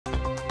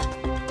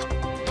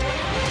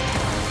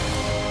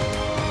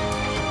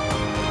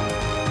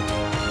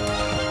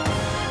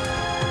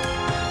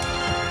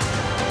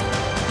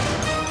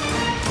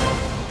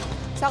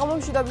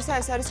მშვიდობისა,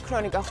 ეს არის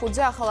ქრონიკა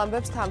 5-ზე, ახალ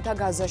ამბებს თამთა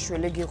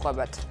გაზაშვილი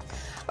გიყვებათ.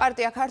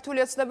 პარტია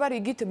ქართული ოცნება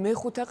რიგით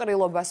მეხუთე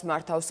ყრილობას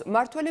მართავს.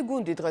 მართველი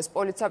გუნდი დღეს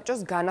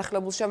პოლიცსაბჭოს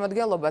განახლებულ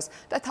შემადგენლობას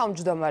და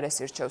თავმჯდომარეს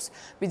ირჩევს.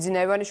 ბიძინა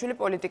ივანიშვილი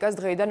პოლიტიკას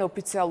დღეიდან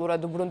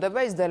ოფიციალურად უბრუნდება,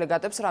 ის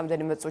დელეგატებს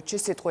რამდენიმე წუთში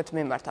სიტყვით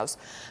მიმართავს.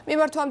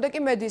 მიმართვამდე კი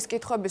მედიის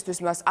კითხვებისთვის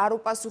მას არ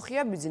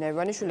უპასუხია, ბიძინა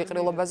ივანიშვილი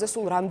ყრილობაზე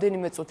სულ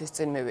რამდენიმე წუთის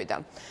წინ მივიდა.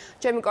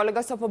 ჩემი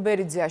კოლეგა სოფო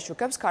ბერიძე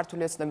აშუქებს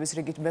ქართული ოცნების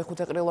რიგით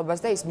მეხუთე ყრილობას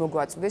და ის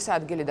მოგვაწვდის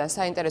ადგილიდან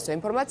საინტერესო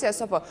ინფორმაცია.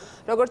 სოფო,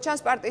 როგორც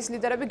ჩანს, პარტიის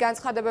ლიდერები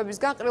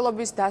განცხადებებისგან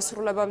ყრილობის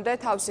დასრულებამდე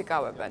თავს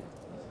იკავებენ.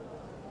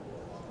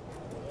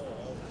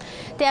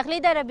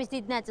 ლიდერების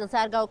დიდ ნაწილს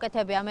არ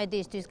გაუკეთებია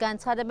მედიისთვის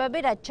განცხადებები,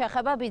 რაც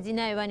შეეხება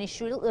ბიძინა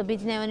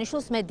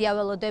ივანიშვილს მედია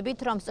ველოდებით,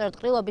 რომ სწორედ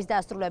ყრილობის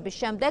დასრულების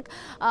შემდეგ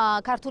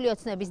ქართული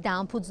ოცნების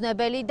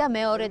დაამფუძნებელი და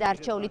მეორედ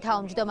არჩეული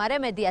თავმჯდომარე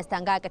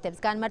მედიასთან გააკეთებს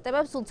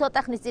განმარტებებს. სულ ცოტა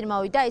ხნის წინ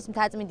მოვიდა ის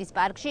მთაწმინდის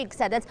პარკში, იქ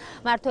სადაც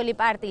მართველი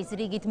პარტიის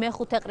რიგით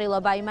მეხუთე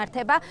ყრილობა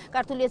იმართება.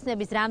 ქართული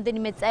ოცნების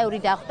რამდენიმე წევრი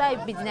დახვდა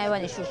ბიძინა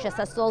ივანიშვილის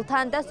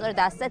შესასვლელთან და სწორედ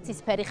ასეც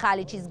ისფერი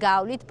ხალიჩის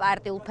გავლით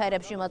პარტიულ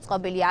ფერებში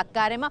მოწყობილი აქ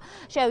გარემო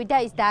შევიდა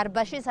ის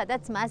დარბაზში,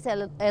 სადაც მას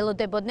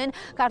ელოდებოდნენ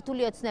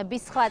ქართული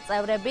ოცნების სხვა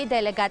წევრები,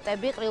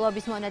 დელეგატები,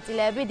 ყრილობის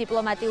მონაწილეები,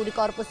 დიპლომატიური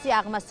კორპუსი,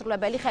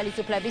 აღმასრულებელი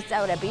ხელისუფლების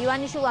წევრები.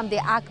 ივანიშვილამდე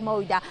აქ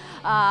მოვიდა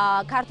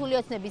ქართული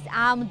ოცნების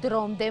ამ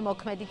დრომდე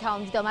მოქმედი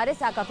თავმჯდომარე,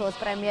 საქართველოს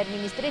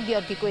პრემიერ-მინისტრი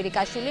გიორგი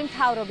კვირიკაშვილი,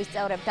 მთავრობის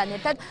წევრებთან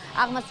ერთად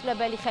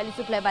აღმასრულებელი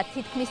ხელისუფლება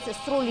თითქმის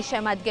სრული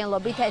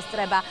შემადგენლობით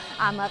ესწრება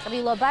ამ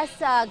ყრილობას.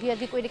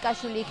 გიორგი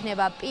კვირიკაშვილი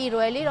იქნება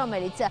პირველი,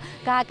 რომელიც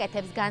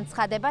გააკეთებს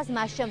განცხადებას,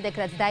 მას შემდეგ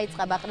რაც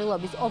დაიწყება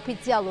ყრილობის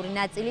ოფიციალური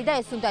ნაწილი და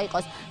ეს უნდა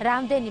იყოს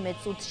რამდენიმე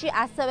წუთში,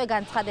 ასევე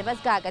განცხადებას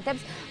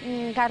გააკეთებს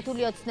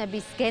ქართული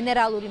ოცნების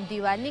გენერალური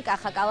მდივანი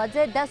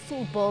კახაკალაძე და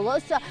სულ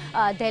ბოლოს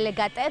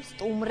დელეგატებს,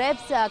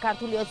 სტუმრებს,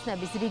 ქართული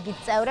ოცნების რიგით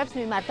წევრებს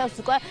მიმართავს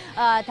უკვე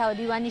თავად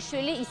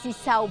ივანიშვილი, ის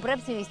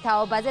ისაუბრებს იმის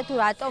თაობაზე, თუ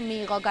რატომ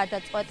მიიღო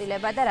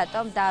გადაწყვეტილება და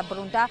რატომ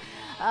დაბრუნდა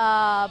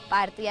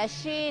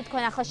პარტიაში.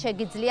 თქვენ ახლა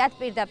შეგიძლიათ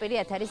პირდაპირ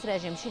ეთერის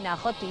რეჟიმში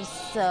ნახოთ ის,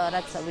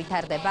 რაც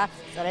ვითარდება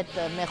სწორედ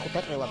მეხუთე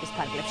ყრილობის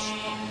ფარგლებში.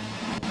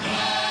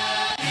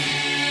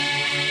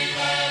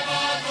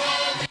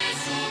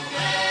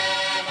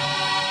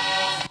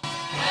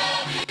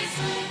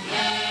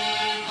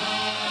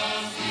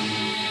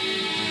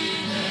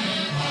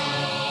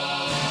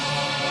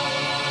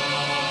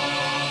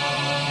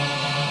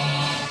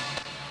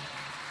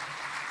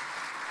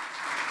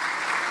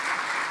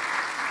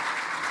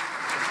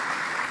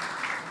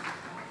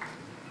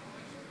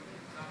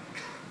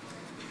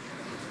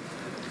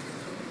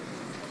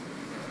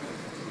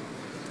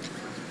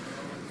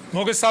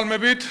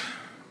 მოგესალმებით,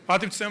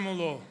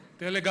 პატივცემულო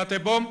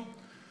დელეგატებო,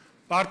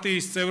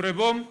 პარტიის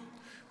წევრებო,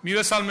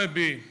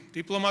 მივესალმები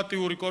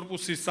დიპლომატიური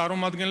კორპუსის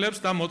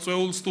წარმომადგენლებს და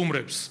მოწვეულ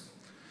სტუმრებს.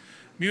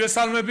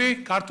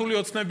 მივესალმები ქართული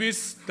ოცნების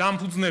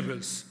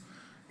დამფუძნებელს,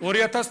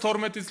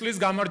 2012 წლის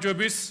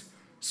გამარჯვების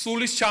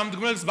სულის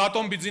ჩამდგმელს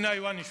ბატონ ბიძინა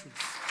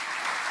ივანიშვილს.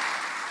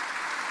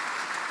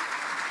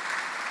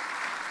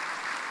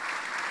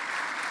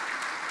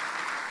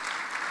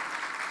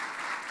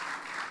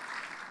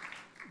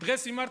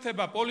 დღეს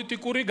იმართება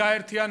პოლიტიკური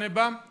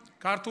გაერთიანება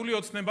ქართული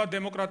ოცნება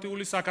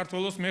დემოკრატიული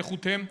საქართველოს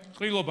მეხუთე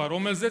ყრილობა,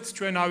 რომელზეც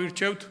ჩვენ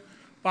ავირჩევთ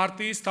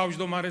პარტიის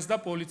თავმჯდომარეს და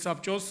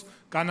პოლიცსაბჭოს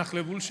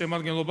განახლებულ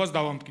შემადგენლობას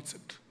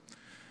დავამტკიცებთ.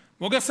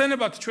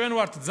 მოგეხსენებათ, ჩვენ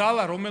ვართ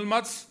ძალა,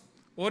 რომელმაც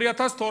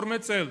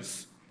 2012 წელს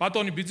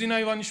ბატონი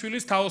ბიძინა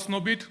ივანიშვილის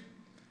თაოსნობით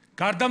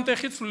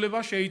გარდამტეხი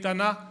ცვლილება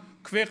შეიტანა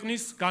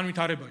ქვეყნის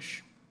განვითარებაში.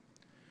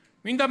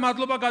 მინდა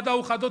მადლობა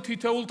გადაუხადო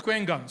თითოეულ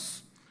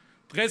თქვენგანს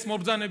დღეს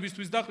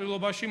მობრძანებისთვის და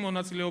ყრილობაში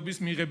მონაწილეობის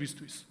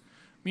მიღებისთვის.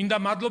 მინდა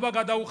მადლობა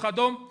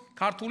გადაუხადო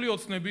ქართული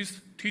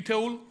ოცნების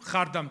თითოეულ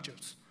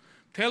მხარდამჭერს,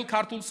 მთელ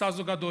ქართულ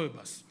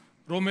საზოგადოებას,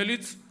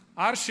 რომელიც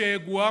არ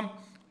შეეგუა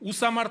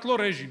უსამართლო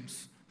რეჟიმს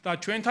და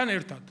ჩვენთან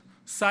ერთად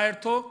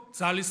საერთო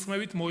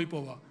ძალისხმევით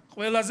მოიპოვა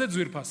ყველაზე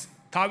ძვირფასი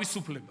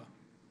თავისუფლება.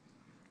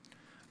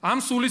 ამ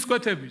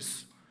სულისკვეთების,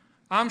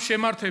 ამ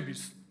შემართების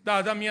და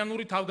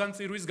ადამიანური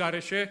თავგანწირვის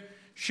გარეშე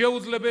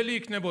შეუძლებელი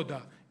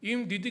იქნებოდა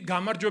იმ დიდი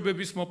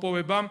გამარჯვებების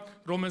მოპოვება,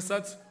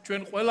 რომელსაც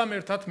ჩვენ ყველამ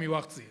ერთად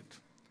მივაღწიეთ.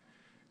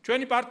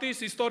 ჩვენი პარტიის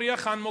ისტორია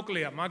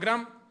ხანმოკლეა, მაგრამ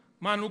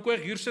მან უკვე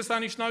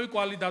ღირსშესანიშნავი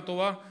კვალი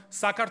დატოვა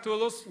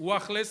საქართველოს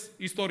უახლეს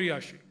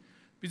ისტორიაში.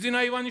 ბიძინა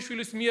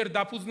ივანიშვილის მიერ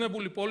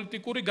დაფუძნებული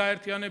პოლიტიკური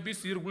გაერთიანების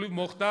ირგვლივ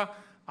მოხდა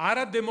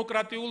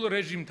არადემოკრატიულ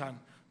რეჟიმთან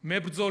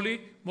მებრძოლი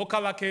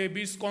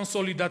მოქალაქეების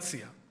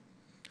კონსოლიდაცია.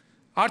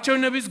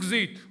 არჩევნების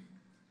გზით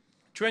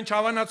ჩვენ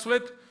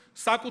ჩავანაცვლეთ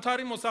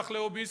საკუთარი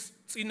მოსახლეობის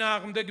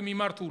წინააღმდეგ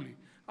მიმართული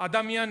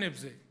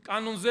ადამიანებზე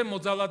კანონზე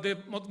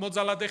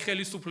მოძალადე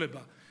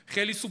ხელისუფლება,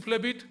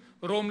 ხელისუფლებით,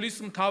 რომლის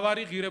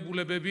მთავარი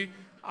ღირებულებები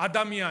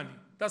ადამიანი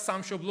და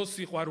სამშობლოს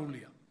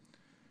სიყვარულია.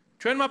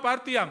 ჩვენმა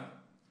პარტიამ,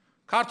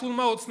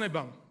 ქართულმა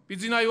ოცნებამ,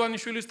 ბიძინა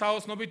ივანიშვილის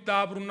თაოსნობით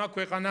დააბრუნა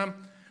ქვეყანა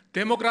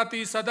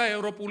დემოკრატიისა და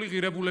ევროპული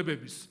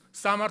ღირებულებების,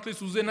 სამართლის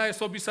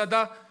უზენაესობისა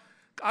და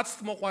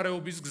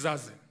კაცთმოყვარეობის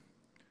გზაზე.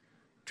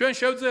 ჩვენ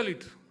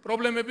შევძელით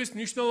პრობლემების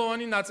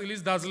მნიშვნელოვანი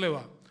ნაწილის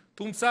დაძლევა,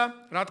 თუმცა,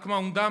 რა თქმა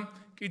უნდა,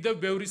 კიდევ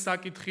ბევრი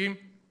საკითხი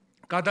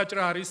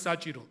გადაჭრა არის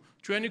საჭირო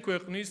ჩვენი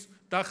ქვეყნის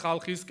და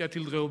ხალხის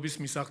კეთილდღეობის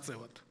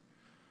მისაღწევად.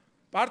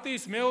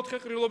 პარტიის მეოთხე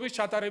ყრილობის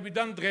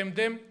ჩატარებიდან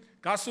დღემდე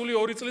გასული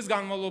 2 წლის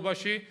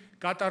განმავლობაში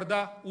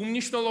გატარდა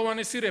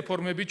უმნიშვნელოვანესი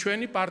რეფორმები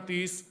ჩვენი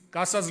პარტიის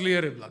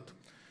გასაზლიერებლად.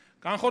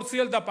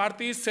 განხორციელდა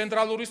პარტიის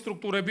ცენტრალური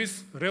სტრუქტურების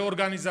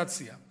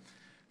რეორგანიზაცია.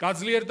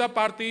 გაძლიერდა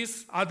პარტიის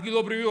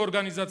ადგილობრივი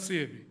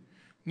ორგანიზაციები.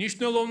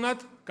 მნიშვნელოვნად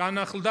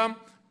განახლდა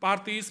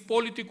პარტიის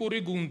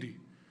პოლიტიკური გუნდი.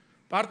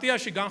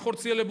 პარტიაში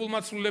განხორციელებულმა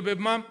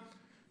ცვლილებებმა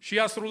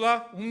შეასრულა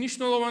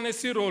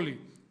უმნიშვნელოვანესი როლი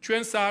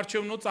ჩვენ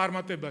საარჩევნო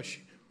წარმატებაში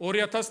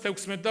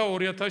 2016 და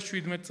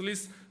 2017 წლის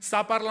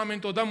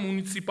საპარლამენტო და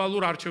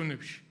მუნიციპალურ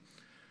არჩევნებში.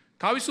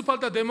 თავისუფალ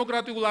და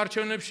დემოკრატიულ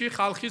არჩევნებში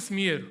ხალხის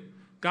მიერ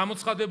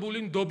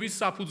გამოცხადებული ნდობის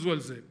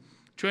საფუძველზე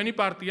ჩვენი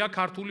პარტია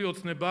ქართული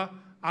ოცნება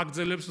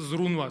აგრძელებს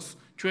ზრუნვას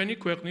ჩვენი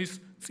ქვეყნის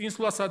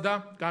წინსვლასა და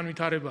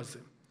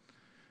განვითარებაზე.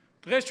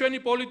 დღეს ჩვენი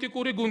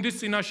პოლიტიკური გუნდის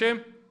წინაშე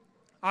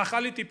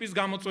ახალი ტიპის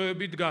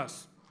გამოწვევები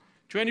დგას.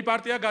 ჩვენი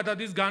პარტია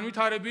გადადის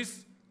განვითარების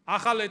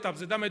ახალ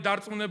ეტაპზე და მე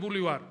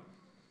დარწმუნებული ვარ.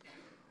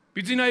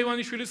 ბიძინა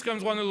ივანიშვილის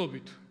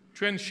ხელმძღვანელობით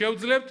ჩვენ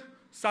შევძლებთ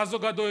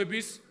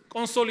საზოგადოების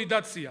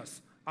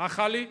კონსოლიდაციას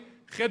ახალი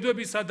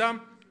ხედვებისა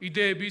და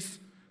იდეების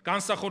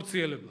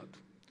განსახორციელებლად.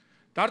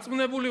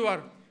 დარწმუნებული ვარ,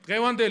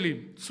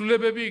 დღევანდელი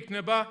ცვლილებები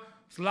იქნება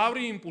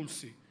მძლავრი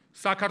იმპულსი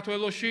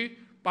საქართველოში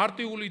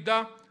პარტიული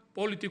და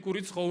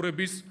პოლიტიკური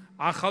ცხოვრების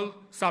ახალ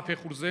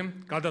საფეხურზე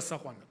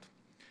გადასაყვანად.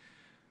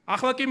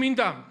 ახლა კი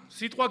მინდა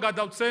სიტყვა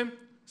გადავცე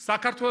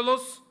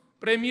საქართველოს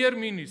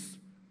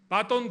პრემიერ-მინისტრ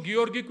ბატონ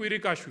გიორგი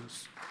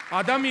კვირიკაშვილს.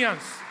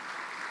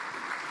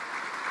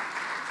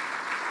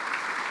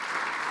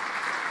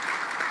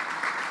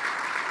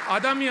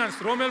 ადამიანს,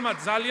 რომელმაც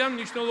ძალიან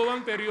მნიშვნელოვან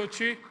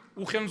პერიოდში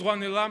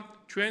უხელმძღვანელა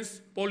ჩვენს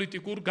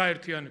პოლიტიკურ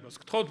გაერთიანებას.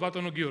 გთხოვთ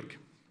ბატონო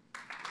გიორგი.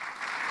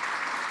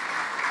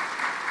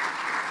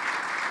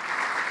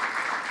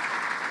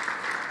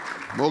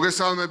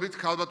 მოგესალმებით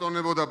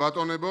ქალბატონებო და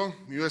ბატონებო,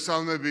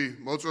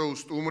 მივესალმები მოწვეულ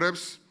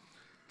სტუმრებს,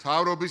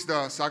 მთავრობის და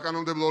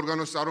საკანონმდებლო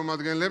ორგანოს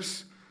წარმომადგენლებს,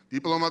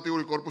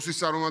 დიპლომატიური კორპუსის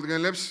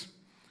წარმომადგენლებს,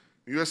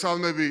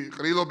 მივესალმები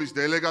ყრილობის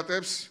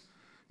დელეგატებს,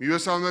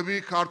 მივესალმები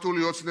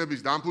ქართული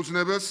ოცნების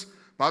დამფუძნებელს,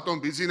 ბატონ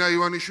ბიძინა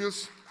ივანიშვილს,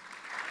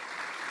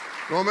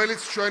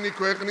 რომელიც ჩვენი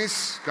ქვეყნის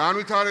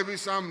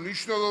განვითარების ამ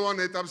მნიშვნელოვან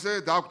ეტაპზე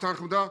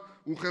დაგვთანხმდა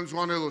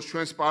უხელმძღვანელოს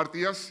ჩვენს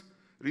პარტიას,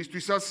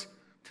 რისთვისაც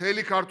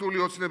მთელი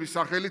ქართული ოცნების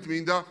სახელით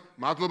მინდა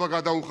მადლობა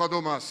გადაუხადო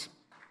მას.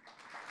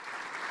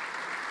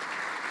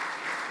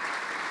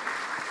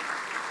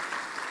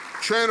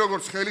 ჩვენ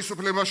როგორც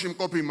ხელისუფლებაში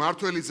მყოფი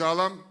მმართველი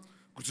ძალა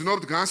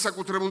გრძნობთ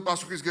განსაკუთრებულ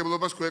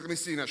პასუხისგებლობას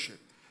ქვეყნის წინაშე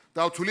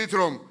და ვთვლით,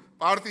 რომ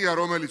პარტია,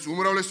 რომელიც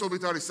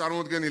უმრავლესობით არის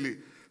წარმოდგენილი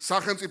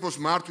სახელმწიფოს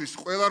მართვის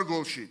ყველა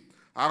რგოლში,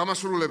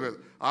 აღმასრულებელ,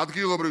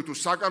 ადგილობრივ თუ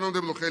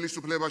საკანონმდებლო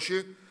ხელისუფლებაში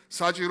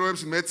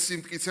საჭიროებს მეტ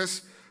სიმტკიცეს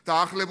და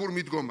ახლებურ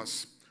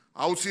მიდგომას.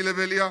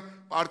 აუცილებელია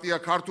პარტია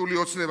ქართული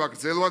ოცნება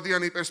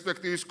გრძელვადიანი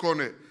პერსპექტივის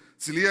მქონე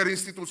ძლიერ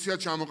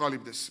ინსტიტუციად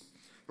ჩამოყალიბდეს,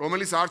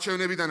 რომელიც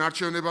არჩევნებიდან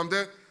არჩევნებამდე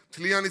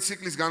მთლიანი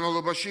ციკლის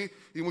განმავლობაში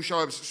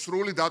იმუშავებს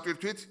სრული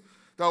დატვირთვით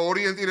და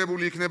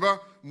ორიენტირებული იქნება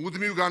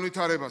მუდმივ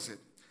განვითარებაზე.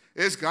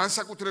 ეს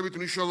განსაკუთრებით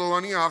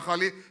მნიშვნელოვანია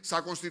ახალი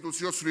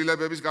საკონსტიტუციო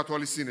ცვლილებების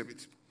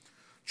გათვალისწინებით.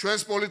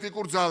 ჩვენს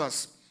პოლიტიკურ ძალას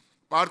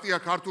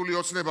პარტია ქართული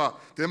ოცნება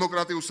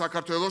დემოკრატიულ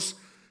საქართველოს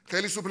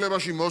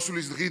ხელისუფლებაში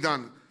მოსვლის დღიდან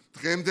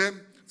დღემდე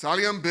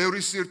ძალიან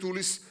ბევრი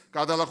სირთულის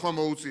გადალახვა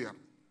მოუწია.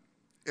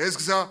 ეს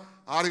გზა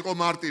არ იყო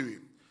მარტივი.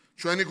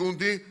 ჩვენი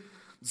გუნდი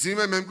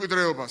ძიმე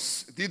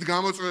მემკვიდრეობას დიდ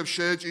გამოწვევებს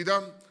შეეჭიდა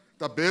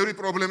და ბევრი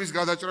პრობლემის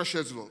გადაჭრა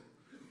შეძლო.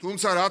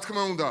 თუმცა, რა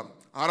თქმა უნდა,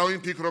 არავინ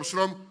ფიქრობს,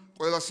 რომ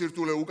ყველა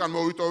სირთულე უკან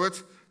მოვიტოვეთ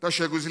და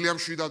შეგვიძლია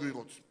მშვიდად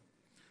ვიყოთ.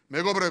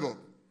 მეგობრებო,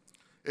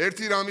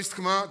 ერთი რამის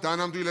თქმა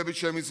დანამდვილებით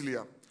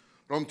შემიძლია,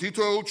 რომ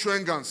თითოეულ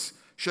ჩვენგანს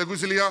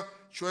შეგვიძლია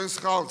ჩვენს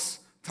ხალხს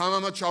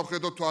თამამად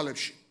ჩავხედოთ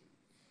თვალებში.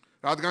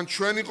 რადგან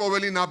ჩვენი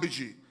ყოველი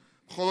ნაბიჯი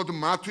მხოლოდ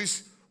მათთვის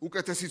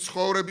უკეთესი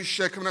ცხოვრების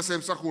შექმნას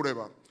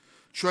ემსახურება.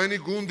 ჩვენი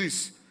გუნდის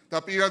და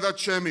პირადად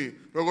ჩემი,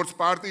 როგორც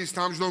პარტიის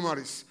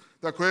თავმჯდომარის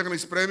და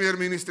ქვეყნის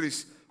პრემიერ-მინისტრის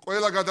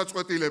ყველა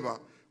გადაწყვეტილება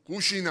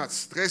გუშინაც,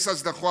 დღესაც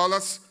და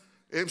ხვალაც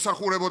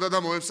ემსახურებოდა და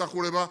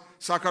მოემსახურება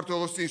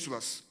საქართველოს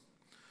წინსვლას.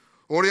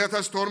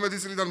 2012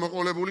 წლიდან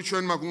მოყოლებული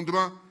ჩვენმა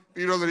გუნდმა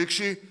პირველ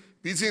რიგში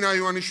ბიძინა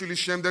ივანიშვილის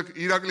შემდეგ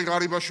ირაკლი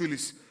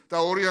ღარიბაშვილის და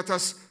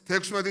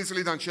 2016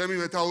 წლიდან ჩემი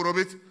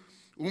მეთაურობით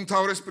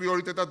უმთავრეს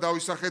პრიორიტეტად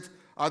დავისახეთ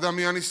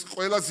ადამიანის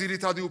ყველა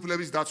ძირითადი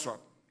უფლების დაცვა.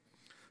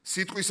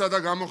 სიტყვისა და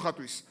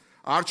გამოხატვის,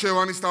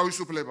 არჩევანის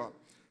თავისუფლება,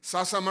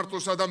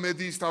 სასამართლოსა და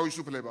მედიის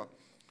თავისუფლება,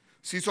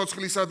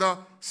 სიცოცხლისა და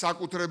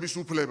საკუთრების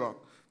უფლება,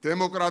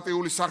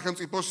 დემოკრატიული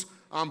სახელმწიფოს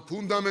ამ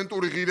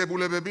ფუნდამენტური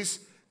ღირებულებების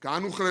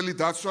განუხრელი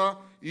დაცვა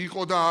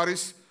იყო და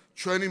არის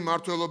ჩვენი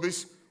მმართველობის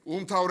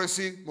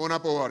უმთავრესი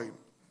მონაპოვარი.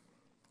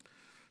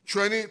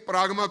 ჩვენი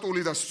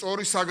პრაგმატული და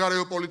სწორი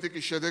საგარეო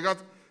პოლიტიკის შედეგად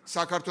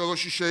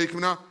საქართველოში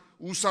შეიქმნა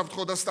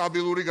უსაფრთხო და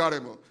სტაბილური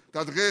გარემო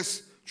და დღეს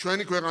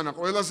ჩვენი ქვეყანა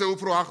ყველაზე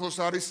უფრო ახლოს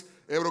არის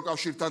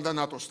ევროკავშირთან და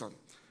ნატოსთან.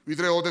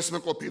 ვიდრე ოდესმე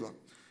ყოფილა.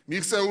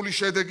 მიღწეული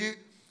შედეგი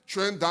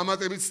ჩვენ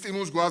დამატებით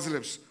სტიმულს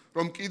გვაძლევს,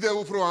 რომ კიდევ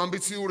უფრო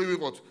ამბიციური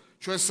ვიყოთ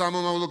ჩვენს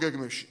სამომავლო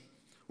გეგმებში.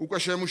 უკვე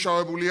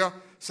შემუშავებულია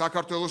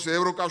საქართველოს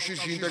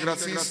ევროკავშირში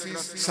ინტეგრაციის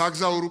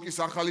საგზაო რუკის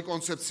ახალი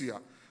კონცეფცია,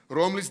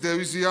 რომლის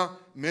დევიზია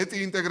მეტი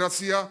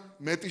ინტეგრაცია,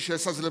 მეტი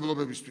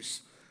შესაძლებლობებისთვის.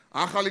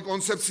 ახალი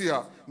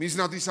კონცეფცია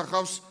მიზნად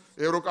ისახავს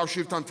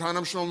ევროკავშირთან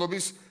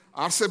თანამშრომლობის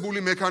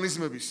არსებული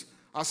მექანიზმების,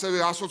 ასევე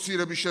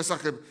ასოცირების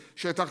შესახებ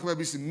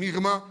შეთანხმების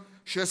მიღმა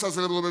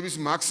შესაძლებლობების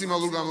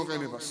მაქსიმალურ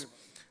გამოყენებას,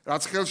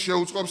 რაც ხელს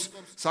შეუწყობს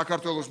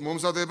საქართველოს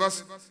მომზადებას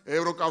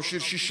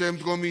ევროკავშირში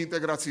შემდგომი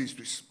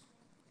ინტეგრაციისთვის.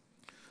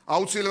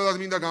 აუცილებლად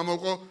მინდა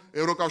გამოვყო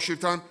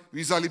ევროკავშირთან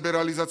ვიზა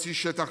ლიბერალიზაციის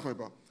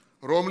შეთანხმება,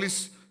 რომლის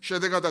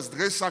შედეგადაც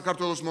დღეს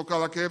საქართველოს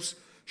მოქალაქეებს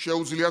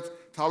შეუძლიათ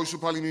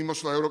თავისუფალი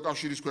მიმოსვლა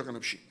ევროკავშირის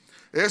ქვეყნებში.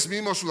 ეს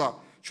მიმოსვლა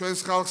ჩვენს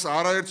ხალხს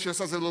არაერთ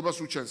შესაძლებლობას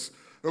უჩენს,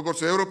 როგორც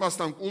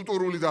ევროპასთან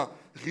კულტურული და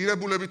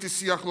ღირებულებითი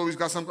სიახლოვის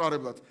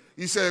გასამყარებლად,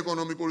 ისე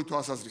ეკონომიკური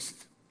თვალსაზრისით.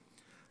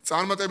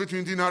 წარმატებით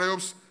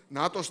მიმდინარეობს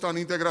ნატოსთან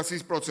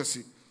ინტეგრაციის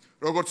პროცესი.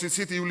 როგორც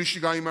იცით, ივლისში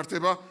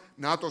გაიმართება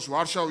ნატოს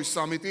ვარშავის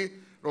სამიტი,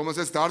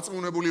 რომელზეც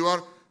დარწმუნებული ვარ,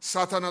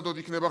 სათანადოდ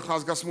იქნება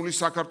ხაზგასმული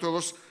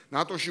საქართველოს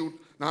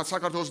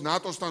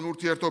ნატოსთან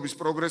ურთიერთობის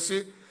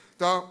პროგრესი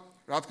და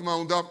რა თქმა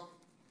უნდა,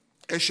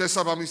 ეს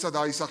შესაბამისად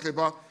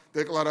აისახება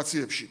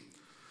დეკლარაციებში.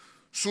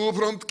 სულ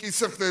უფრო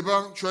მტკიცე ხდება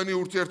ჩვენი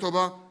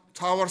ურთიერთობა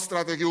მთავარ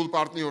სტრატეგიულ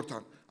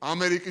პარტნიორთან,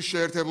 ამერიკის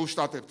შეერთებულ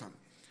შტატებთან.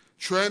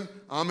 ჩვენ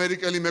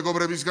ამერიკელი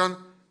მეგობრებისგან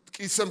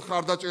მტკიცე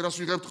მხარდაჭერას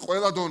ვიღებთ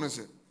ყველა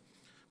დონეზე.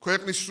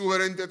 ქვეყნის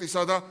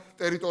სუვერენიტეტისა და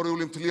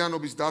ტერიტორიული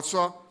მთლიანობის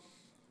დაცვა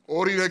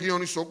ორი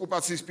რეგიონის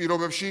ოკუპაციის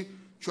პირობებში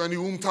ჩვენი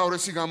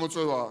უმთავრესი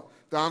გამოწვევაა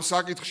და ამ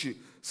საკითხში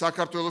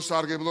საქართველოს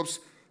სარგებლობს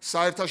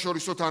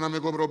საერთაშორისო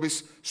თანამეგობრობის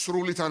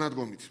სრული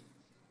თანადგომით.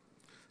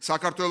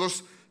 საქართველოს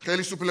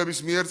ხელისუფლების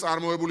მიერ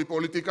წარმოებული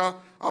პოლიტიკა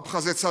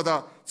აფხაზეთსა და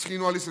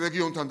ცხინვალის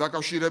რეგიონთან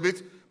დაკავშირებით,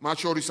 მათ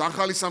შორის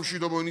ახალი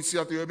სამშვიდობო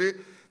ინიციატივები,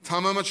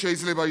 თამამად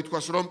შეიძლება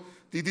ითქვას, რომ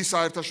დიდი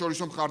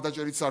საერთაშორისო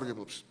მხარდაჭერით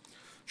სარგებლობს.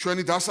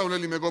 ჩვენი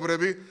დასავლელი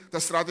მეგობრები და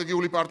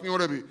სტრატეგიული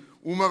პარტნიორები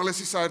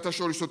უმაღლესი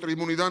საერთაშორისო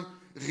ტრიბუნიდან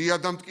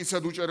ღიად და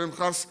მტკიცედ უჭერენ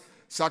მხარს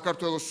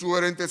საქართველოს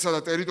სუვერენიტეტსა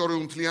და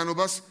ტერიტორიულ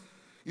მთლიანობას.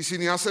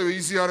 ისინი ასევე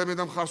იზიარებენ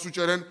და მხარს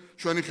უჭერენ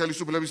ჩვენი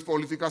ხელისუფლების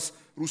პოლიტიკას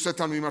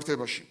რუსეთთან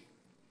მიმართებაში.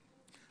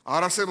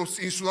 არ არსებობს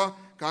წინსვლა,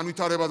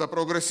 განვითარება და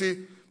პროგრესი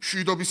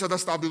მშვიდობისა და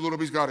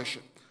სტაბილურობის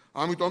გარეშე.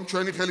 ამიტომ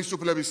ჩვენი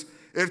ხელისუფლების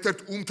ერთ-ერთ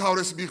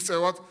უმთავრეს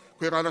მიღწევად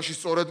ქვეყანაში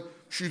სწორედ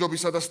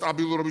მშვიდობისა და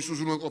სტაბილურობის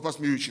უზრუნველყოფას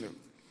მივიჩნევ.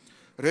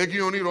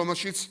 რეგიონი,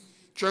 რომელშიც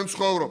ჩვენ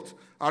ცხოვრობთ,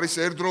 არის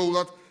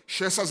ერთდროულად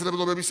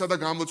შესაძლებლობებისა და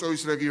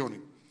გამოწვევის რეგიონი.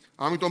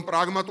 ამიტომ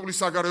პრაგმატული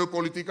საგარეო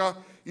პოლიტიკა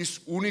ის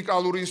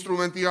უნიკალური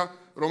ინსტრუმენტია,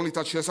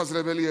 რომლითაც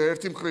შესაძლებელია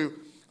ერთი მხრივ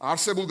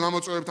არსებულ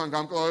გამოწვევებთან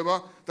გამკლავება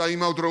და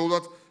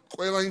იმავდროულად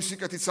ყველა იმ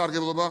სიკეთით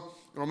სარგებლობა,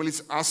 რომელიც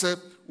ასე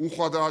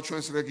უხვადაა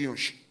ჩვენს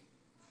რეგიონში.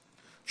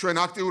 ჩვენ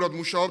აქტიურად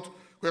მუშაობთ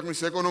ქვეყნის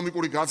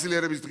ეკონომიკური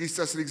გაძლიერების დღის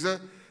წესრიგზე,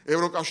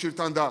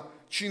 ევროკავშირთან და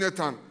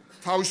ჩინეთთან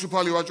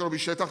თავისუფალი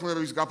ვაჭრობის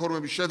შეთანხმებების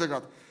გაფორმების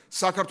შედეგად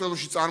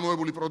საქართველოში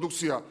წარმოებული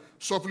პროდუქცია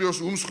მსოფლიოს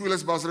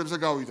უმსხვილეს ბაზრებზე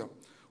გავიდა.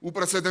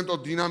 უპრეცედენტოდ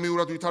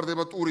დინამიურად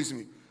ვითარდება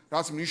ტურიზმი,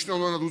 რაც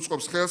მნიშვნელოვნად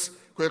უწყობს ხელს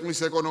ქვეყნის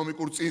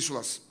ეკონომიკურ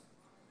წინსვლას.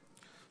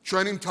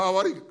 ჩვენი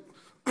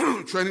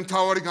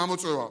მთავარი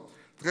გამოწვევა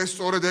დღეს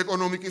სწორედ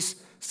ეკონომიკის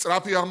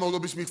სწრაფი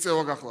აღმავლობის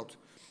მიღწევა გახლავთ.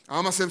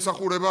 ამას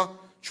ემსახურება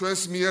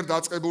ჩვენს მიერ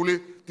დაწყებული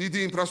დიდი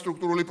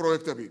ინფრასტრუქტურული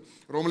პროექტები,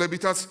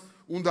 რომლებითაც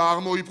უნდა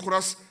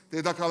აღმოიფხვრას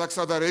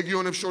დედაქალაქსა და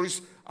რეგიონებს შორის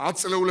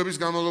 10 წლეულების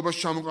განმავლობაში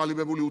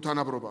ჩამოყალიბებული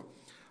უთანაბრობა.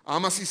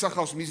 ამას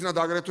ისახავს მიზნად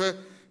აგრეთვე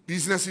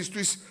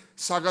ბიზნესისთვის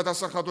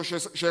საგადასახადო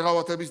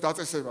შეღავათების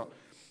დაწესება,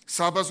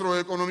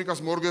 საბაზრო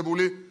ეკონომიკას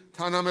მორგებული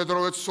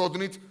თანამედროვე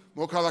ცოდნით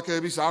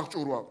მოქალაქეების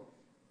აღჭურვა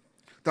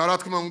და რა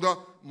თქმა უნდა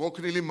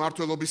მოქნილი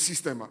მმართველობის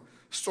სისტემა.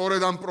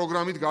 სწორედ ამ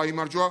პროგრამით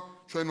გაიმარჯვა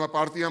ჩვენმა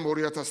პარტიამ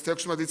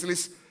 2016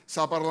 წლის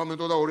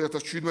საპარლამენტო და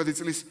 2017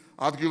 წლის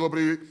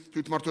ადგილობრივი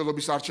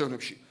თვითმმართველობის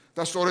არჩევნებში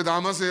და სწორედ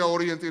ამაზეა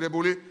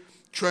ორიენტირებული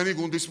ჩვენი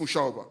გუნდის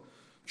მუშაობა.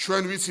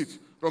 ჩვენ ვიცით,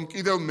 რომ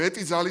კიდევ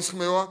მეტი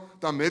ძალისხმევა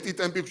და მეტი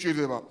ტემპი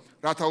გვჭირდება,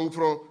 რათა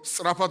უფრო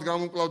სწრაფად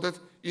გამოვკლავდეთ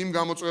იმ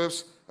გამოწვევებს,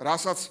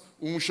 რასაც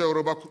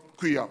უმუშევრობა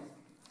ჰქვია.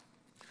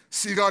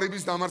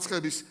 სიგარების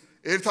დამარცხების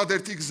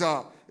ერთადერთი გზა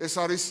ეს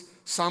არის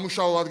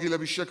სამუშაო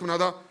ადგილების შექმნა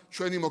და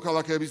ჩვენი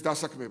მოქალაქეების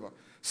დასაქმება.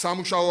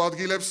 სამუშაო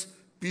ადგილებს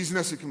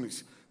ბიზნესი ქმნის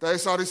და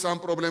ეს არის ამ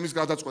პრობლემის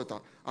გადაწყვეტა.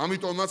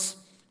 ამიტომაც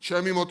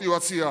ჩემი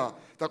мотивაციაა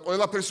და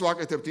ყველაფერს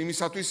ვაკეთებთ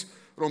იმისათვის,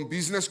 რომ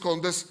ბიზნეს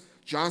კონდეს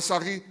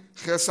ჯანსაღი,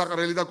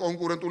 ხელსაყრელი და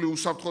კონკურენტული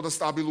უსაფრთხო და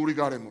სტაბილური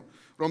გარემო,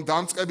 რომ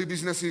დამწყები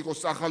ბიზნესი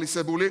იყოს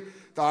ახალისებული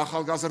და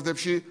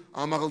ახალგაზრდებში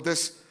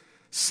ამაღლდეს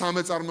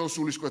სამეწარმეო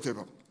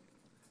სულისკვეთება.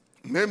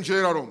 მე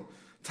მჯერა, რომ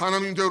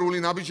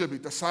თანამიმდევრული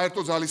ნაბიჯებით და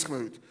საერთო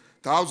ძალისხმევით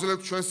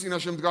დაავზლებთ ჩვენს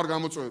წინაშე მდგარ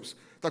გამოწვევებს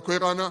და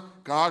ქვეყანა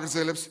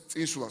გააგრძელებს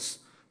წინსვლას.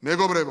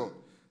 მეგობრებო,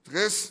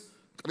 დღეს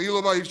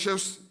ყრილობა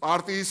ირჩევს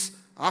პარტიის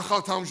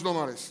ახალ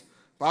თავმჯდომარეს,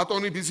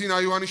 ბატონი ბიძინა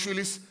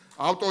ივანიშვილის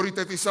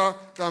ავტორიტეტისა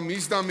და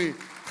მისდამი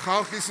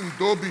ხალხის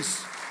ნდობის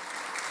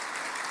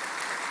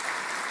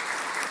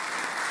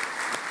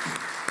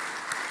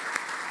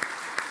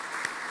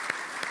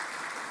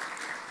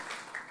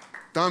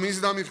და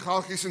მისდამით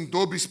ხალხის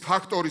ნდობის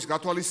ფაქტორის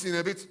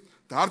გათვალისწინებით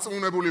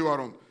დარწმუნებული ვარ,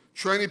 რომ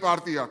ჩვენი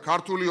პარტია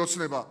ქართული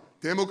ოცნება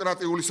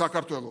დემოკრატიული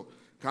საქართველო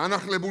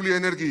განახლებული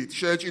ენერგიით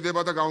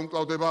შეეჭიდება და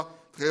გაუმკლავდება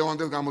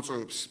დღევანდელ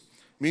გამოწვევებს.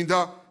 მინდა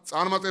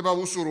წარმატება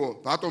ვუსურვო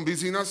ბატონ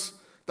ბიძინას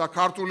და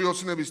ქართული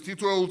ოცნების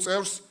თითოეულ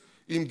წევრს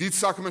იმ დიდ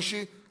საქმეში,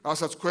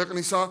 რასაც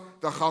ქვეყნისა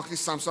და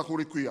ხალხის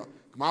სამსახური ჰქვია.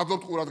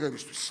 გმადლობთ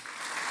ყურადღებისთვის.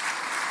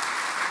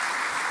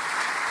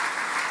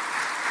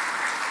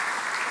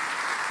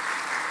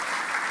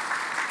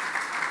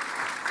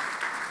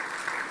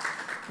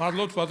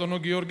 მადლობთ ბატონო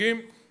გიორგი.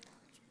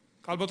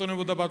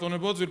 კალბატონებო და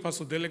ბატონებო,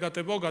 ძვირფასო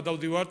დელეგატებო,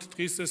 გადავდივართ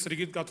დღის ეს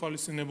რიგით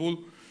გათვალისწინებულ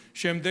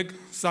შემდეგ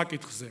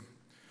საკითხზე.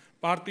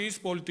 პარტიის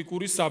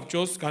პოლიტიკური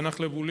საბჭოს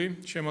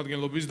განახლებული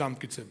შემადგენლობის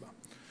დამტკიცება.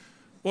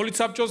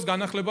 პოლიტსაბჭოს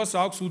განახლებას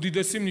აქვს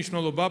უდიდესი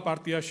მნიშვნელობა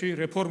პარტიაში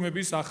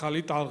რეფორმების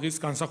ახალი ტალღის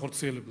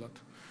განსახორციელებლად.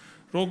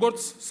 როგორც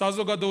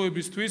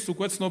საზოგადოებისთვის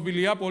უკვე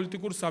ცნობილია,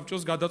 პოლიტიკურ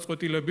საბჭოს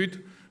გადაწყვეტილებით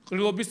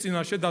ყრილობის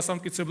წინაშე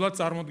დასამტკიცებლად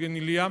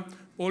წარმოდგენილია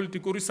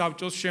პოლიტიკური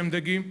საბჭოს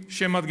შემდეგი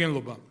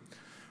შემადგენლობა.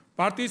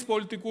 პარტიის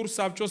პოლიტიკურ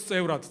საბჭოს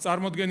წევრად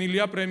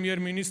წარმოდგენილია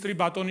პრემიერ-მინისტრი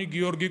ბატონი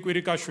გიორგი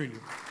კვირიკაშვილი.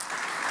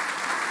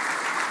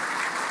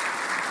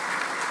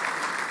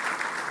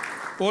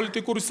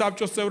 პოლიტიკური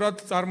საბჭოს წევრად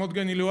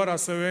წარმოდგენილი ვარ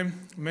ასევე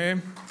მე,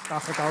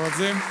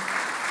 ტახეთავაძე.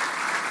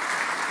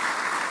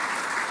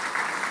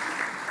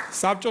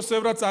 საბჭოს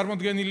წევრად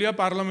წარმოდგენილია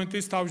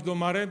პარლამენტის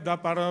თავმჯდომარე და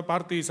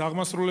პარტიის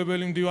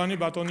აღმასრულებელი მდივანი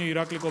ბატონი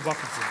ირაკლი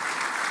კობახიძე.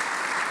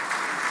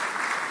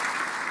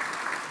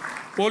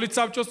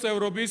 პოლიტსაბჭოს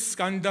წევრობის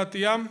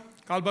კანდიდატია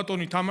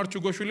კალბატონი თამარ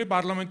ჩუგოშვილი,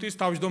 პარლამენტის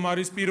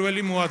თავმჯდომარის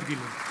პირველი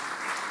მოადგილე.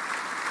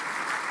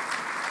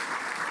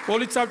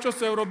 პოლიტსაბჭოს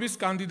წევრობის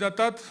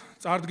კანდიდატად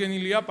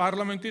წარდგენილია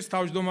პარლამენტის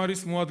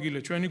თავმჯდომარის მოადგილე,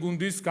 ჩვენი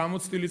გუნდის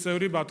გამოცდილი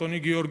წევრი ბატონი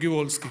გიორგი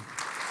ვოლსკი.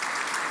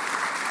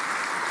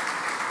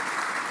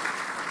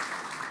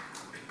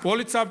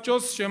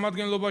 პოლიტსაბჭოს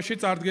შემადგენლობაში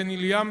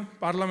წარდგენილია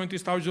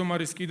პარლამენტის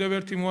თავმჯდომარის კიდევ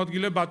ერთი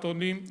მოადგილე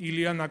ბატონი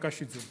ილია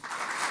ნაკაშიძე.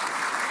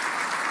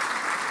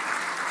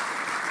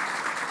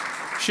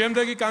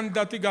 შემდეგი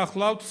კანდიდატი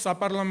გახლავთ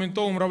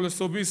საპარლამენტო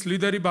უმრავლესობის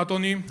ლიდერი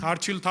ბატონი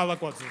არჩილ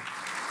თალაკვაძე.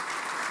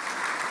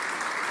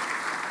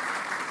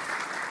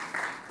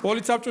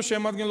 პოლიტსაბჭოს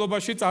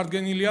შემადგენლობაში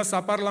წარდგენილია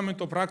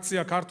საპარლამენტო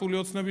ფრაქცია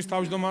ქართული ოცნების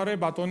თავმჯდომარე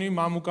ბატონი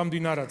მამუკა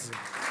მდინარაძე.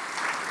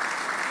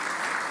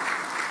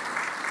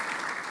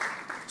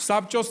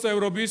 საბჭოს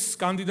წევრობის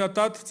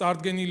კანდიდატად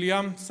წარდგენილია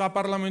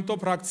საპარლამენტო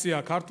ფრაქცია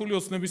ქართული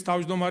ოცნების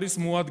თავმჯდომარის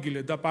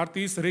მოადგილე და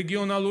პარტიის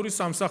რეგიონალური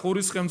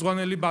სამსახურის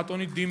ხელმძღვანელი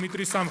ბატონი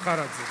დიმიტრი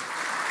სამხარაძე.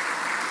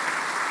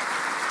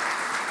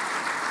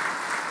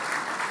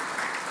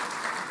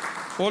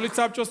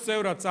 პოლიტსაბჭოს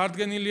წევრად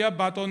წარდგენილია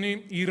ბატონი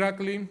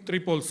ირაკლი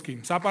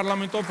ტრიპოლსკი,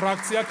 საპარლამენტო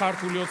ფრაქცია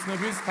ქართული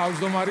ოცნების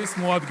თავმჯდომარის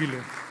მოადგილე.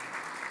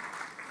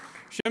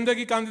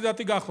 შემდეგი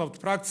კანდიდატი გახლავთ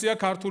ფრაქცია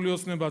ქართული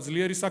ოცნება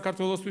ძლიერი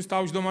საქართველოსთვის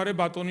თავმჯდომარე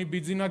ბატონი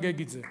ბიძინა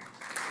გეგიძე.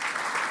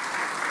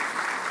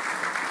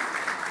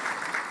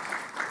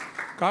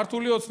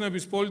 ქართული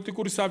ოცნების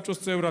პოლიტიკური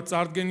საბჭოს წევრად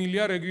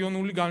წარდგენილია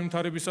რეგიონული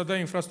განვითარებისა და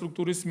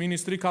ინფრასტრუქტურის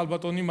მინისტრი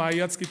ქალბატონი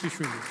მაია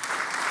ცკიტიშვილი.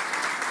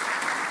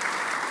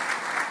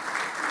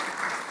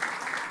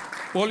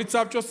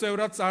 პოლიტსაბჭოს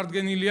წევრად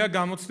წარდგენილია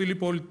გამოცდილი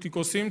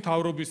პოლიტიკოსი,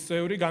 მთავრობის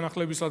წევრი,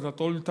 განახლებისა და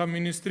ტოლთა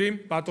მინისტრი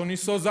ბატონი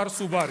სოზარ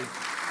სუბარი.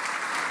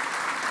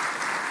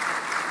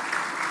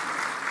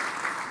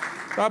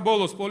 და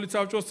ბოლოს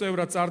პოლიტსაბჭოს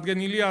წევრად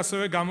წარდგენილია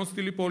ასევე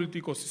გამოცდილი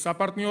პოლიტიკოსი,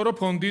 საპარტნიორო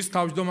ფონდის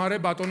თავმჯდომარე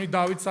ბატონი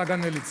დავით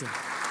საგანელიძე.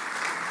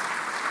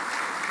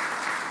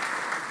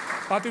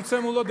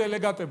 პატივცემულო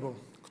დელეგატებო,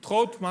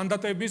 გთხოვთ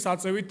მანდატების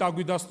აწევით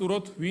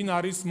დაგვიდასტუროთ, ვინ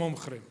არის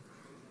მომხრე.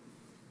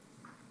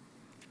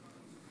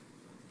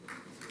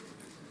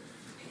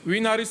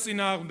 ვინ არის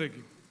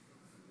წინააღმდეგი?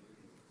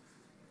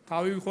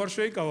 თავი ვიხوار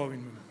შეიკავა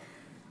ვინმე.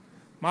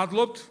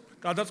 მადლობთ,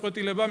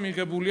 გადაწყვეტილება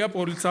მიღებულია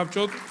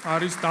პოლიტსაბჭოდ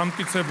არის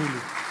დამტკიცებული.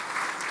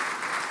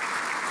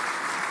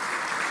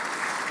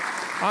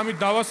 ამით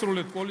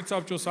დავასრულეთ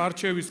პოლიტსაბჭოს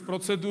არჩევის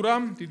პროცედურა.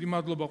 დიდი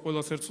მადლობა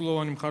ყველა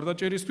ერთსულოვანი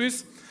მხარდაჭერისთვის.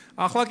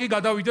 ახლა კი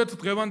გადავიდეთ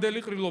დღევანდელი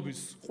ყრილობის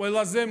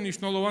ყველაზე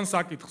მნიშვნელოვან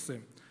საკითხზე.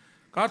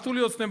 ქართული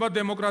ოცნება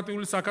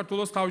დემოკრატიული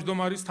საქართველოს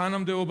თავმჯდომარის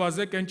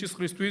თანამდებობაზე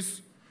კენჭისყრისთვის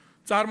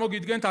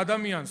წარმოგიდგენთ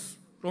ადამიანს,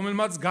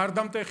 რომელმაც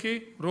გარდამტეხი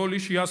როლი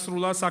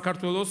შეასრულა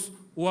საქართველოს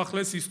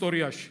უახლეს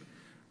ისტორიაში.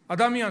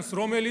 ადამიანს,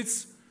 რომელიც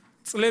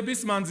წლების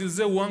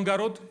მანძილზე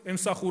უანგაროდ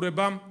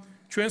ემსახურება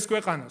ჩვენს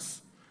ქვეყანას,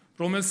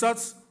 რომელსაც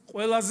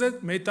ყველაზე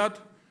მეტად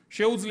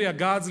შეუძლია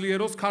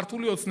გააძლიეროს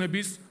ქართული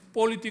ოცნების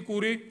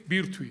პოლიტიკური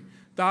ბირთვი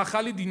და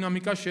ახალი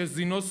დინამიკა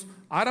შესძინოს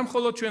არა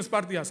მხოლოდ ჩვენს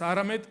პარტიას,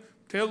 არამედ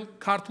მთელ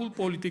ქართულ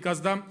პოლიტიკას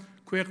და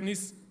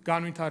ქვეყნის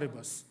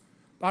განვითარებას.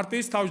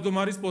 პარტიის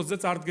თავმჯდომარის პოსტზე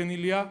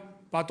წარდგენილია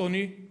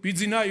ბატონი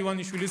ბიძინა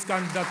ივანიშვილის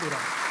კანდიდატურა.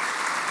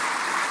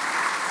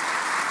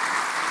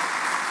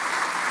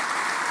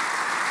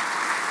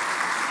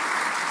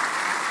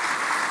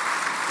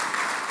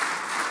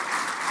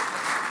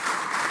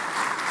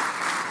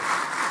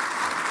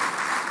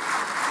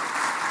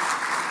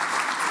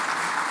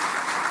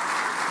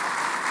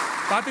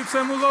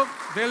 პატივცემულო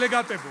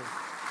დელეგატებო,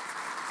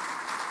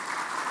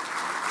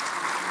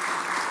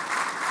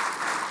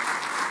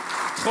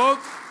 ხო,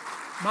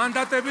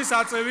 მანდატების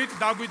აწევით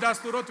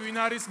დაგვიდასტუროთ ვინ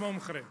არის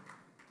მომხრე.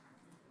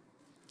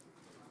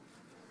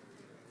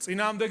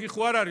 წინააღმდეგი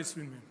ხო არ არის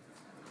ვინმე?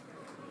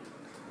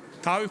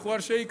 თავი ხო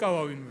არ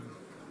შეიკავა ვინმე?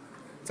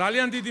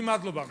 ძალიან დიდი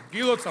მადლობა.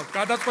 გილოცავთ,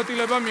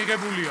 გადაწყვეტილება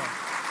მიღებულია.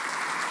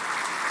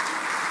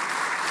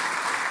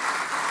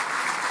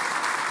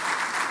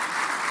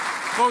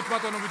 ხო,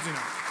 ბატონო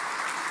ბიძინა.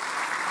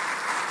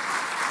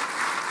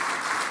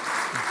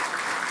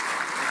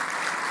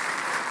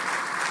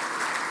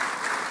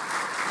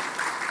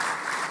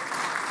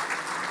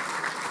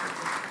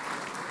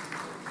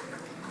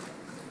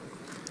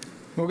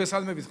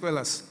 მოგესალმებით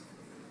ყველას.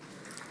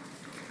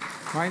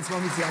 მაინც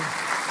მომიწია.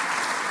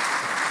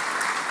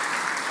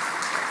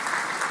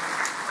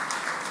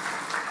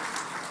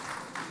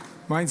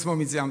 მაინც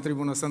მომიწია ამ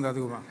ტრიბუნასთან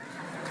დადგომა.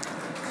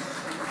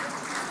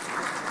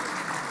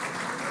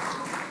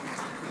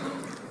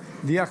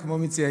 დიახ,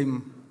 მომიწია იმ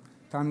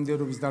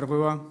თანმიმდევრობის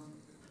დარღვევა,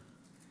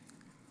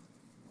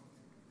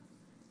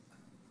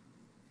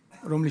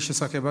 რომლის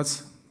შესახებაც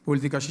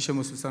პოლიტიკაში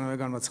შემოსვლისთანავე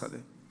განვაცხადე.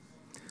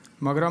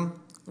 მაგრამ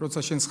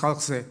როცა შენს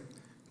ხალხზე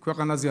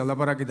ქვეყანაზეა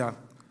ლაპარაკი და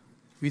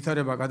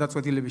ვითარება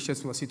გადაწყვეტილების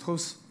შეცვლას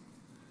ითხოვს,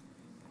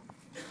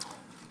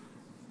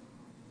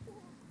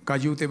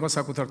 გაჯიუტება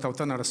საკუთარ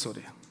თავთან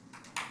არასწორია.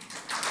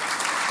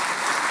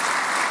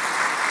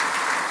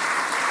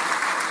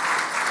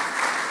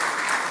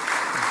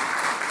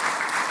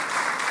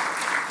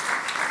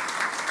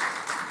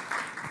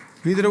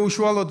 ვიდრე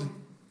უშუალოდ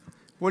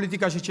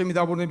პოლიტიკაში ჩემი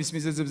დაბრუნების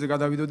მიზეზებზე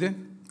გადავიდოდე,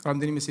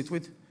 რამდენიმე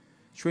სიტყვით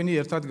ჩვენი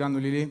ერთად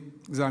განვლილი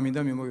გზა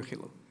მინდა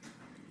მიმოვიხილო.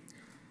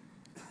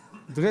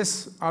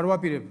 დღეს არ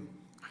ვაპირებ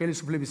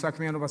ხელისუფლების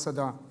საქმიანობასა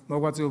და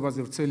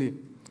მოღვაწეობაზე ვრცელი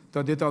და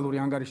დეტალური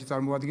ანგარიში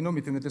წარმოადგინო,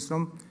 მით უმეტეს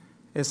რომ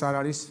ეს არ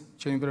არის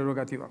ჩემი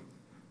პრეროგატივა.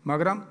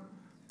 მაგრამ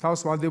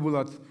თავს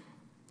ვალდებულად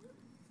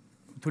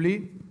ვთვლი,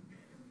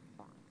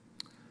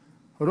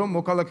 რომ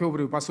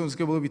მოქალაქეობრივ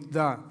პასუხისმგებლობით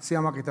და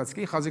სიამაყითაც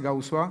კი ხაზი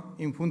გაუსვა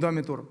იმ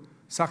ფუნდამენტურ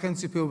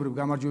სახელმწიფოებრივ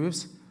გამარჯვებებს,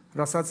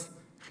 რასაც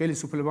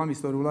ხელისუფლებამ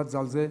ისტორიულად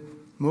ძალზე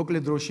მოკლე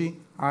დროში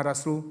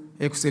არასრულ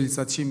 6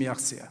 წელიწადში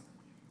მიაღწია.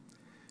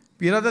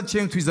 პირადად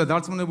ჩემთვის და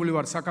დარწმუნებული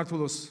ვარ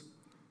საქართველოს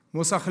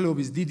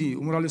მოსახლეობის დიდი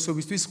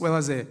უმრავლესობისთვის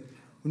ყველაზე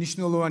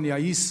მნიშვნელოვანია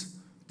ის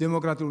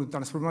დემოკრატიული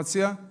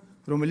ტრანსფორმაცია,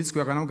 რომელიც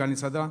ქვეყანამ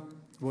განიცადა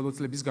ბოლო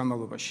წლების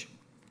განმავლობაში.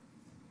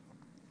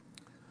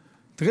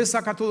 დღეს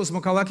საქართველოს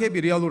მოქალაქეები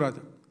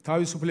რეალურად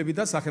თავისუფლებით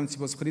და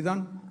სახელმწიფოს მხრიდან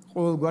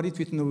ყოველგვარი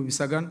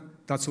თვითმფრინავებისაგან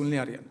დაცულნი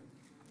არიან.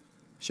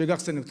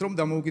 შეგახსენებთ, რომ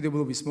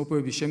დამოუკიდებლობის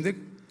მოპოვების შემდეგ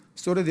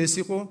სწორედ ეს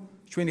იყო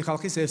ჩვენი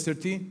ხალხის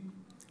ერთ-ერთი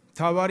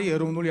მთავარი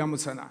ეროვნული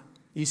ამოცანა.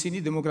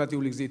 ისინი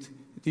დემოკრატიული გზით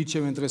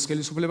ირჩევენ დღეს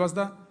ხელისუფლებას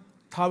და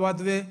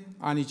თავადვე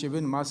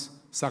ანიჭებენ მას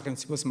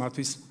სახელმწიფოს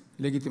მართვის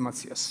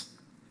ლეგიტიმაციას.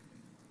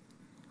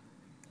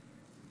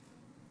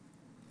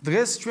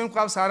 დღეს ჩვენ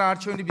გვყავს არა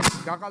არჩევნების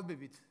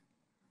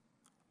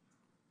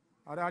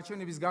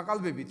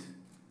გაყალბებით,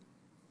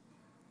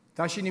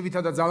 დაშინებითა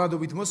და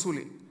ძალადობით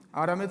მოსული,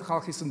 არამედ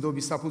ხალხის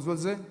ნდობის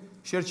საფუძველზე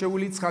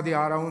შერჩეული ცხადი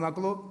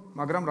არაუნაკლო,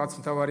 მაგრამ რაც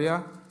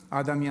მთავარია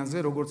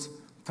ადამიანზე, როგორც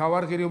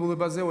მთავარ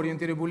ღირებულებაზე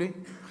ორიენტირებული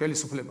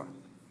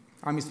ხელისუფლება.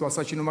 ამის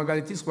თვალსაჩინო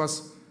მაგალითი სხვას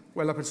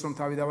ყველაფერს რომ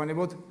თავი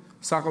დავანებოთ,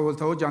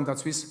 საყოველთაო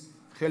ჯანდაცვის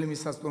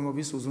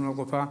ხელმისაწვდომობის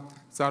უზრუნველყოფა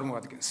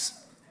წარმოადგენს.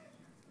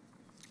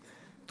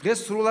 დღეს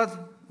სრულად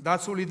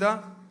დაცული და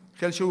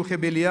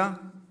ხელშეუხებელია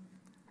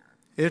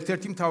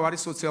ერთ-ერთი მთავარი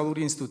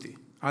სოციალური ინსტიტუტი,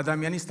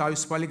 ადამიანის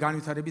თავისუფალი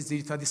განვითარების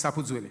ძირითადი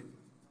საფუძველი,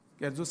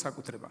 კერძო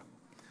საკუთრება,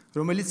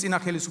 რომელიც წინა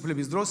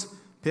ხელისუფლების დროს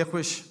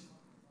ფეხქვეშ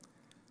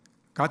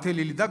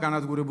გათელილი და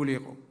განადგურებული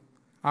იყო.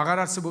 აღარ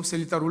არსებობს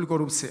ელიტარული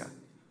კორუფცია,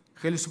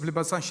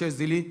 ხელისუფლებასთან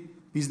შეზდილი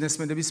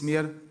ბიზნესმენების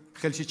მიერ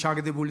ხელში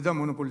ჩაგდებული და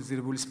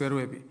მონოპოლიზირებული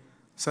სფეროები,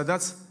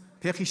 სადაც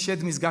ფეხის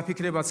შედმის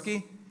გაფიქრებაც კი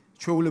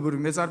ჩვეულებრივ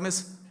მეწარმეს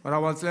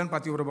მრავალწლიან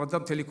პატივრობად და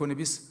მთელი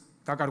ქონების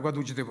დაკარგვად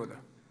უჯდებოდა.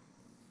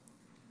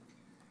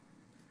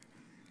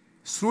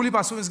 სრული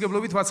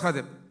პასუხისმგებლობით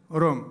ვაცხადებ,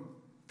 რომ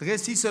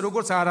დღეს ისე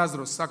როგორც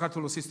არასდროს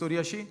საქართველოს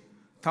ისტორიაში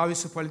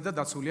თავისუფალი და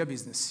დაცულია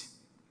ბიზნესი.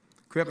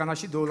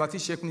 ქვეყანაში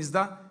დოვლათის შექმნის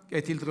და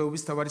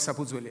კეთილდღეობის მთავარი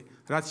საფუძველი,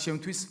 რაც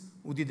შემთთვის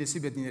უდიდესი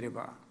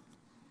ბედნიერებაა.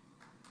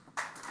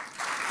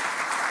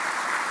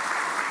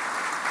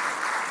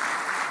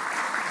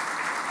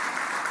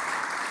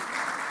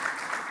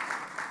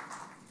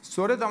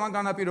 სწორედ ამან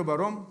განაპირობა,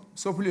 რომ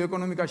სოფლიო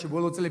ეკონომიკაში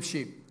ბოლო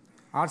წლებში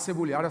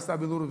არსებული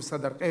არასტაბილურობისა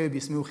და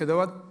რყევების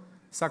მიუხედავად,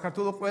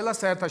 საქართველოს ყველა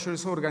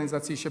საერთაშორისო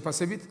ორგანიზაციის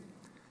შეფასებით,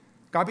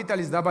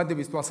 კაპიტალის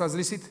დაბადების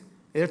თვალსაზრისით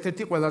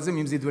ერთ-ერთი ყველაზე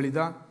მიმზიდველი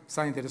და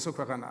საინტერესო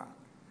ქვეყანაა.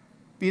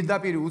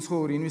 პირდაპირ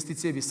უცხოური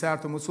ინვესტიციების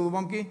საერთო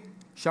მოცულობამ კი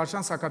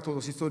შარშან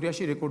საქართველოს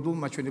ისტორიაში რეკორდულ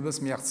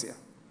მაჩვენებელს მიაღწია.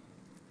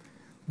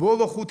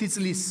 ბოლო 5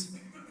 წლის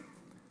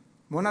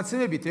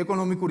მონაცემებით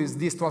ეკონომიკური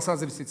ზრდის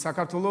თვალსაზრისით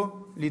საქართველო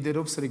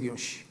ლიდერობს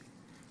რეგიონში.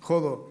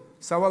 ხოლო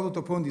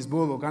სავალუტო ფონდის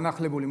ბოლო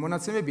განახლებული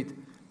მონაცემებით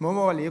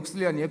მომავალი 6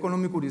 წლიანი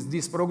ეკონომიკური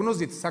ზრდის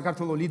პროგნოზით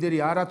საქართველო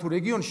ლიდერი არა თუ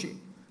რეგიონში,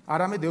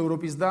 არამედ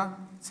ევროპის და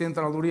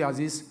ცენტრალური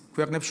აზიის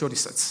ქვეყნებს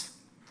შორისაც.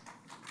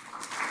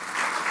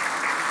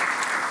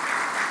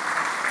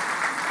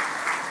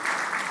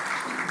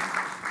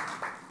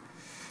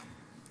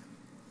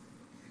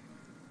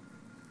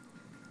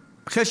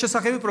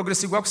 ხელშესახები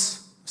პროგრესი გვაქვს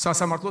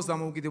სასამართლოს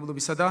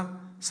დამოუკიდებლობისა და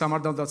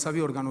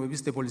სამართალდაცავი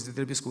ორგანოების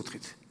დეპოლიტიზების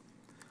კუთხით.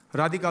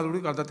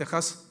 რადიკალური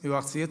გარდატეხას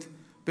მივახციეთ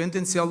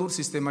პენტენციალურ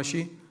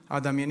სისტემაში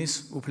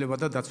ადამიანის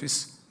უფლებათა დაცვის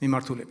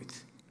მიმართულებით.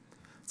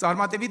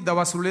 წარმატებით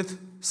დავასრულეთ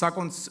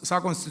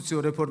საკონსტიტუციო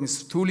რეფორმის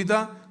რთული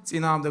და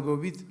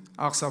წინააღმდეგობით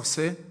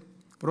აღსავსე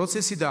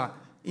პროცესი და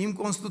იმ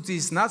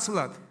კონსტიტუციის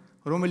ნაცვლად,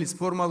 რომელიც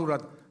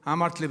ფორმალურად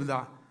ამართლებდა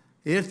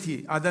ერთი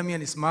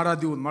ადამიანის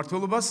მარადიულ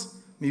მმართველობას,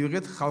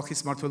 მივიღეთ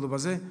ხალხის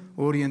მმართველობაზე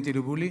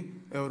ორიენტირებული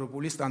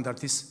ევროპული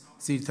სტანდარტის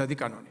ძირითადი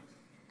კანონი.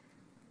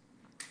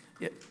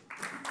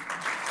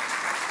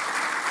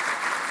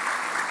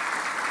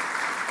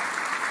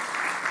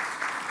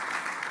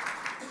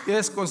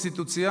 ეს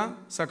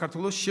კონსტიტუცია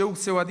საქართველოს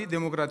შეუქცევადი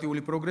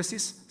დემოკრატიული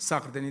პროგრესის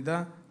საყრდენი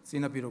და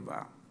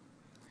წინაპირობაა.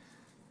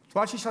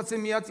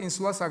 თვალშიშაცემია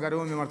წინსვლა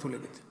საგარეო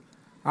მიმართულებით.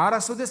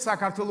 არასოდეს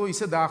საქართველო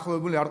ისე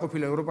დაახლოებული არ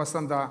ყოფილა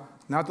ევროპასთან და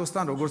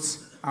ნატოსთან, როგორც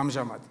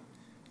ამჟამად.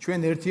 ჩვენ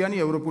ერთიანი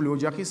ევროპული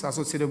ოჯახის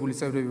ასოცირებული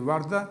წევრები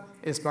ვართ და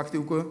ეს ფაქტი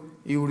უკვე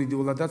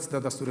იურიდიულადაც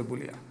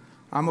დადასტურებულია.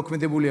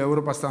 ამოქმედებულია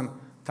ევროპასთან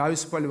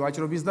თავისუფალი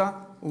ვაჭრობის და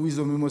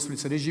უვიზო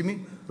მიმოსვლის რეჟიმი,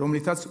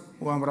 რომლითაც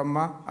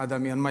უამრავმა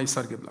ადამიანმა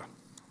ისარგებლა.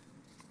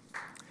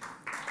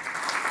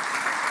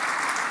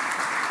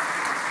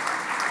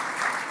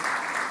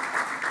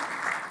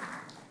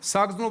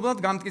 საგრძნობლად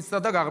გამტკიცდა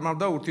და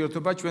გაღრმავდა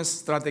ურთიერთობა ჩვენს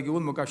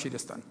სტრატეგიულ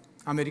მოკავშირესთან,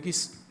 ამერიკის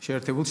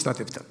შეერთებულ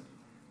შტატებთან.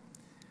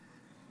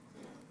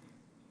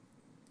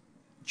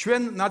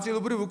 ჩვენ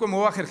ნაწილობრივ უკვე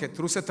მოვახერხეთ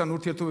რუსეთთან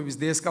ურთიერთობების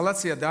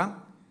დეესკალაცია და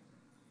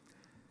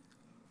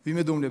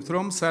ვიმედოვნებთ,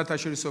 რომ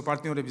საერთაშორისო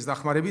პარტნიორების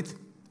დახმარებით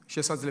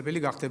შესაძლებელი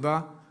გახდება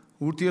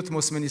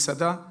ურთიერთმოსმენისა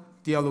და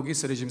დიალოგის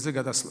რეჟიმზე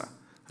გადასვლა,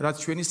 რაც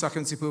ჩვენი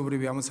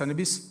სახელმწიფოებრივი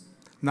ამოცანების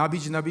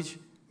ნაბიჯ-ნაბიჯ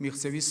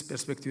მიღწევის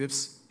პერსპექტივებს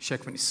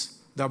შექმნის.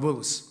 და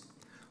ბოლოს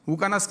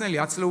უკანასკნელი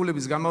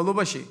ათწლეულების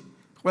განმავლობაში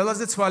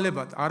ყველაზე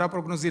ცვალებად,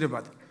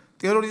 არაპროგნოზირებად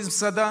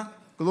ტერორიზმსა და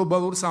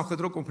გლობალურ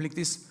სამხედრო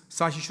კონფლიქტის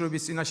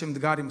საშიშროების წინაშე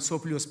მდგარი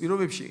მსოფლიოს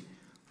პირობებში,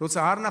 როცა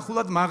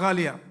არნახულად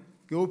მაღალია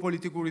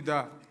გეოპოლიტიკური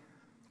და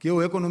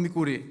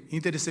გეოეკონომიკური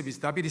ინტერესების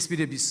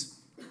დაპირისპირების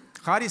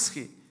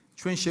ხარისხი,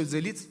 ჩვენ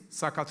შევძელით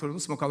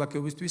საქართველოს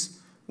მოქალაქეობისთვის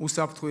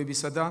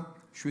უსაფრთხოებისა და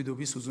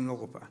მშვიდობის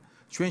უზრუნველყოფა.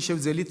 ჩვენ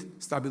შევძელით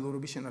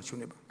სტაბილურობის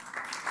შენარჩუნება.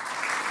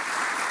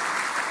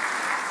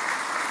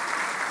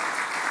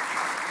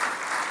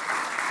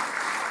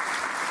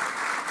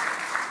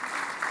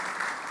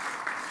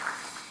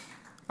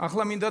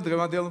 ახლა მინდა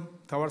დღევანდელ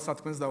მთავარ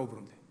სათქმელს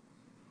დაუბრუნდე.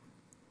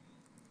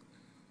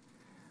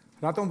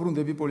 რატომ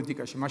ბრუნდები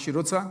პოლიტიკაში? მაშინ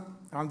როცა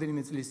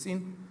რამდენიმე წლის წინ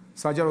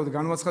საჯაროდ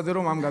განვაცხადე,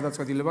 რომ ამ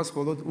გადაწყვეტილებას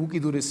მხოლოდ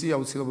უკიდურესი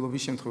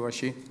აუცილებლობის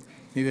შემთხვევაში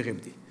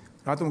მივიღებდი.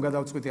 რატომ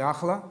გადავწყვიტე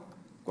ახლა?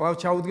 კვლავ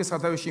ჩაუდგე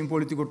სათავეში იმ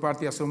პოლიტიკურ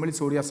პარტიას, რომელიც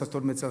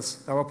 2012 წელს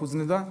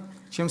დავაფუძნე და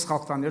ჩემს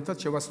ხალხთან ერთად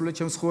შევასრულე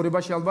ჩემს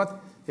ცხოვრებაში ალბათ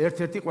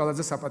ერთ-ერთი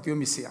ყველაზე საპატიო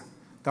მისია.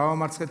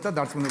 დავამარცხეთ და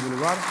დარწმუნებული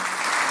ვარ,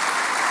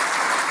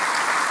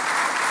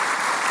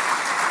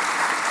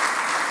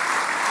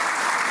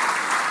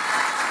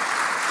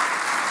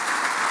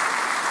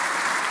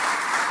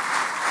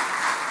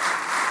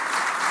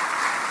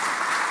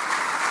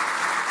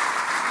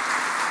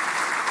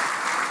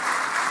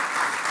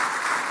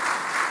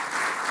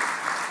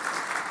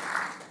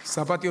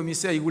 საპატიო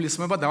მისია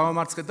იგულისხმება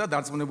დავამარცხეთ და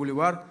დარწმუნებული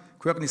ვარ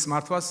ქვეყნის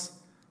მართვას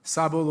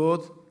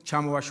საბოლოოდ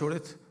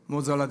ჩამოვაშორეთ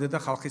მოძალადე და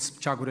ხალხის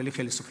ჩაგვრელი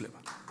ხელისუფლება.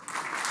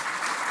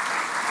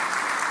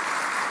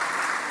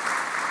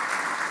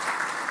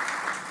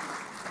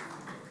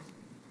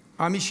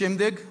 ამის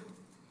შემდეგ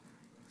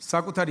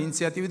საკუთარი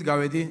ინიციატივით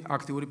გავედი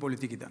აქტიური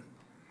პოლიტიკიდან,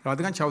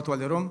 რადგან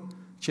ჩავთვალე, რომ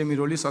ჩემი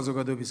როლი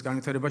საზოგადოების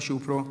განვითარებაში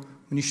უფრო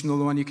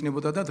მნიშვნელოვანი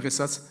იქნებოდა და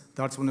დღესაც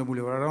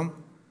დარწმუნებული ვარ, რომ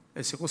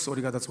ეს იყო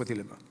სწორი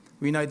გადაწყვეტილება.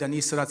 ვინაიდან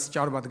ის რაც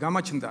ჭარბად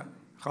გამაჩნდა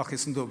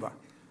ხალხის ნდობა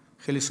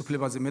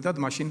ხელისუფლებაზე მეტად,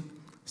 მაშინ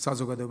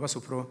საზოგადოებას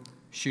უფრო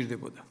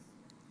სჭირდებოდა.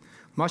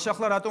 მას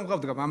ახლა რატომ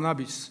გავდგა ამ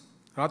ნაბიჯს?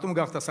 რატომ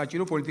გახდა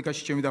საჭირო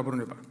პოლიტიკაში ჩემი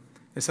დაბრუნება?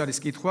 ეს არის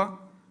კითხვა,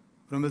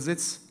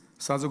 რომელზეც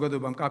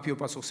საზოგადოებამ კაფეო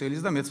პასუხს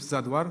ელის და მეც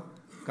მზად ვარ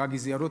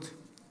გაგიზიაროთ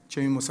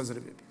ჩემი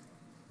მოსაზრებები.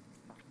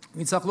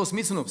 ვინც ახლოს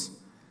მიცნობს,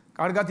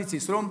 კარგად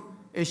იცის, რომ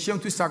ეს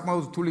შემთთვის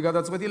საკმაოდ რთული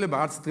გადაწყვეტილება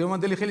არც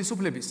დღევანდელი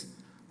ხელისუფლების,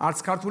 არც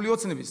ქართული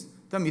ოცნების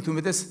და მით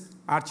უმეტეს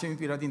არც ჩემი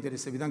პირადი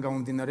ინტერესებიდან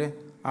გამომდინარე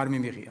არ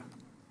მიმიღია.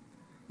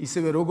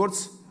 ისევე როგორც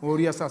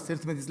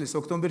 2011 წლის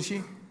ოქტომბერში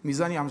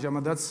მიზანი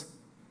ამჟამადაც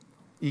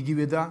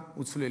იგივე და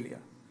უცვლელია.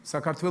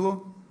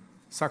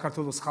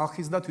 საქართველოს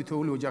ხალხის და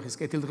თითოეული ოჯახის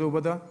კეთილდღეობა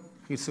და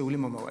ღირსეული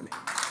მომავალი.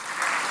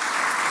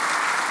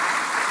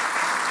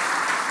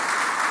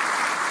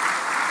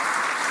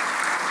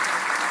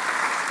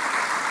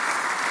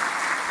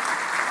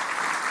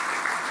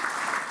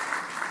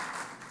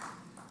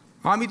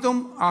 ამიტომ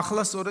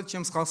ახლა სწორედ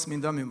ჩემს ხალხს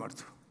მინდა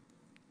მიმართო.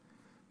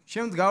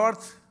 ჩემ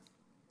დგავართ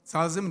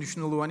ძალზე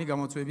მნიშვნელოვანი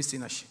გამოწვევების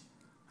წინაშე,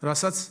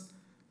 რასაც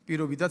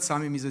პირობითად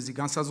სამი მიზეზი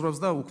განსაზღვრავს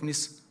და უქმნის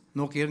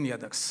ნოყიერ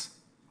ნიადაგს.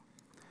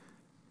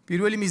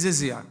 პირველი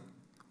მიზეზია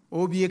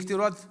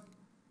ობიექტურად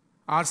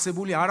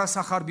არსებული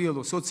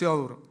არასახარბიელო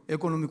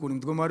სოციალურ-ეკონომიკური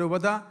მდგომარეობა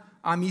და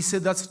ამ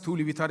ისედაც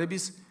რთული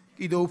ვითარების,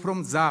 კიდევ უფრო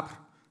მძაფრ,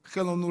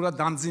 ხელოვნურად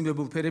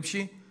დამძიმებულ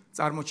ფერებში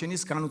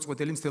წარმოჩენის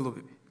განუწყვეტელი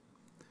მცდელობები.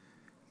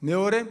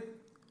 მეორე,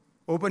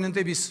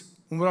 ოპონენტების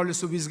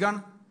უმრავლესობისგან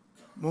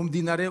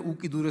მომდინარე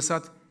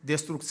უკიდურესად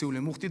დესტრუქციული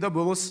მუხტი და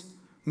ბოლოს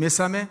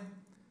მესამე,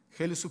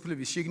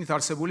 ხელისუფლების შიგნით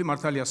არსებული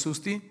მართალია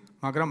სუსტი,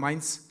 მაგრამ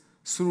მაინც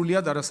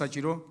სრულიად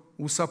არასაჭირო,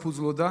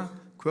 უსაფუძვლო და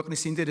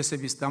ქვეყნის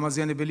ინტერესების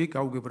დამაზიანებელი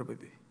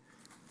გაუგებრობები.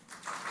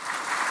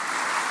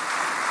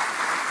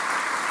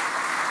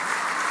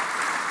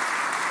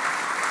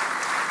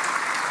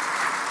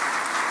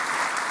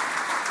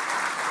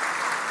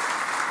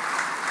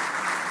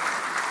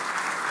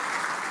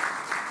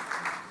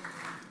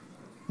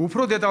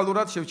 უფრო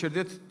დეტალურად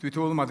შევჩერდეთ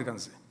თითოეულ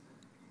მათგანზე.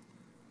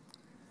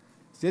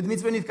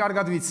 ზედმიწვენით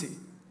კარგად ვიცი,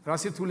 რა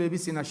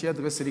სირთულეების წინაშეა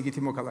დღეს რიგითი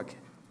მოქალაქე.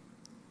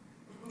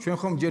 ჩვენ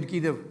ხომ ჯერ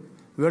კიდევ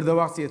ვერ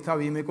დავახციეთ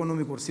თავი იმ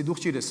ეკონომიკურ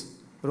სიდუხჭირეს,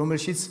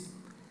 რომელშიც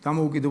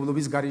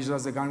დამოუკიდებლობის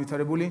გარიჟრაზე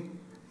განვითარებული,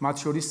 მათ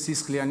შორის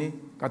სისხლიანი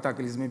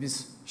კატაკლიზმების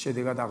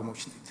შედეგად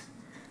აღმოჩნდით.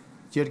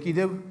 ჯერ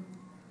კიდევ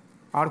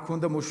არ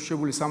ქონდა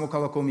მოშუშებული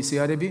სამოქალაქო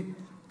კომისიარები,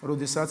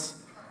 როდესაც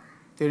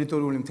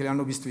ტერიტორიული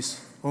მთლიანობისთვის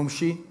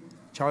ომში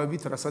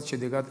ჩავებით, რასაც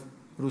შედეგად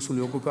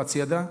რუსული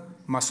ოკუპაცია და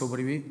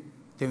მასობრივი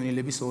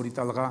დევნილების ორი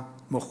ტალღა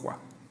მოხდა.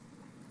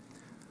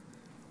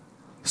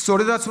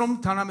 სწორედაც რომ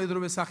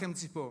თანამედროვე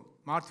სახელმწიფო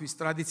მართვის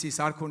ტრადიციის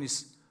არქონის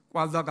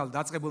კვალდაკვალ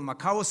დაწყებულმა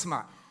ქაოსმა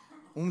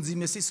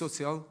უმძიმესი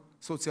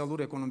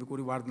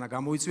სოციალურ-ეკონომიკური ვარდნა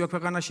გამოიწვია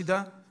ქვეყანაში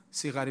და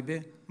სიღარიბე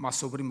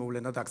მასობრივ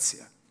მოვლენად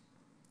აქცია.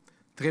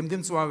 დღემდე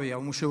მწვავეა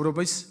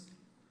უმუშევრობის,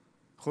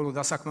 ხოლო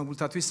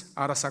დასაქმებულთათვის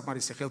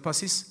არასაკმარისი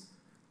ხელფასის,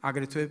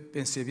 აგრეთვე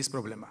პენსიების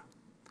პრობლემა.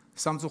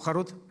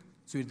 სამწუხაროდ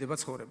ძვირდება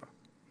ცხოვრება.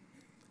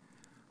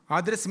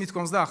 ადრეს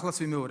მithქვამს და ახლაც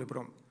ვიმეორებ,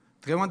 რომ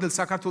დღევანდელ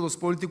საქართველოს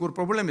პოლიტიკურ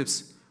პრობლემებს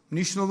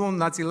მნიშვნელოვან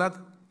ნაწილად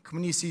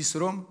ქმნის ის,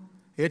 რომ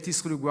ერთის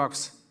მხრივ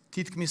გვაქვს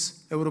თითქმის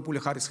ევროპული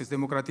ხარისხის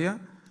დემოკრატია,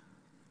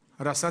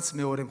 რასაც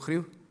მეორე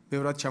მხრივ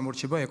ბევრად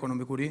ჩამორჩება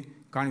ეკონომიკური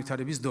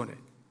განვითარების დონე.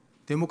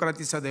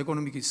 დემოკრატიისა და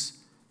ეკონომიკის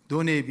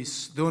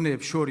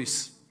დონეებს შორის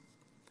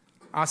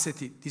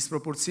ასეთი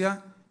დისპროპორცია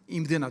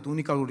იმდენად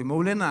უნიკალური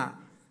მოვლენაა,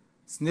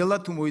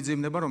 ძნელად თუ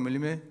მოიძებნება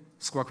რომელიმე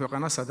სხვა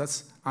ქვეყანა, სადაც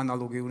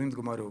ანალოგიური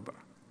მდგომარეობაა.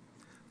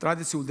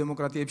 ტრადიციულ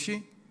დემოკრატიებში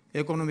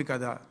ეკონომიკა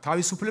და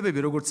თავისუფლებები,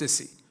 როგორც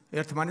წესი,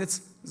 ერთმანეთს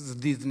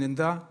ზრდიდნენ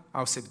და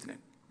ავსებდნენ.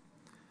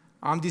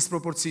 ამ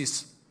დისპროპორციის,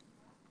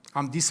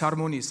 ამ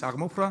დისჰარმონიის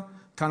აღმოფხვრა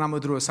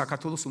თანამედროვე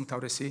საქართველოს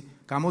უმთავრესი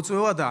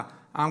გამოწვევა და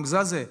ამ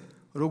გზაზე,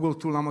 როგორც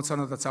თუ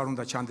ლამოცანადაც არ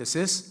უნდა ჩანდეს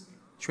ეს,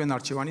 ჩვენ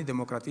არჩევანი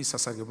დემოკრატიის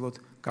სასარგებლოდ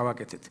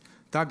გავაკეთეთ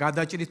და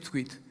გადაჭრით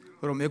თქვით,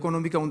 რომ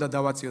ეკონომიკა უნდა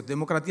დავაწიოთ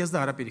დემოკრატიას და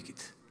არა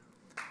პირიქით.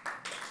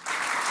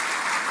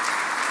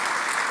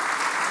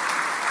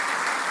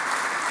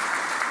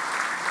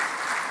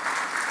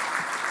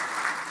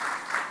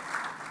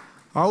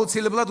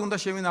 აუცილებლად უნდა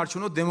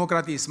შევინარჩუნოთ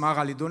დემოკრატიის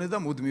მაღალი დონე და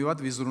მუდმივად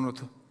ვიზრუნოთ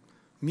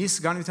მის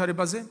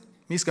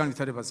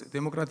განვითარებაზე.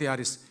 დემოკრატია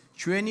არის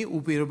ჩვენი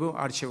უპირობო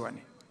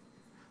არჩევანი.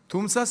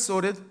 თუმცა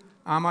სწორედ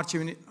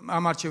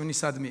ამ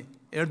არჩევნისადმი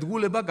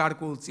ერთგულება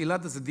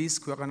გარკვეულწილად ზრდის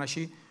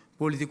ქვეყანაში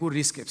პოლიტიკურ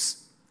რისკებს,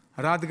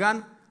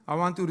 რადგან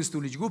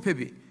ავანტურისტული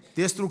ჯგუფები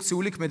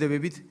დესტრუქციული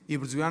ქმედებებით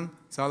იბრძვიან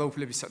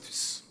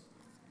ძალაუფლებისათვის.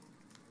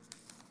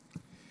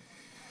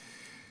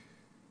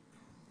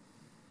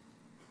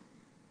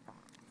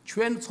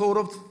 ჩვენ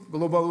ცხოვრობთ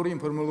გლობალური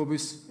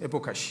ინფორმირების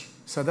ეპოქაში,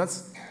 სადაც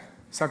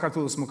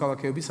საქართველოს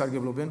მოქალაქეები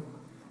სარგებლობენ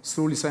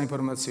სრული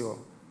საინფორმაციო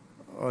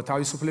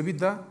თავისუფლებით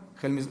და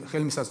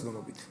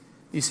ხელმისაწვდომობით.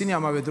 ისინი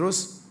ამავე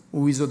დროს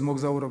უვიზოდ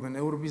მოგზაურობენ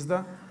ევროპის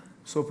და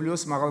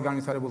მსოფლიოს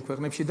მაღალგანვითარებულ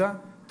ქვეყნებში და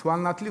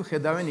თვალნათლივ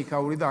ხედავენ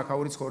იქაური და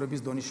აქაური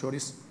ცხოვრების დონის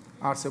შორის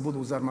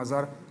არსებულ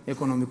უზარმაზარ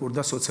ეკონომიკურ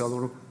და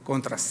სოციალურ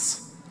კონტრასტს.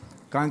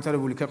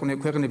 განვითარებული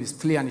ქვეყნების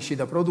მთლიანი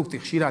შიდა პროდუქტი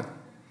ხშირად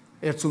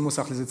ერთსულ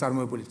მოსახლეზე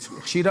წარმოებული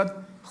ხშირად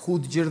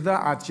 5-ჯერ და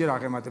 10-ჯერ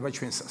აღემატება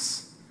ჩვენსას.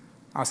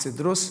 ასე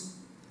დროს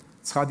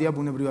ცხადია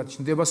ბუნებრივად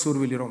ჩნდება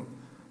სურვილი, რომ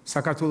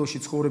საქართველოში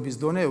ცხოვრების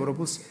დონე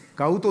ევროპულს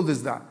გაუტოლდეს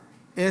და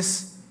ეს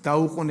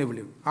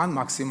დაუყოვნებლივ ან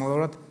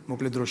მაქსიმალურად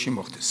მოკლე დროში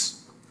მოხდეს.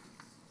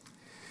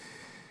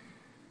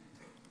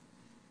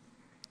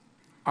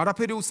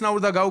 არაფერი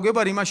უცნაური და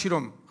გაუგებარი იმაში,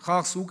 რომ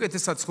ხალხს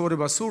უკეთესად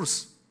ცხოვრება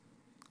სურს,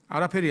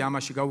 არაფერი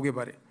ამაში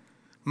გაუგებარი,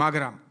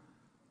 მაგრამ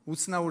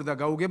უცნაური და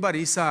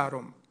გაუგებარი ისაა,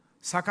 რომ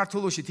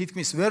საქართველოში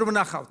თითქმის ვერ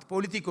ვნახავთ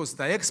პოლიტიკოსს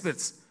და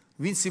ექსპერტს,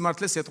 ვინც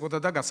სიმართლეს ეტყოდა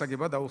და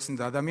გასაგება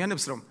დაუხსნიდა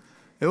ადამიანებს, რომ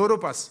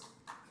ევროპას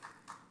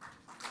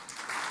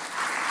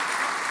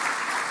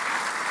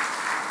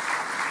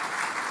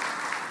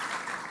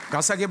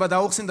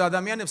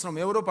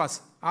ევროპას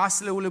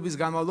 100 წლების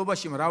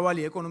განმავლობაში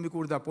მრავალი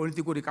ეკონომიკური და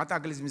პოლიტიკური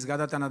კატაკლიზმის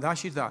გადატანა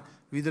დაშირდა,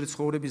 ვიდრე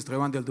ცხოვრების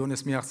დღევანდელ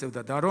დონეს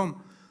მიაღწევდა და რომ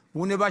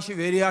ბუნებაში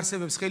ვერ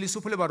იარსებებს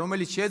ხელისუფლება,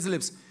 რომელიც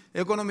შეძლებს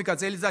ეკონომიკა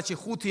წელიწადში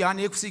 5 ან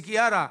 6 კი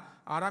არა,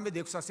 არამედ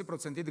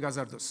 600%-ით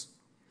გაზარდოს.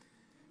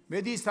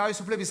 მედიის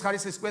თავისუფლების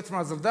ხარისხის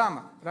კვეთმა ზრდამ,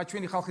 რაც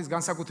ჩვენი ხალხის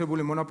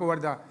განსაკუთრებული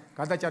მონაპოვარი და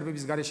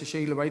გადაჭარბების გარეშე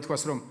შეიძლება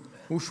ითქვას, რომ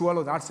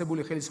უშუალოდ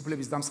არსებული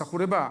ხელისუფლების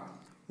დამსახურებაა,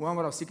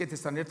 უამრავ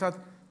სიკეთესთან ერთად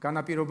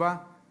განაპირობა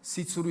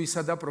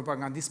სიცრუისა და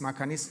პროპაგანდის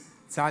მანქანის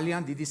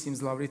ძალიან დიდი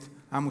სიმძლავრით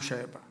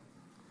ამუშავება.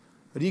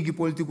 რიგი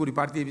პოლიტიკური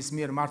პარტიების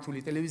მიერ მართული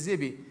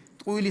ტელევიზიები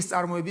ტყუილის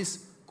წარმოების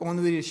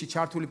კონვეიერში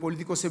ჩართული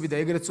პოლიტიკოსები და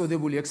ეგრეთ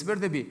წოდებული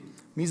ექსპერტები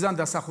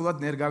მიზანდასახულად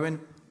ნერგავენ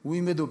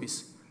უიმედობის,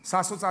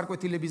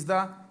 სასოწარკვეთილების და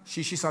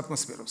შიშის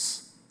ატმოსფეროს.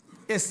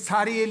 ეს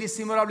ცარიელი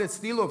სიმრავლე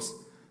ცდილობს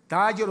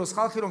დააჯეროს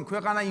ხალხი, რომ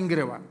ქვეყანა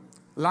ინგრევა.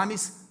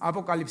 ლამის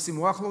აპოკალიფსი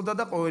მოახლოვდა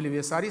და ყოველივე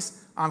ეს არის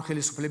ამ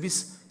ხელისუფლების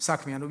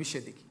საქმიანობის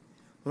შედეგი,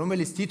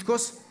 რომელიც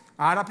თითქოს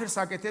არაფერს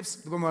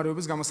აკეთებს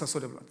მდგომარეობის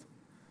გამოსასწორებლად.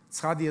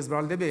 ცხადი ეს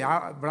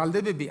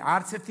ბრალდებები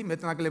არც ერთი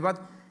მეტნაკლებად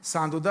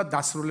სანდო და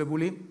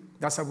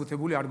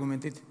დასაბუთებული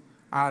არგუმენტით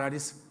არ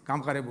არის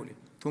გამყარებული.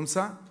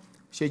 თუმცა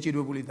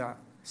შეჭირებული და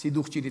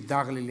სიდუხჭირით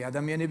დაღლილი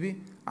ადამიანები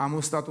ამ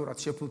ოსტატურად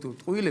შეფუთულ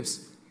ტყუილებს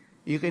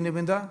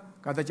იყენებენ და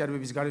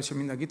გადაჭარბების გარეშე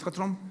მინდა გითხრათ,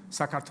 რომ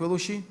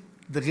საქართველოში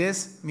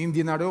დღეს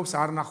მიმდინარეობს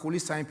არნახული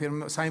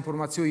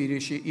საინფორმაციო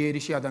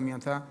იერიში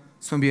ადამიანთა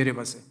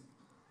ცნობიერებაზე.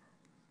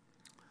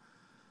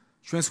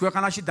 ჩვენს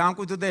ქვეყანაში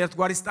დამკვიდრდა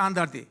ერთგვარი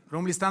სტანდარტი,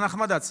 რომლის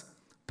თანახმადაც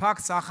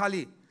ფაქტს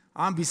ახალი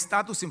ამბის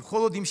სტატუსი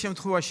მხოლოდ იმ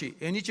შემთხვევაში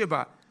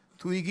ენიჭება,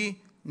 თუ იგი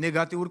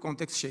ნეგატიურ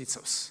კონტექსტს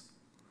შეიცავს.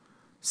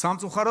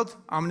 სამწუხაროდ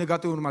ამ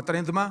ნეგატიურმა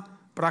ტრენდმა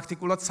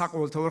პრაქტიკულად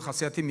საყოველთაო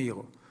ხასიათი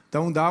მიიღო და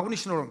უნდა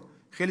აღვნიშნო, რომ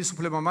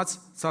ხელისუფლებამაც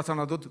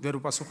სათანადოდ ვერ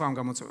უპასუხა ამ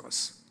გამოწვევას.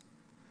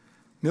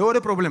 მეორე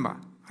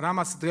პრობლემა,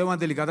 რამაც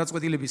დღევანდელი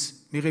გადაწყვეტილების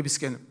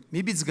მიღებისკენ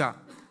მიბიძგა,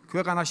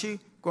 ქვეყანაში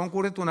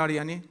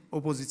კონკურენტუნარიანი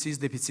ოპოზიციის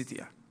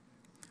დეფიციტია.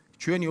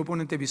 ჩვენი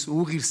ოპონენტების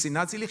უღირსი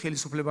ნაწილი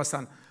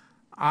ხელისუფლებასთან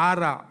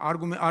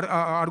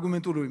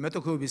არგუმენტული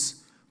მეტოქეობის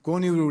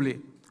გონივრული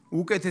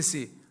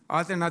უკეთესი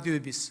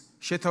ალტერნატივების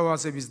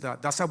შეთავაზების და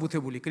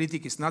დასაბუთებული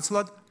კრიტიკის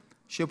ნაცვლად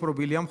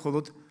შეპრობილია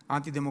მხოლოდ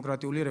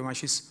ანტიდემოკრატიული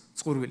რევანშის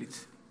წყურვილით.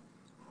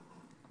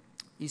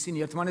 ისინი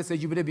ერთმანეთს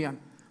ეჯიბრებიან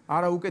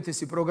არა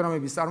უკეთესი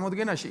პროგრამების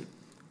წარმოდგენაში,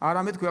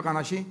 არამედ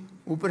ქვეყანაში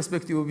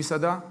უპერსპექტივობისა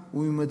და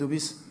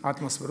უიმედობის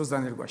ატმოსფეროს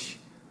დანერგვაში.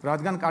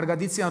 რადგან კარგად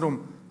იციან, რომ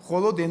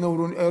მხოლოდ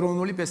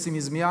ეროვნული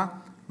პესიმიზმია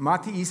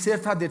მათი ის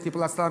ერთადერთი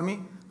პლატფორმი,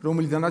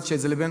 რომლიდანაც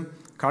შეძლებენ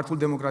ქართულ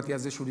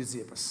დემოკრატიაზე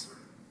შურისძიებას.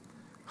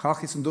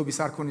 ხალხის ნდობის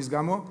არქონის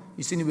გამო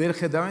ისინი ვერ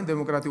ხედავენ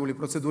დემოკრატიული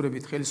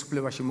პროცედურებით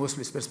ხელისუფლებაში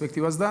მოსვლის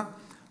პერსპექტივას და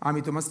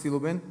ამიტომაც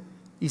ცდილობენ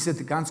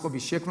ისეთი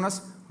განწყობის შექმნას,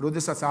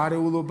 როდესაც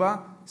არეულობა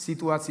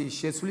სიტუაციის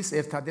შეცვლის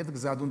ერთადერთ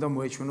გზად უნდა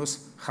მოეჩვენოს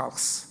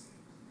ხალხს.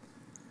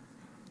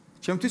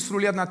 ჩემთვის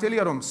სრულიად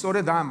ნათელია, რომ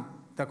სწორედ ამ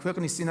და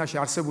ქვეყნის წინაშე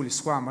არსებული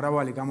სხვა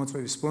მრავალი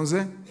გამოწვევის ფონზე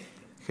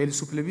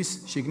ხელისუფლების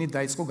შიგნით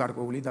დაიწყო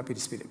გარკვეული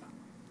დაპირისპირება.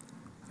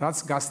 რაც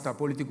გასცდა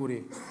პოლიტიკური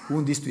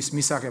გუნდისთვის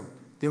მისაღებ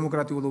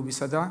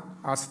დემოკრატიულობისა და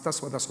ასთა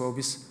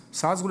სხვადასხვაობის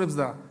საზღვრებს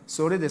და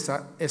სწორედ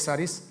ეს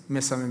არის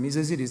მესამე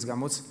მიზეზი, რის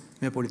გამოც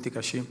მე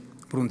პოლიტიკაში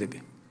ბრუნდები.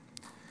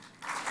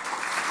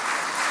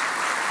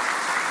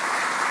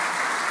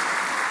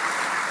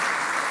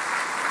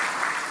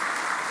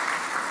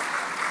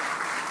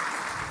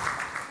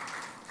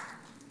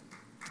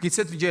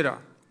 გიცეთ ვჯერა,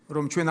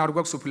 რომ ჩვენ არ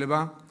გვაქვს უფლება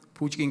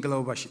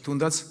ფუჭკინკლაობაში,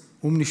 თუნდაც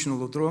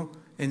უმნიშვნელო დრო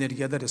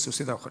ენერგია და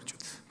რესურსი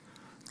დავხარჯოთ.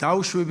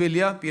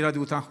 დაუშვებელია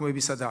პირადი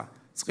უთანხმოებისა და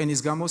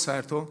წყენის გამო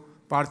საერთო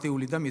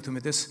პარტიული და მით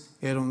უმეტეს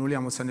ეროვნული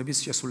ამოცანების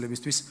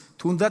შესრულებისთვის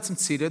თუნდაც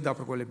მცირე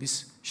დაბრკოლების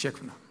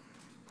შექმნა.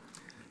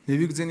 მე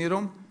ვიგრძენი,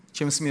 რომ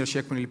ჩემს მიერ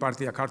შექმნილი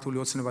პარტია ქართული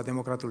ოცნება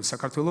დემოკრატიული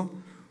საქართველო,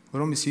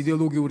 რომლის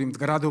იდეოლოგიური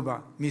მდგრადობა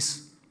მის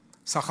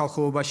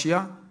სახალხოებაშია,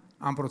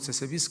 ამ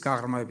პროცესების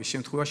გაღრმავების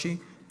შემთხვევაში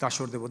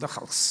დაშორდებოდა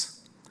ხალხს.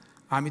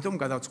 ამიტომ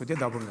გადავწყვიტე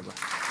დაბრუნება.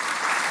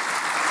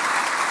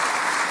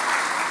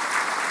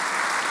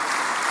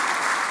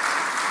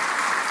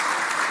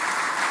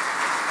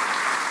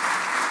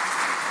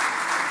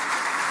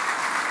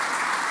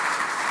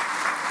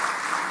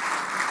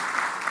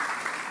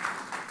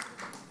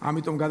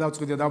 ამიტომ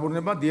გადავწყვიტე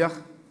დაბრუნება, დიახ,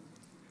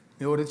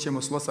 მეორედ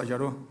შემოსვლა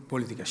საჯარო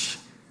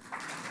პოლიტიკაში.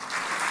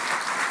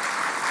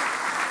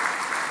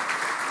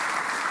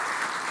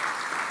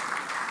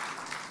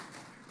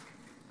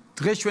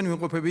 დღეს ჩვენ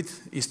ვიმყოფებით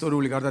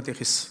ისტორიული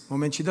გარდატეხის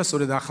მომენტში და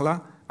სწორედ ახლა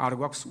არ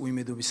გვაქვს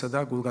უიმედობისა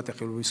და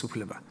გულგატეხილების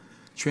უფლება.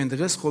 ჩვენ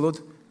დღეს მხოლოდ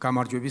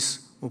გამარჯვების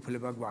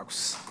უფლება გვაქვს.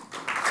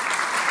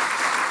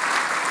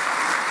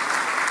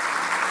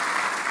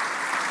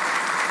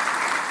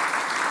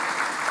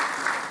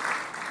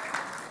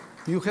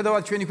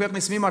 მიუხედავად ჩვენი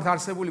ქვეყნის მიმართ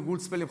არსებული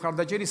გულწრფელი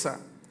მხარდაჭერისა,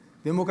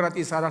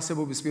 დემოკრატიის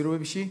არარსებობის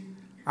პირობებში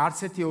არც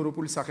ერთი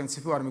ევროპული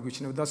სახელმწიფო არ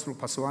მიგვიჩნევდა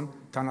სრულფასოვან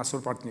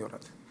თანასწორ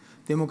პარტნიორად.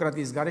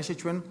 დემოკრატიის გარეშე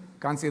ჩვენ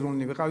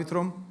განწირულნი ვიყავით,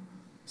 რომ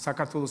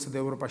საქართველოსა და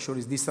ევროპას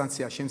შორის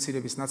დისტანცია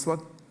შემცირების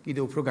ნაცვლად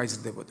კიდევ უფრო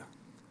გაიზრდებოდა.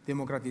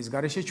 დემოკრატიის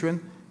გარეშე ჩვენ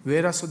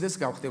ვერასოდეს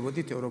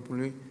გავხდებოდით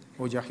ევროპული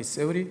ოჯახის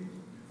წევრი,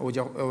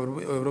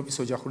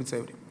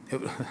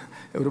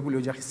 ევროპული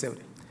ოჯახის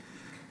წევრი.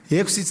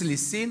 6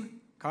 წლის წინ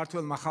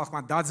ქართველმა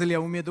ხალხმა დაძლია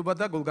უმედობა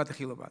და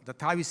გულგატეხილება და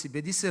თავისი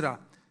ბედისერა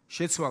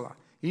შეცვალა,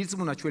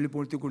 ირწმუნა ჩვენი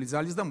პოლიტიკური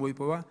ძალის და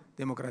მოიპოვა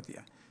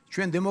დემოკრატია.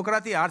 ჩვენ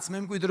დემოკრატია არც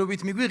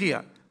მემკვიდრეობით მიგვიღია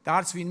და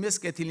არც ვინმეს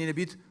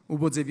კეთილინებით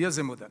უბოძებია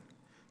ზემოდან.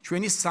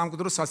 ჩვენი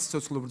სამკვდრო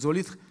სასიცოცხლო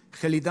ბრძოლით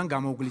ხელიდან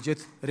გამოვგლიჯეთ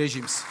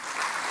რეჟიმს.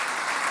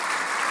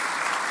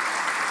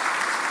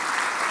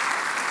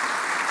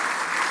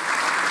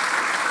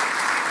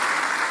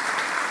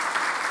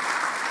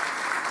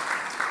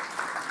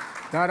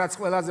 და რაც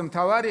ყველაზე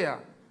მთავარია,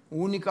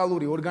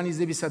 უნიკალური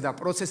ორგანიზებისა და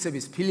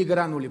პროცესების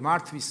ფილიგრანული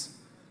მართვის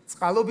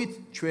წყალობით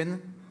ჩვენ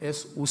ეს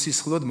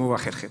უსისხლოდ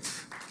მოვახერხეთ.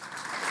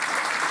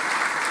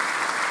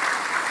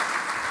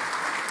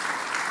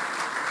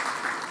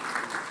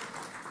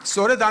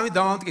 სწორედ ამით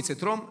დავამტკიცეთ,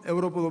 რომ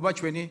ევროპულობა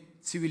ჩვენი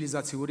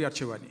ცივილიზაციური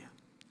არჩევანია.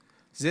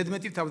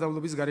 ზედმეტი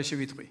თავდავლობის გარეშე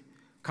ვიტყვი.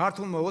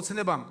 ქართულმა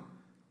ოცნებამ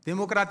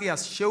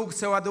დემოკრატიას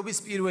შეუქცევადობის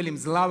პირველი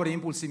მძლავრი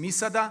იმპულსი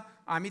მისცა და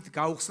ამით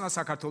გაუხსნა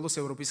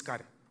საქართველოს ევროპის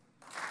კარი.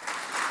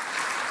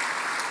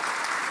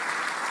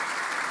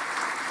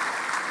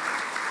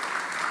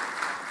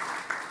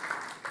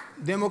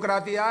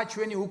 დემოკრატია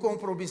ჩვენი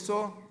უკომპრომისო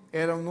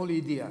ეროვნული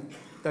იდეა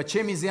და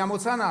ჩემი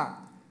ზეამოცანა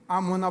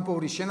ამ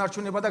მონოპოლის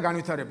შენარჩუნება და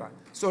განვითარება.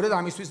 სწორედ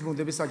ამისთვის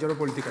ბრუნდები საჯარო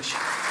პოლიტიკაში.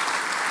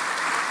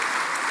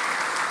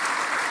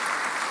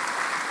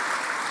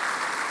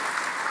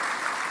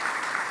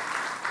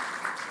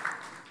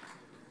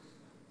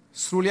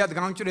 სრულიად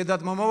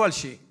გამჭირედად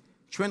მომავალში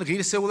ჩვენ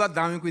ღირსეულად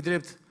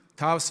დავიმკვიდრებთ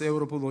თავს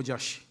ევროპულ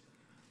ოჯახში.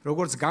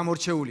 როგორც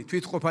გამორჩეული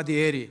თვითყოფადი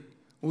ერი,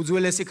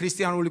 უძველესი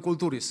ქრისტიანული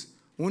კულტურის,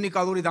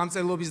 უნიკალური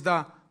დამწერლობის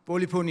და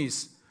პოლიფონიის,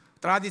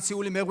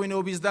 ტრადიციული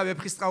მეღვინეობის და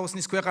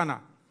ვეფხისტყაოსნის ქვეყანა,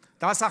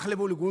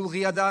 დასახლებული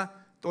გულღია და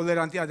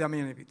ტოლერანტი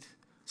ადამიანებით,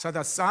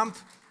 სადაც სამთ,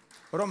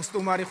 რომ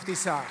სტუმარი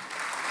ღვთისაა.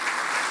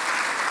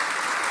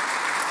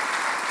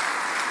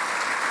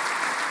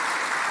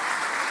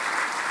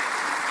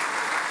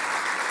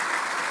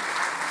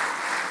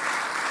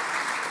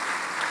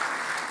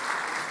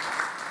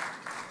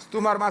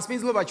 სტუმარ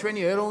მასპინძლობა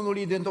ჩვენი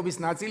ეროვნული იდენტობის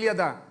ნაწილია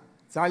და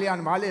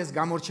ძალიან მალე ეს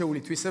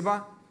გამორჩეული თვისება,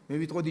 მე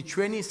ვიტყოდი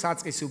ჩვენი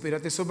საწყისი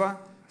უპირატესობა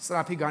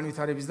სწრაფი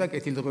განვითარების და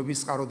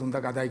კეთილდღეობის წყაროდ უნდა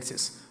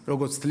გადაიქცეს,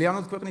 როგორც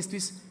მთლიანად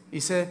ქვეყნისთვის,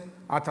 ისე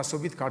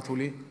ათასობით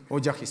ქართული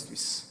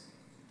ოჯახისთვის.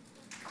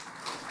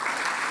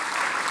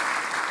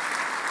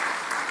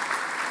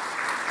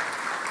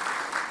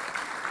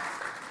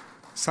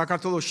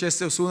 საქართველოს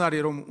შესწევს უნარი,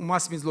 რომ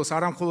უმასპინძლოს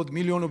არამხოლოდ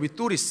მილიონობით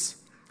ტურისტს,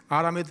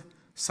 არამედ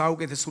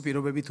საუკეთესო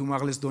პირობებით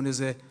უმაღლეს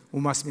დონეზე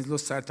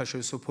უმასპინძლოს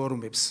საერთაშორისო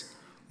ფორუმებს,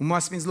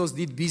 უმასპინძლოს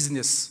დიდ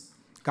ბიზნესს,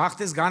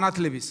 გახდეს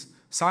განათლების,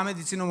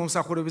 სამედიცინო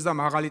მომსახურების და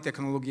მაღალი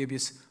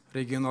ტექნოლოგიების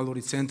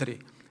რეგიონალური ცენტრი,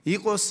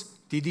 იყოს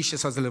დიდი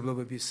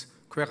შესაძლებლობების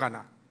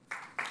ქვეყანა.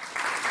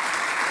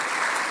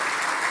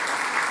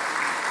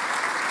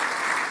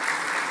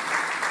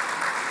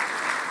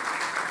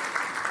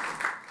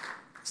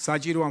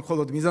 საჭიროა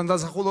მხოლოდ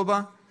მიზანდაზახულობა,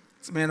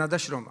 წმენა და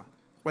შრომა.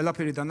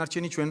 ყველაფერი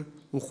დანარჩენი ჩვენ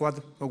უხვად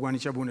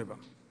მოგვანიჭა ბუნება.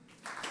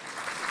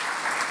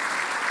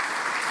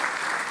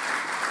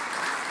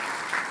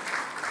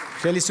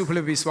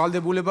 ხელისუფლების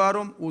ვალდებულებაა,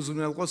 რომ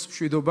უზრუნველყოს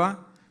მშვიდობა,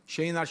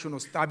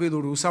 შეინარჩუნოს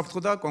სტაბილური უსაფრთხო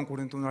და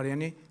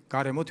კონკურენტუნარიანი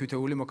გარემო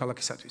თითოეული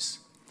მოქალაქისათვის.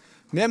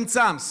 მე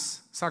მწამს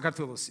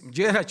საქართველოს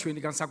მჯერა ჩვენი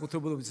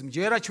განსაკუთრებულობის,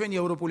 მჯერა ჩვენი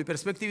ევროპული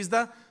პერსპექტივის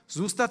და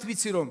ზუსტად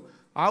ვიცი, რომ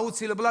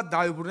აუცილებლად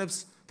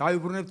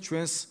დავიბრუნებთ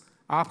ჩვენს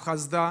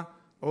აფხაზს და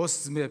ოს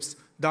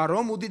ძმებს და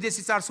რომ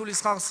უდიდესი წარსულის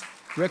ხალხს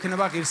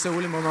გვექნება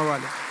ღირსეული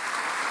მომავალი.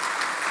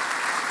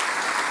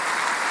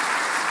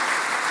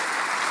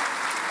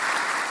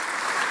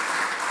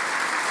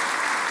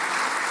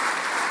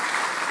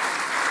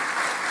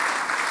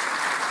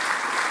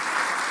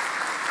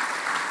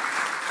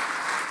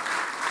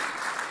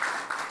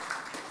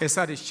 ეს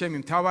არის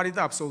ჩემი მთავარი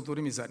და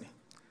აბსოლუტური მიზანი.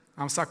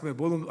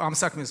 ამ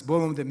საქმეს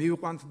ბოლომდე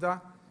მივიყვანთ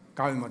და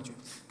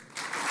გავიმარჯვებთ.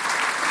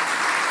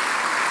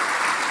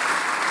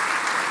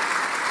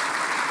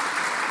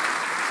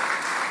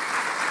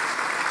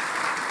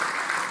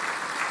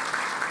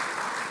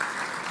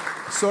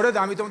 სწორედ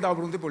ამიტომ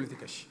დავბრუნდი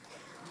პოლიტიკაში.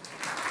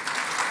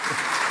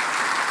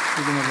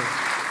 დიდი მადლობა.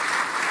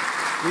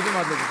 დიდი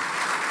მადლობა.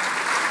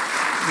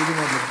 დიდი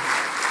მადლობა.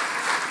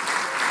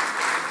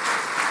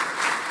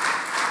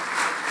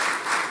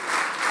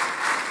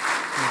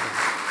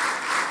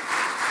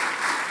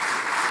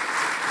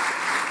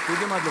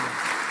 დიდი მადლობა.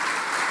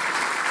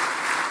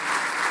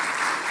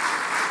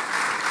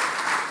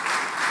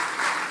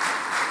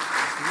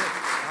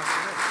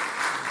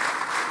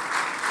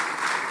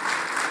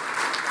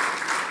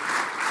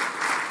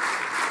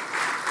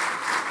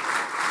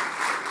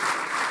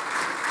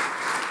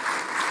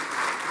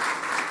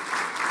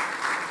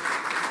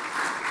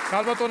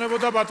 ქალბატონებო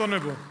და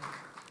ბატონებო,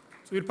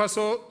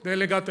 ძვირფასო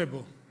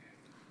დელეგატებო,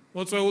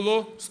 მოწვეულო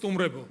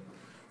სტუმრებო,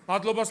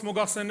 მადლობას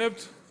მოგახსენებთ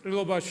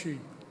ყრილობაში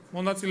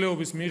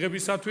მონაწილეობის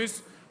მიღებისათვის,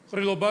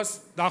 ყრილობას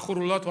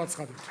დახურულად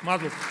ვაცხადებთ.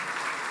 მადლობა.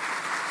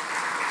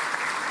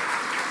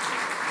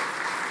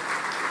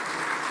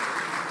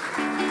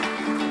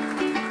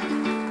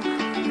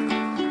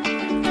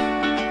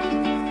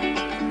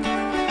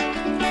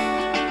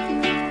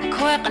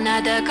 ქვეყნა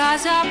და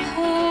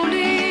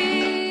გაზაფხული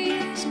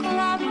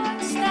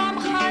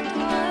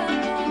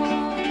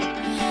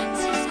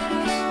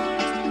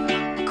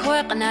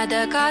ქვეყნა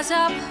და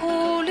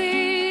გაზაფხული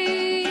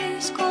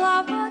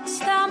სკლავაც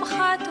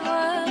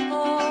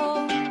დამხატველო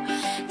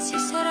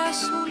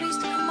ცისერასულის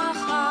თქმა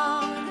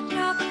ხარ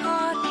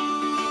რაქარის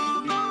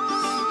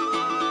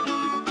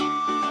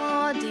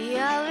მოდი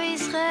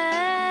ალვის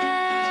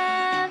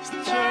ხებს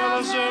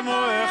წელზე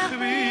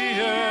მოეხვი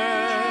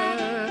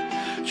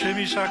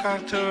ჩემი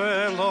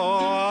საქართველო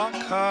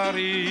აქ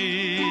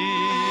არის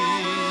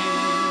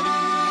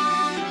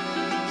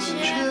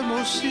ჩემო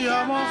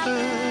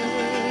სიამაყე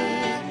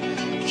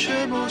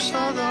ჩემო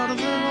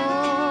სადარდელო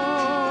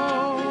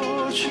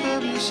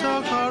ჩემი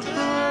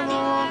საქართველო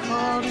აქ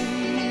არის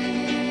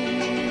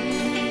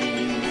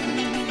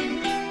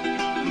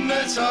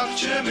მეც აქ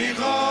ჩემი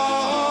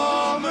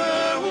ღამე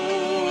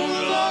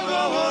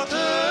ულაგავათენო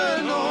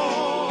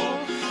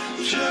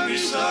ჩემი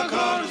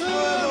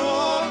საქართველო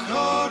აქ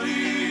არის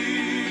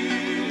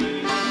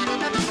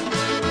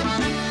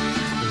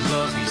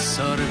ლაღის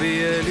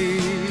სარბიელი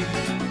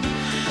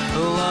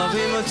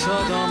ლაღი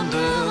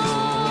მცადამდელო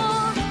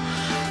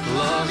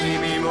ლაღი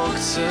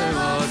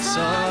მიმოქცევა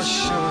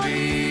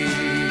წაშორი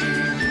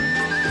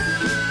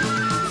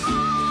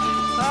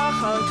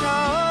ახალ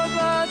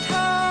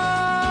თაობათა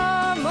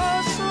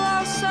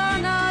მოსვლას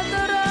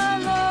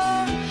ანადრელო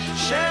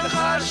შენ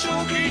ხარ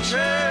შუქი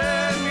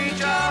ჩემი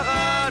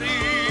ჭაღარი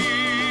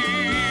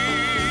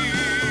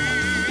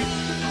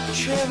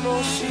ჩემო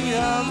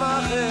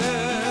სიამაყე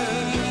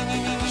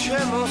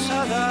ჩემო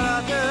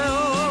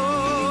სადარადეო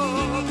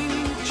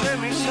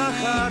ჩემი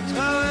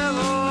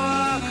საქართველო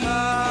აქ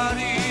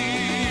არის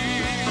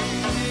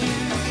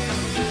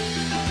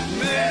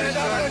მე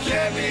და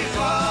ჩემი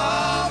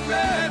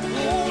ხამე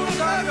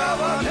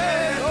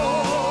ულაგავათენო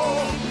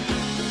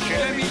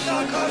ჩემი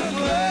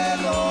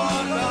საქართველო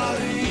აქ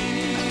არის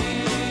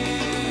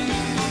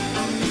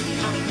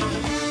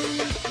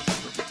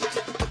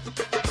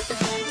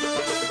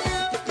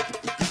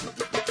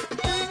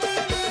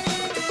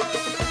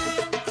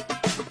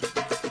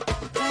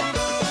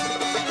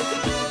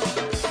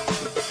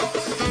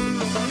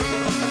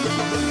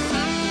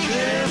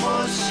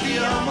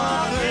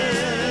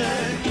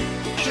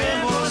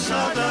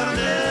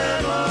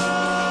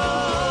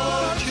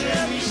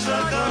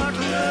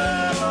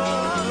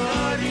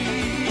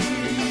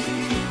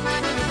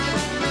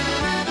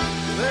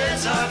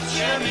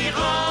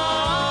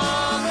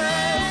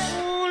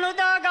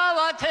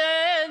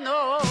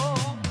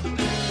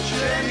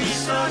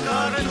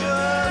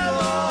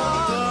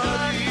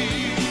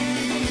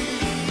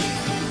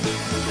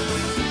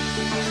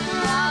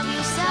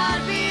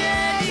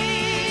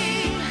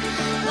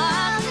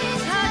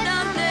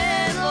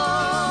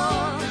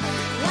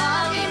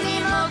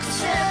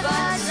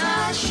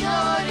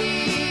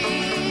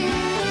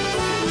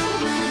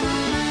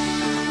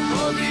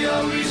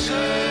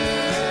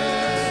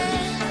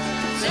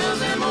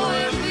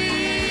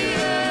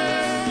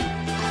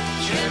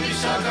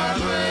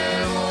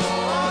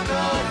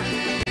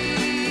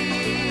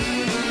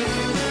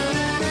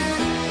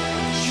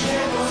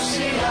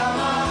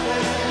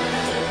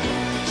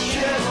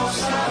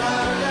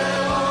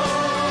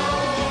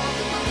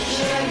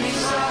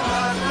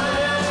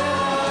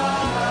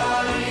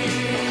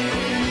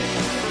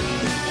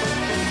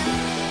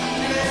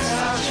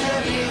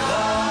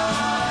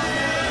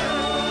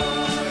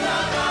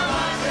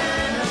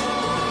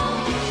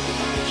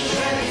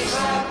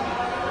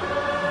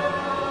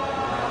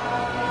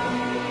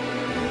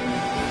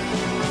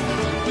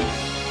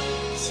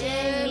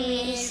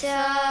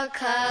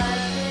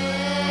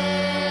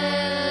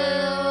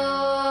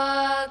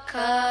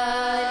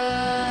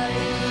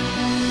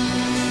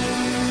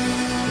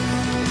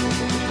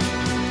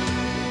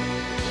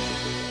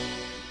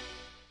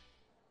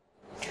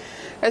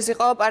ეს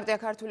იყო პარტია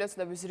ქართული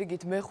ოცნების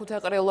რიგით მეხუთე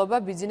ყრილობა.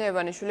 ბიძინა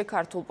ივანიშვილი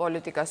ქართულ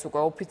პოლიტიკას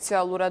უკვე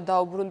ოფიციალურად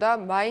დაუბრუნდა.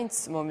 მაინც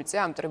მომიწია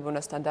ამ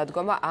ტრიბუნასთან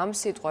დადგომა. ამ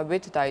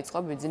სიტყვებით დაიწყო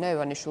ბიძინა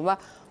ივანიშვილმა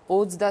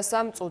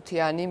 23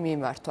 წუთიანი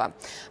მიმართვა.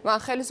 მან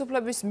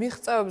ხელისუფლების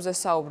მიღწევებზე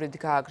საუბრით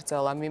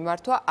გააგრძელა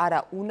მიმართვა, არა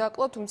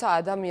უნაკლო, თუმცა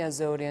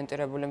ადამიანზე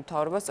ორიენტირებული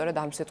მთავრობა, სწორედ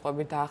ამ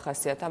სიტყვებით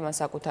დაახასიათა მან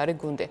საკუთარი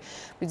გუნდი.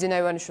 ბიძინა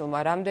ივანიშვილმა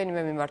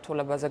რამდენიმე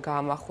მიმართულებაზე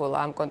გაამახვილა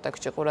ამ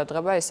კონტექსტში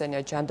ყურადღება,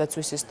 ესენია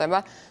ჯანდაცვის სისტემა,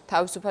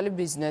 თავისუფალი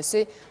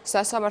ბიზნესი,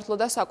 სასამართლო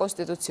და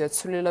საკონსტიტუციო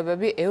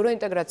ცვლილებები,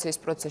 ევროინტეგრაციის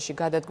პროცესში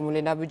გადადგმული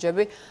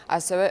ნაბიჯები,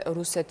 ასევე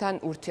რუსეთთან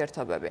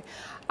ურთიერთობები.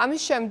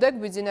 ამის შემდეგ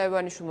ბიძინა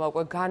ივანიშვილმა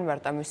უკვე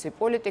განმარტა მისი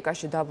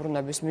პოლიტიკაში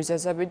დაბრუნების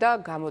მიზეზები და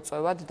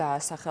გამოწვევად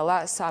დაასახელა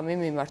სამი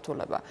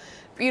მიმართულება.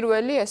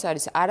 პირველი ეს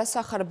არის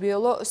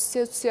არასახარბიელო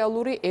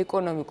სოციალური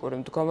ეკონომიკური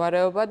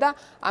მდგომარეობა და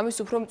ამის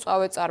უფრო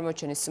მწვავე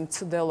წარმოჩენის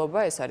მცდელობა,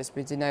 ეს არის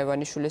ბიძინა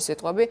ივანიშვილის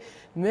სიტყვები.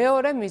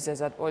 მეორე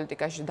მიზეზად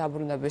პოლიტიკაში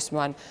დაბრუნების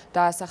მან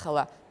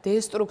დაასახელა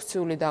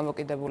დესტრუქციული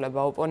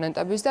დამოკიდებულება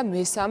ოპონენტების და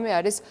მესამე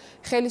არის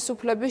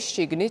ხელისუფლების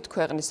შიგნით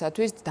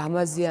ქვეყნისათვის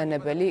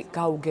დამაზიანებელი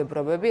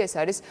გაუგებრობები. ეს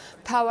არის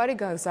მთავარი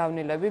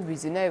გაგზავნილები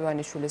ბიძინა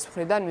ივანიშვილის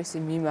მხრიდან. მისი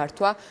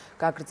მიმართვა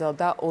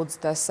გაგრძელდა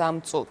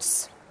 23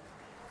 წუთს.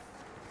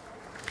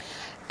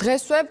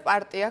 დღესვე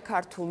პარტია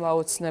ქართულმა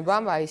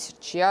ოცნებამ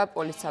აირჩია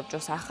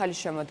პოლიტსაბჭოს ახალი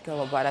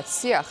შემადგენლობა, რაც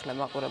სიახლე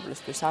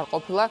მაყურებლისთვის არ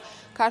ყოფილა.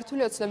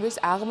 ქართული ოცნების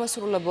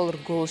აღმასრულებელ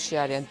რგოლში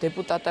არიან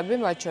დეპუტატები,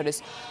 მათ შორის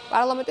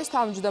პარლამენტის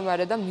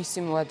თავმჯდომარე და მისი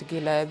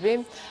მოადგილეები,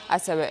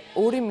 ასევე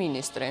ორი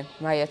მინისტრი,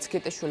 მაია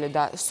ცქიტიშვილი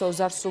და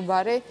სოზარ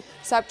სუბარი,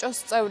 საბჭოს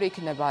წევრი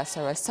იქნება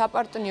ასევე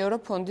საპარტნიორო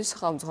ფონდის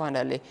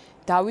ხელმძღვანელი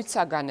დავით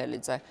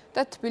საგანელიძე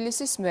და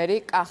თბილისის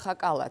მერი კახა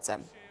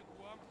კალაძე.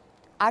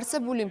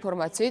 არსებული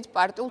ინფორმაციით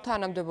პარტიულ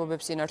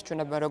თანამდებობებს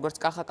ინარჩუნებენ როგორც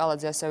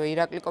კახაკალაძე, ასევე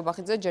ირაკლი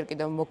კობახიძე, ჯერ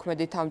კიდევ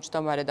მოქმედი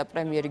თავმჯდომარე და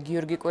პრემიერი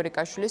გიორგი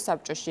კვირიკაშვილი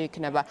საბჭოში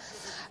იქნება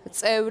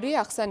წევრი.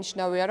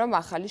 აღსანიშნავია, რომ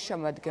ახალი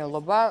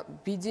შემადგენლობა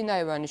ბიძინა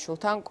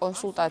ივანიშვილთან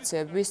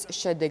კონსულტაციების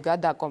შედეგად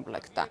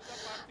დაკომპლექტდა.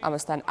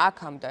 ამასთან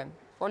აქამდე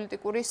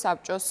პოლიტიკური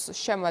საბჭოს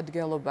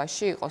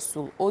შემადგენლობაში იყო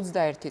სულ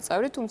 21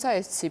 წევრი, თუმცა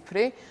ეს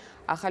ციფრი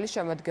ახალი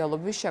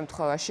შემადგენლობის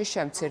შემთხვევაში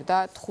შემცირდა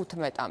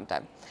 15-მდე.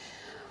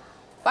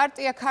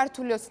 პარტია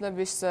ქართული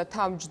ოცნების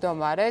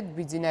თავმჯდომარედ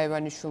ბიძინა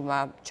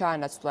ივანიშვილმა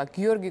ჩაანაცვლა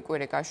გიორგი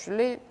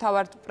კვირიკაშვილი.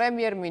 თავად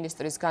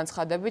პრემიერ-მინისტრის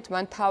განცხადებით,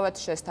 მან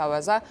თავად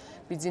შესთავაზა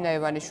ბიძინა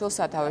ივანიშვილს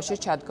სათავეში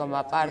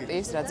ჩადგომა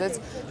პარტიის, რაზეც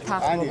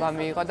თანხმობა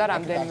მიიღო და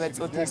რამდენიმე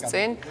წუთის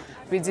წინ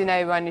ბიძინა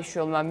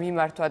ივანიშვილმა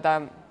მიმართვა და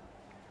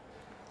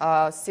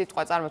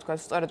სიტყვა წარმოთქვას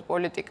სწორედ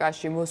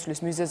პოლიტიკაში მოსვლის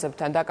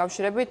მიზეზებთან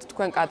დაკავშირებით,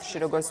 თქვენ კადრში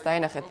როგორც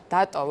დაინახეთ,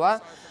 დატოვა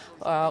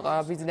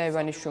ბიძინა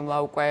ივანიშვილმა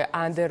უკვე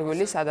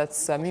ანდერვილი, სადაც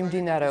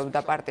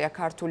მიმდინარეობდა პარტია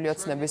ქართული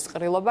ოცნების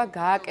ყრილობა,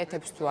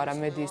 გააკეთებს თუ არა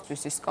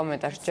მედიისთვის ის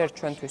კომენტარს ჯერ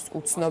ჩვენთვის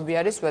უცნობი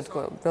არის,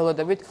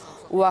 ველოდებით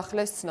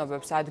უახლეს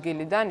ცნობებს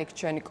ადგილიდან, იქ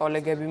ჩვენი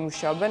კოლეგები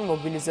მუშაობენ,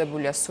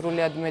 მობილიზებულია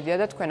სრულიად მედია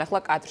და თქვენ ახლა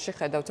კადრში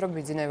ხედავთ, რომ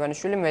ბიძინა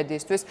ივანიშვილი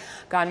მედიისთვის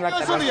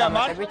განმარტებას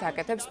დამატებით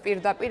აკეთებს,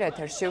 პირდაპირ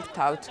ეთერში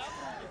ვთავთ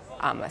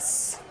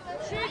ამას.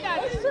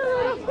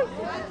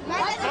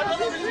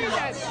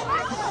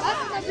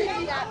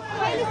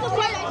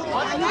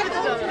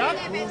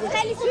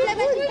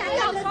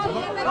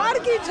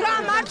 მარგით რა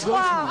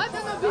მართვა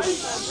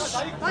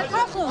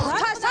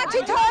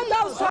სათითაო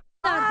დავსვა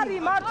არი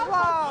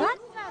მართვა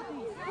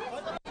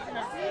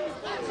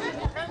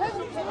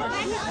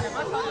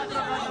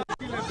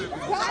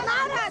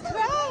განარათ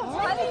რა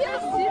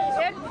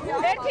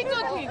ერთი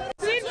წუთი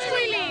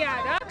სირცხვილია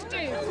რა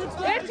გჭირს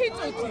ერთი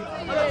წუთი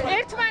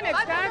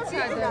ერთმანეთს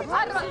დააცადე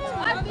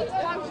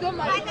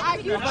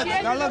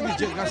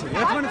გალაგიჯე გასა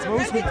ერთმანეთს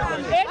მოусმით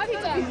ერთი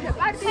წუთი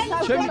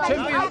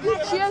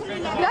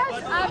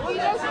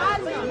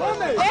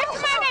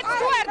ერთმანეთს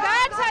თუ არ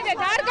დააცადეთ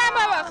არ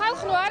გამავა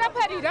ხალხო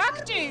არაფერი რა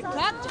გჭირს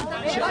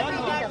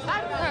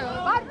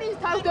პარტიის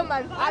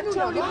თავმჯდომარე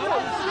არჩეული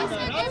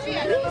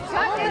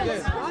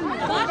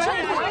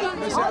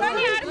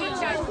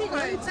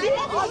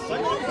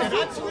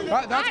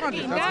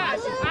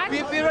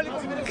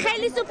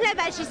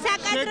ხელისუფლებაში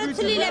საკადრო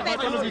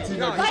ცვლილებები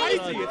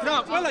ჩაიწიეთ რა,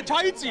 ყველა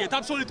ჩაიწიეთ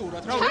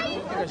აბსოლუტურად რა.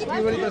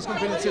 პირველი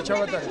პრესკონფერენცია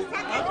ჩავატარეთ.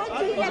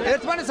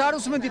 ერთმანეთს არ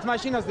უსმენდით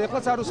მაშინას და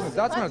ეხლაც არ უსმენთ,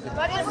 დაწმარდით.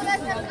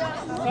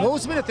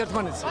 მოусმინეთ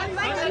ერთმანეთს.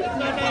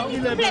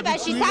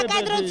 ხელისუფლებაში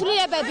საკადრო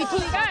ცვლილებები თუ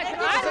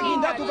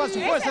გინდათ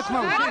უპასუხო ესეთ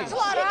მაურში?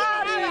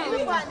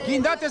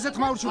 გინდათ ესეთ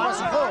მაურში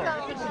უპასუხო?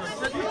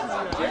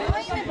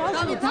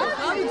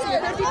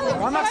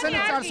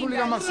 გამახსენეთ წარსული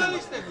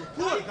გამახსენეთ.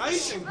 თუ არ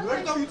გაიწევ, ვერ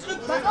დავიწყეთ.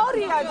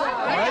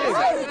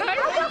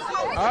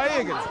 აი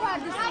ეგრე.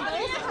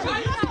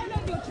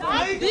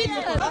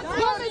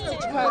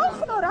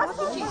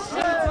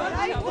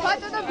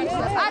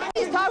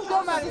 პარტიის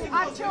თავმჯდომარის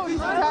არჩეული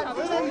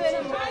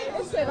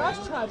ესე რას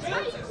ჩარს?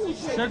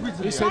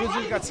 ის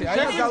სერიოზული კაცია, აი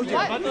გავუჯერ.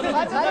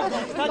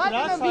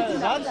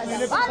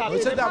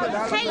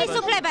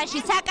 ხელისუფლებაში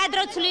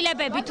საკადრო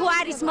ცვლილებები თუ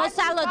არის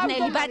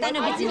მოსალოდნელი ბატონო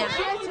ბიძინა?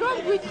 რომ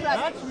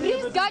გითხრათ,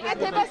 რის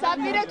გაკეთებას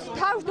აპირებთ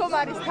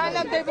თავმჯდომარის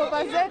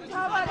თანამდებობაზე?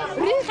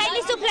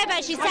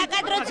 ხელისუფლებაში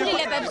საკადრო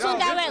ცვლილებებს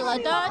უნდა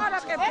ველოდოთ?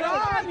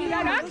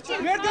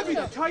 ვერ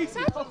დაგიწყეთ,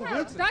 ჩაიწიეთ ხალხო,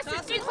 ვერ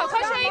დასიკითხო, ხო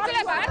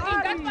შეიძლება არ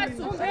გინდათ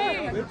პასუხი?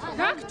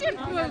 რა გჭირთ?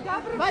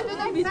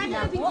 ბატონო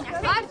ბიძინა,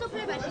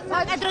 ხელისუფლებაში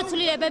საკადრო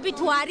ცვლილებები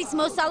თუ არის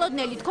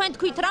მოსალოდნელი? თქვენ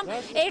თქვით, რომ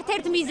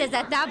ერთ-ერთ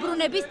მიზეზად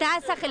დაბრუნების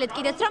დაასახელეთ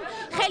კიდეც, რომ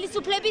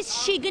ხელისუფლების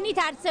შიგნით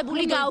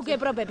არსებული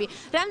გაუგებრობები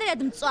რამდენად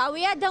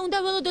მწვავეა და უნდა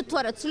ველოდოთ თუ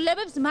არა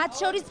ცვლილებებს, მათ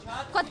შორის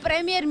ვთქვათ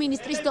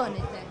პრემიერ-მინისტრის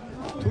დონეზე.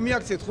 თუ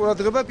მიაქციეთ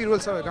ყურადღება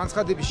პირველსავე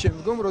განცხადების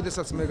შემდგომ,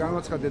 როდესაც მე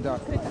განვაცხადე და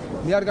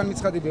მე არ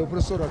განმიცხადებია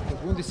უბრალოდ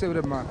გუნდის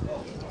წევრებმა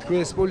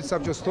თქვენს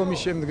პოლიცსაბჭოს თომის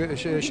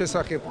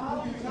შესახებ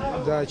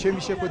და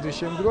ჩემი შეხვედრის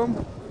შემდგომ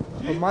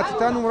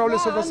მათთან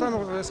უმრავლესობასთან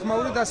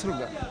ესხმაური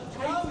დასრულდა.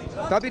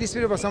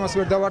 დაპირისპირებას ამას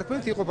ვერ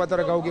დავარქმევთ, იყო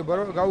პატარა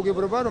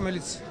გაუგებრობა,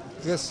 რომელიც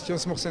დღეს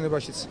ჩემს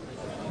მოხსენებაშიც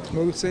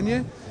მოიხსენიე.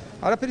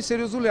 არაფერი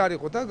სერიოზული არ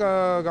იყო და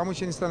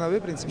გამოჩენისთანავე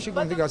პრინციპში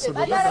გუნდი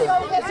გასრულდა.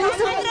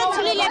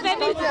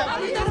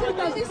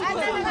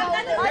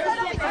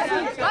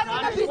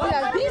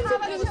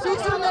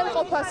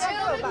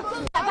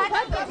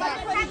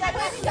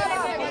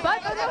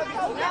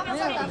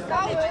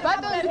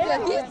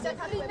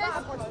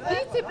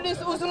 დისციპლინის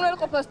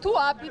უზრუნველყოფას თუ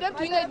აპირებთ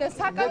ვინაიდან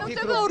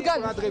საკანონმდებლო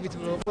ორგანო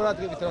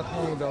ყურადღებით რა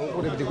თქმა უნდა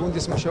უყურებდი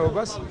გუნდის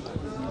მუშაობას.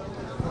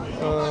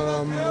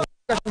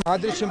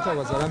 ადრე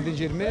შემთავაზა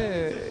რამდენჯერმე,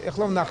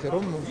 ეხლა ვნახე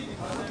რომ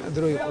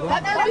დრო იყო რომ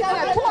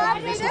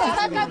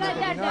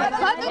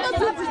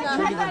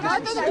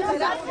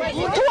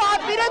თუ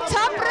აპირებთ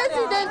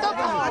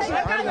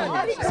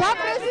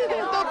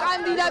საპრეზიდენტო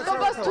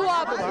კანდიდატობას თუ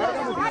აპირებთ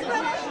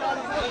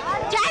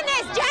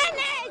ჯანეს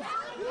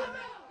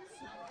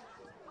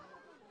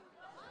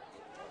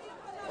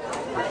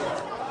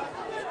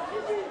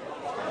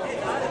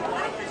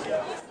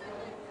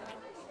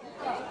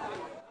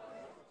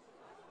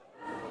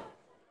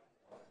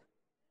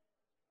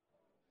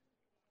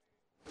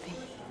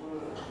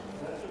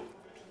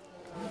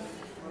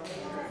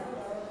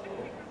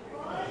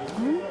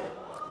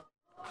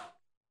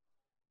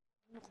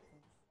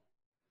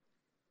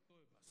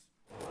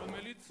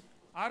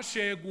არ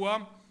შეეგუა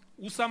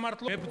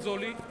უსამართლო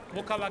მებრძოლი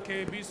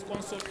მოქალაქეების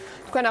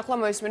კონსოლიდაცია. თქვენ ახლა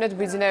მოისმინეთ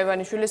ბიძინა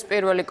ივანიშვილის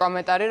პირველი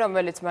კომენტარი,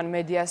 რომელიც მან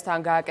მედიასთან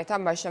გააკეთა,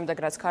 მას შემდეგ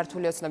რაც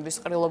ქართული ოცნების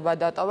ყრილობა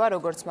დატოვა,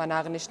 როგორც მან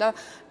აღნიშნა,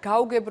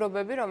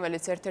 გაუგებრობები,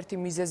 რომელიც ერთ-ერთი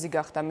მიზეზი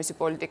გახდა მისი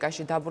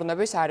პოლიტიკაში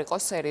დაბრუნების, არ იყო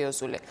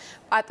სერიოზული.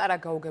 პატარა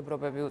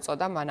გაუგებრობები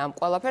უწოდა მან ამ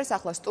ყველაფერს.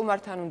 ახლა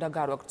სტუმართან უნდა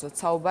გავაგრძოთ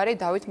საუბარი.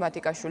 დავით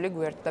მათიკაშვილი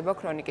გვერდდება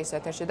ქრონიკის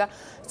ეთერში და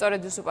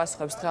სწორედ ის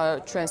უპასუხებს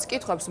ჩვენს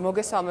კითხვებს.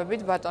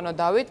 მოგესალმებით ბატონო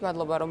დავით,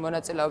 მადლობა რომ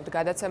მონაწილეობთ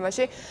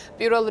გადაცემაში.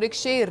 პირველ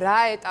რიგში რა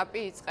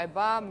ეტაპი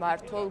იწყება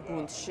მართლ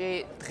გუნდში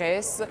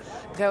დღეს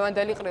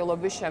დღევანდელი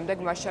ყრილობის შემდეგ,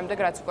 მას შემდეგ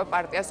რაც უკვე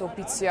პარტიას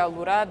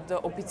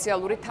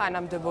ოფიციალური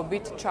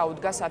თანამდებობით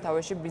ჩაუდგა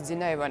სათავეში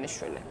ბიძინა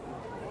ივანიშვილი.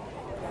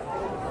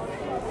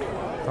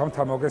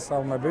 თამთა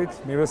მოგესალმებით,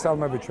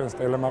 მივესალმებით ჩვენს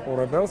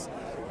ტელემაყურებელს.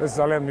 ეს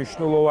ძალიან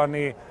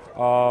მნიშვნელოვანი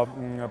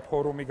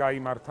ფორუმი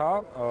გაიმართა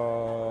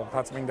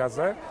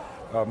თაწმინდაზე.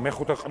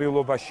 მეხუთე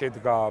ყრილობა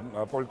შედგა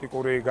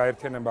პოლიტიკური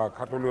გაერთიანება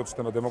ქართული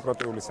ოცნება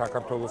დემოკრატიული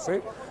საქართველოსი,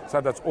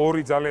 სადაც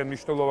ორი ძალიან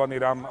მნიშვნელოვანი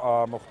რამ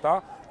მოხდა.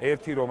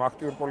 ერთი რომ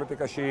აქტიურ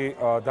პოლიტიკაში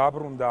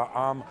დაბრუნდა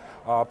ამ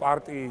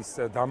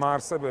პარტიის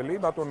დამაარსებელი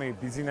ბატონი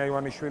ბიძინა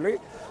ივანიშვილი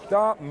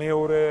და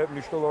მეორე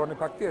მნიშვნელოვანი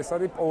ფაქტი ეს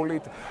არის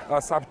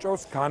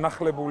პოლიტსაბჭოს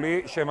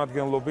განახლებული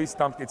შემადგენლობის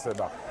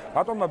დამტკიცება.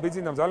 ბატონმა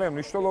ბიძინამ ძალიან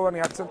მნიშვნელოვანი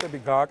აქცენტები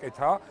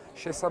გააკეთა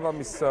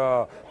შესაბამის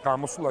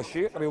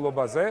გამოსვლაში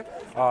ყრილობაზე,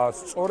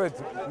 სწორედ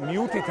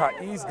მიუთითა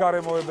ის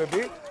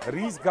გარემოებები,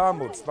 რის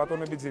გამოც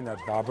ბატონი ბიძინა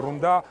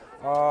დაბრუნდა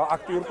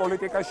აქტიურ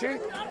პოლიტიკაში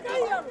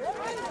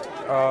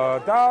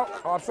და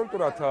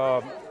აბსოლუტურად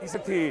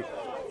ისეთი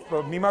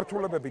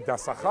მიმართულებები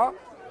დასახა,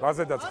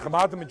 რაზედაც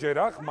ღმად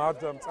მჯერა, ღმად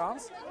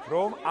მწამს,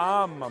 რომ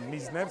ამ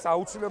მიზნებს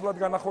აუცილებლად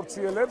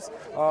განახორციელებს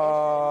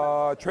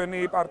ჩვენი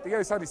პარტია.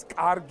 ეს არის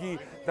კარგი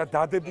და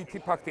დადებითი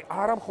ფაქტი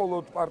არა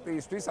მხოლოდ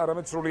პარტიისთვის,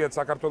 არამედ სრულიად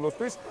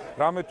საქართველოსთვის.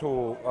 რამე თუ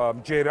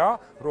მჯერა,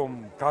 რომ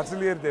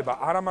გაძლიერდება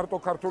არა მარტო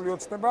ქართული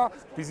ოცნება,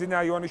 ბიძინა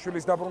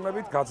ივანიშვილის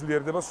დაბრუნებით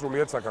გაძლიერდება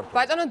სრულიად საქართველო.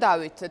 ბატონო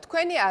დავით,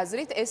 თქვენი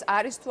აზრით ეს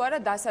არის თუ არა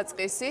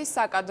დასაწყისი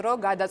საკადრო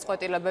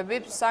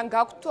გადაწყვეტილებები, სან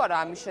გაქვთ თუ არა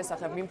ამის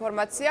შესახებ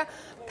ინფორმაცია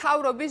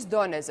მთავრობის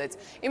დონეზეც?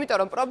 იმიტომ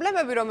რომ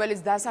პრობლემები, რომელიც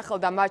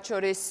დასახელდა მათ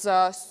შორის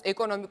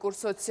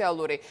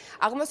ეკონომიკურ-სოციალური,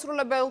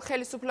 აღმასრულებელ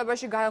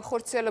ხელისუფლებაში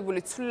განხორციელებული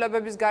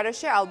ცვლილებების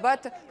გარეშე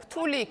ალბათ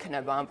რთული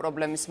იქნება ამ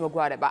პრობლემის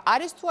მოგვარება.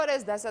 არის თუ არა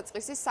ეს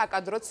დასაწყისი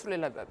საკადრო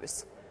ცვლილებების?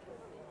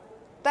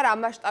 და რა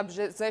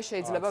მასშტაბზე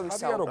შეიძლება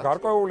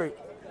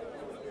ვისაუბროთ?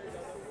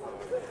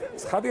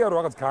 ცხადია რომ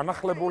რაღაც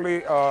განახლებული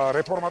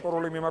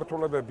რეფორმატორული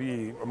მიმართულებები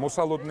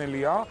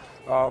მოსალოდნელია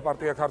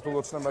პარტია ქართულ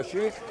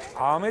ოცნებაში.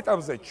 ამ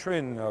ეტაპზე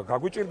ჩვენ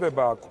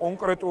გაგვიჭირდება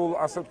კონკრეტულ,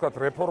 ასე ვთქვათ,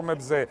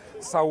 რეფორმებზე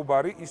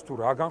საუბარი, ის თუ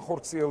რა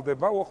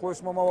განხორციელდება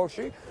უახლოეს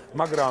მომავალში,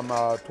 მაგრამ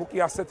თუ კი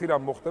ასეთი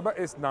რამ მოხდება,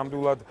 ეს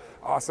ნამდვილად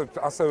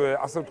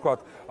ასე ვთქვათ,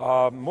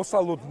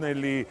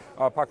 მოსალოდნელი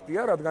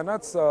ფაქტია,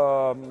 რადგანაც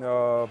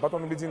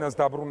ბატონი ბიძინას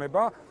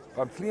დაბრუნება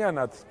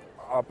მთლიანად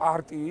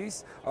პარტიის,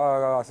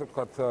 ასე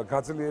ვთქვათ,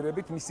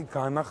 გაძლიერებით, მისი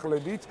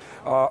განახლებით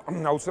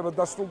აუცილებლად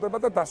დასრულდება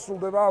და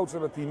დასრულდება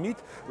აუცილებლად იმით,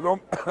 რომ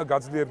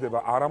გაძლიერდება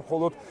არა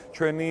მხოლოდ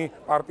ჩვენი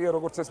პარტია,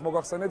 როგორც ეს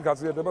მოგახსენეთ,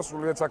 გაძლიერდება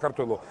სრულიად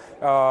საქართველო.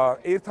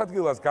 ერთ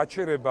ადგილას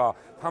გაჩერება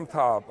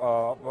თამთა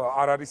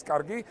არ არის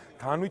კარგი,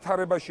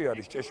 განვითარებაში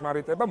არის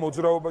ჭეშმარიტება,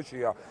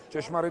 მოძრაობაშია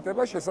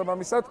ჭეშმარიტება,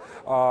 შესაბამისად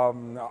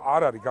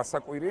არ არის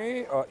გასაკვირი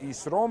ის,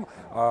 რომ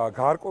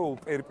გარკვეულ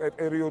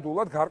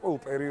პერიოდულად, გარკვეულ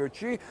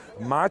პერიოდში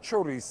მათ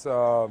შორის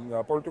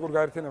პოლიტიკურ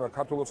გაერთიანება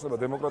ქართულ ოცნება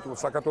დემოკრატიულ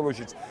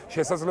საქართველოშიც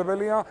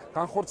შესაძლებელია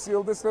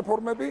განხორციელდეს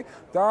რეფორმები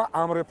და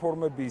ამ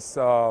რეფორმების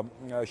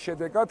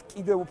შედეგად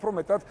კიდევ უფრო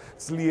მეტად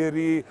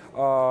ძლიერი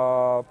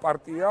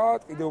პარტია,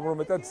 კიდევ უფრო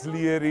მეტად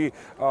ძლიერი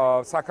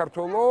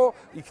საქართველო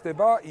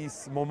იქნება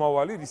ის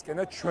მომავალი,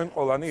 რისკენაც ჩვენ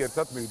ყველანი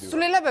ერთად მივდივართ.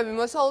 ცვლილებები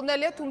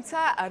მოსალოდნელია, თუმცა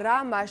რა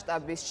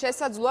მასშტაბის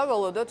შესაძლოა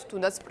ველოდოთ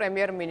თუნდაც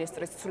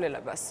პრემიერ-მინისტრის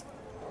ცვლილებას?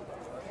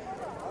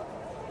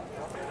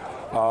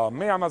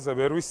 მე ამაზე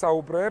ვერ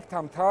ვისაუბრებ,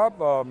 თამთა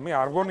მე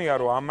არ გონია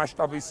რომ ამ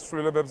მასშტაბის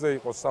ცვლილებებზე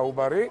იყოს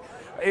საუბარი.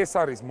 ეს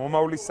არის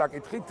მომავლის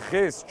საკითხი.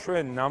 დღეს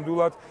ჩვენ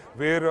ნამდვილად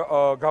ვერ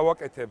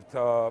გავაკეთებთ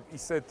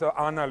ისეთ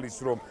ანალიზს,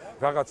 რომ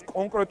რაღაც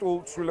კონკრეტულ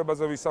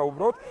ცვლილებაზე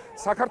ვისაუბროთ.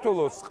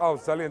 საქართველოს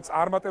ყავს ძალიან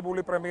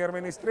წარმატებული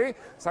პრემიერ-მინისტრი,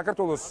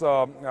 საქართველოს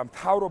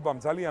მთავრობამ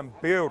ძალიან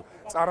ბევრ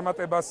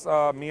წარმატებას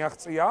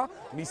მიაღწია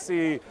მისი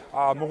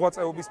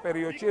მოღვაწეობის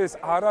პერიოდში. ეს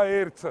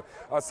არაერთ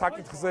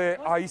საკითხზე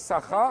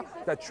აისახა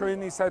და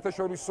ჩვენი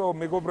საერთაშორისო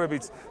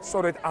მეგობრებიც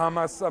სწორედ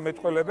ამას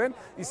მეტყველებენ,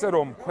 ისე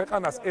რომ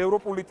ქვეყანას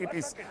ევროპული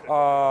ტიპის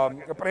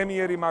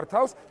პრემიერი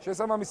მართავს.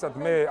 შესაბამისად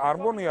მე არ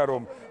მგონია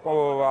რომ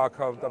აქ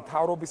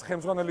მთავრობის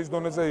ხელმძღვანელის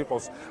დონეზე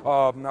იყოს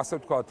ასე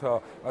ვთქვათ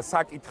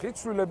საკითხი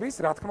ცვლილების,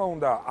 რა თქმა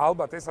უნდა,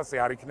 ალბათ ეს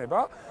ასე არ იქნება.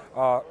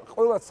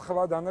 ყველა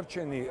სხვა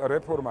დანარჩენი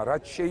რეფორმა,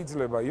 რაც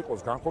შეიძლება იყოს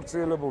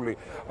განხორციელებული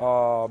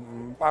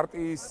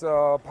პარტიის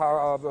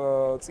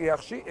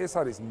წიაღში, ეს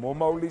არის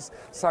მომავლის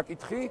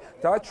საკითხი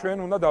და ჩვენ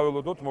უნდა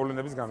დაველოდოთ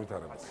მოვლენების განვითარება.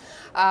 განვითარებას.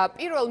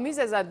 პირველ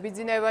მიზეზად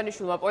ბიძინა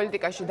ივანიშვილმა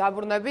პოლიტიკაში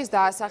დაბრუნების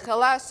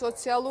დაასახელა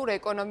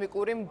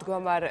სოციალურ-ეკონომიკური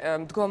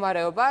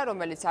მდგომარეობა,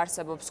 რომელიც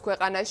არსებობს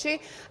ქვეყანაში.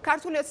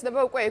 ქართული ოცნება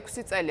უკვე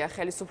 6 წელია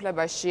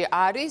ხელისუფლებაში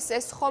არის.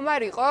 ეს ხომ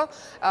არ იყო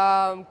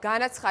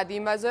განაცხადი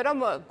იმაზე, რომ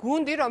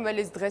გუნდი,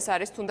 რომელიც დღეს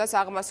არის თუნდაც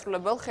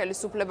აღმასრულებელ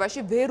ხელისუფლებაში,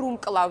 ვერ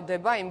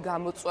უმკლავდება იმ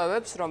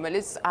გამოწვევებს,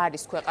 რომელიც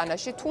არის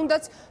ქვეყანაში,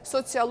 თუნდაც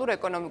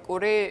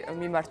სოციალურ-ეკონომიკური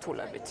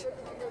მიმართულებით.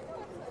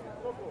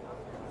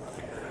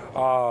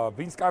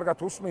 ვინც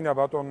კარგად უსმინა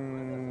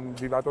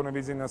ბატონი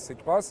ბიზნეს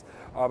სიტყვას,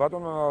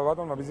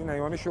 ბატონმა ბიზნა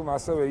ივანიშვილმა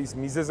ასევე ის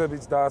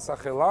მიზეზებიც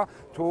დაასახელა,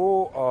 თუ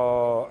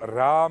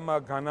რამ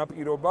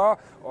განაპირობა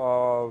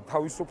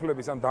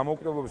თავისუფლების ან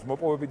დამოუკიდებლობის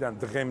მოპოვებიდან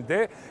დღემდე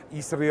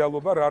ის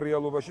რეალობა, რა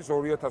რეალობაში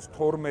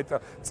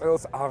 2012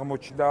 წელს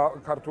აღმოჩნდა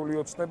ქართული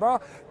ოცნება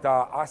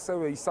და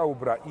ასევე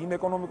ისაუბრა იმ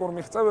ეკონომიკურ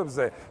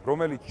მიღწევებზე,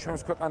 რომელიც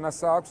ჩვენს ქვეყანას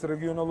აქვს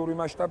რეგიონალური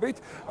მასშტაბით,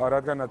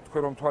 რადგანაც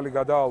თქვენ რომ თვალი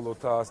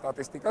გადაავლოთ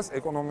სტატისტიკას,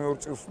 ეკონომიურ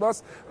წინსვლას,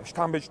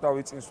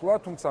 შთამბეჭდავი წინსვლა,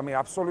 თუმცა მე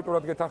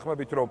აბსოლუტურად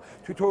გეთანხმებით, რომ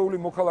თითოეული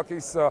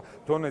მოქალაქის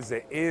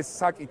დონეზე ეს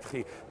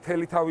საკითხი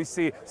მთელი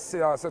თავისი,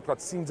 ასე ვთქვათ,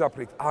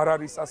 სიმძაფრით არ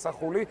არის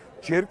ასახული,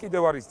 ჯერ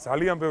კიდევ არის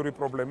ძალიან ბევრი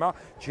პრობლემა,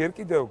 ჯერ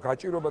კიდევ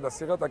გაჭირობა და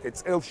სიღატაკე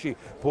წელში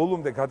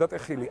ბოლომდე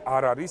გადატეხილი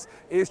არ არის,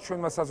 ეს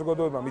ჩვენმა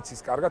საზოგადოებამ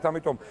იცის კარგად,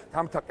 ამიტომ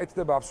თამთა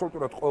ყეთდება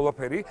აბსოლუტურად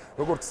ყველაფერი,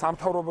 როგორც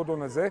სამთავრობო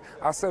დონეზე,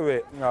 ასევე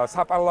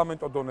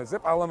საპარლამენტო დონეზე,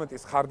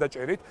 პარლამენტის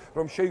ხარდაჭერით,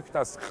 რომ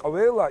შეიქმნას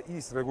ყველა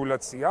ის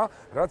რეგულაცია,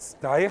 რაც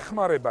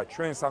დაეხმარება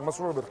ჩვენს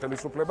აღმასრულებელ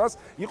ხელისუფლებას,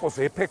 იყოს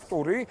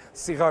ეფექტური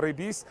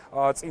სიღარიბის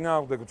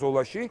წინააღმდეგ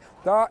ბრძოლაში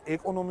და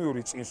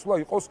ეკონომიური წინსვლა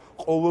იყოს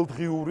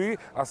ყოველდღიური,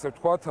 ასე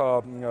ვთქვათ,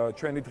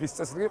 ჩვენი დღის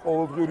წესრიგი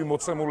ყოველდღიური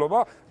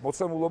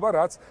მოცემულობა,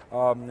 რაც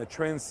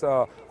ჩვენს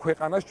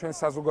ქვეყანას, ჩვენს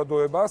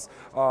საზოგადოებას,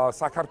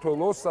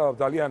 საქართველოს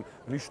ძალიან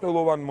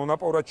მნიშვნელოვან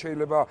მონაპოვრად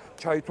შეიძლება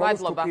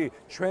ჩაითვალოს, თუკი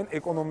ჩვენ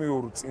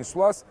ეკონომიურ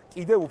წინსვლას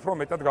კიდევ უფრო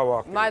მეტად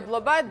გავააქტიურებთ.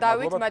 მადლობა,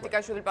 დავით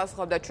მატიკაშვილი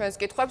პასუხობდა ჩვენს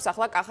კითხვებს,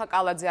 ახლა კახა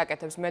კალაძე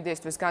აკეთებს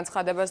მედიისთვის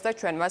განცხადებას და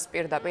ჩვენ მას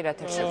პირდაპირ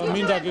ეთერში.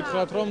 მინდა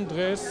გითხრათ, რომ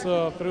დღეს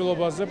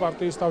ყრილობაზე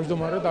პარტიის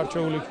თავმჯდომარედ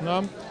არჩეული იქნა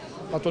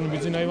ბატონი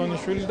ბიძინა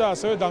ივანიშვილი და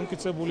ასევე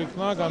დამტკიცებული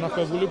იქნა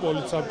განახლებული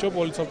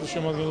პოლიცსაბჭოს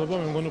შემადგენლობა,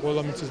 მე მგონი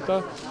ყველა მიცის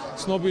და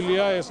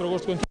ცნობილია ეს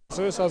როგორც თქვენ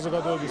ასევე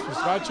საზოგადოებისთვის.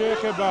 რაც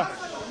შეეხება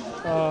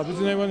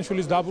ბიძინა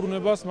ივანიშვილის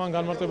დაბრუნებას, მან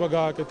განმარტება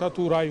გააკეთა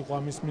თუ რა იყო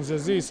ამის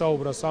მიზეზი,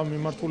 ისაუბრა სამ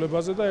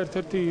მიმართულებაზე და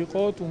ერთ-ერთი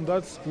იყო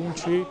თუნდაც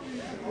გუნდში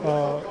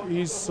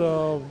ის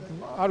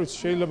არ ვიცი,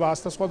 შეიძლება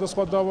 100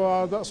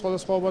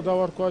 სხვადასხვაობა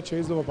დავარქვათ,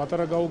 შეიძლება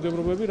პატარა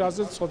გაუგებრობები,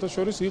 რაზეც სხვათა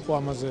შორის იყო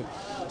ამაზე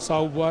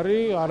საუბარი,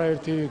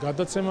 არაერთი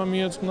გადაცემა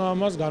მიეძღვნა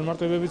ამას,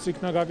 განმარტებებიც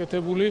იქნა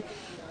გაკეთებული.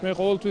 მე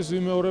ყოველთვის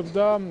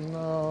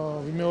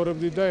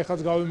ვიმეორებდი და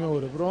ეხლაც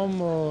გავიმეორებ, რომ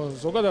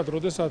ზოგადად,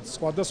 როდესაც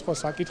სხვადასხვა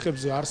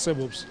საკითხებზე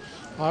არსებობს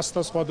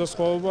 100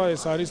 სხვადასხვაობა,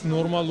 ეს არის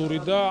ნორმალური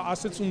და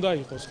ასეც უნდა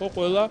იყოს, ხო,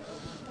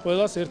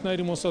 ყველას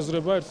ერთნაირი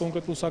მოსაზრება ერთ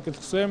კონკრეტულ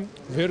საკითხზე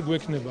ვერ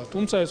გვექნება.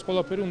 თუმცა ეს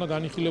ყველაფერი უნდა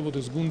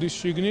განიხილებოდეს გუნდის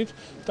შიგნით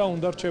და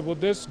უნდა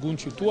რჩებოდეს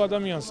გუნდში. თუ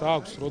ადამიანს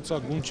აქვს, როცა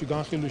გუნდში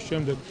განხილვის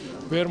შემდეგ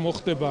ვერ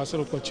მოხდება, ასე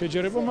რომ ვთქვათ,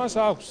 შეჯერება, მას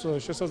აქვს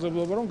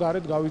შესაძლებლობა, რომ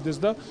გარეთ გავიდეს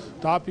და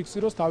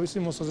დააფიქსიროს თავისი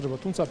მოსაზრება.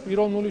 თუმცა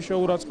პიროვნული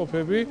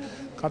შეურაცხყოფები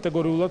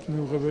კატეგორიულად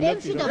მიუღებელია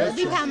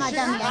პიროვნებით ამ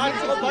ადამიანს.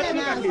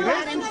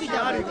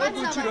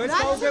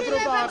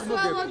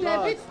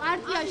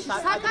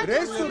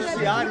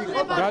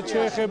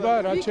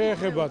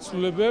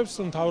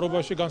 ცვლილებებს,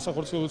 მთავრობაში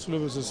განსახორციელებულ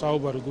ცვლილებებზე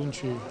საუბარი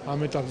გუნდში ამ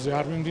ეტაპზე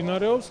არ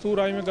მიმდინარეობს, თუ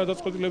რაიმე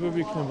გადაწყვეტილებები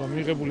იქნება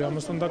მიღებული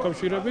ამასთან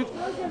დაკავშირებით,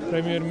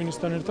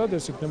 პრემიერ-მინისტრთან ერთად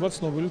ეს იქნება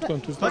ცნობილი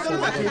თქვენთვის და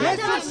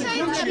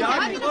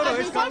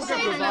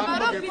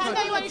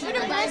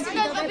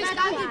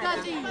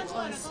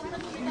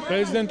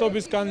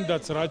პრეზიდენტობის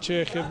კანდიდატს რაც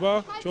შეეხება,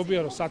 ჯობია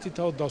რომ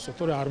სათითაოდ დავსვათ,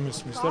 თორე არ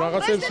მესმის და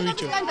რაღაცებს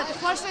ვიჭერთ.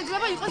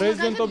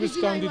 პრეზიდენტობის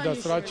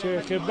კანდიდატს რაც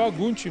შეეხება,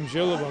 გუნდში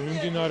მსჯელობა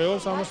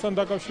მიმდინარეობს ამასთან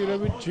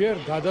დაკავშირებით, ჯერ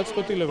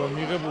გადაწყვეტილება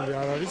მიღებული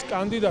არ არის,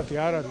 კანდიდატი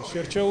არ არის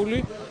შერჩეული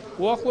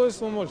უახლოეს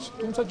მომავალში,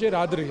 თუმცა ჯერ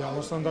ადრეა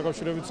ამასთან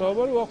დაკავშირებით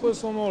საუბარი,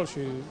 უახლოეს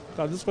მომავალში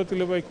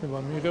გადაწყვეტილება იქნება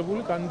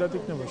მიღებული, კანდიდატი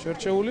იქნება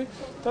შერჩეული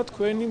და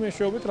თქვენი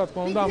მეშვეობით, რა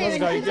თქმა უნდა, ამას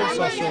გაიგებს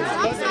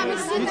საშუალებას.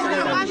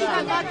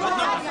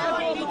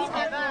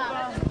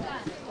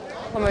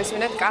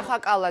 მომისმინეთ კახა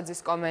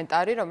კალაძის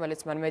კომენტარი,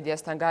 რომელიც მან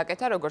მედიასთან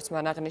გააკეთა, როგორც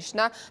მან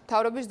აღნიშნა,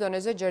 მთავრობის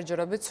დონეზე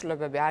ჯერჯერობით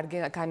ცვლილებები არ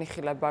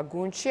განიხილება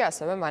გუნდში,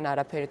 ასევე მან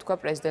არაფერი თქვა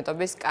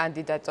პრეზიდენტობის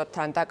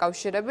კანდიდატთან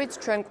დაკავშირებით.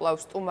 ჩვენ კვლავ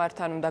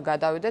სტუმართან უნდა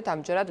გადავიდეთ,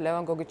 ამჯერად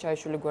ლევან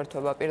გოგიჩაიშვილი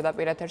გვერდება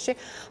პირდაპირ ეთერში.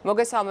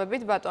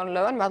 მოგესალმებით, ბატონ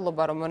ლევან,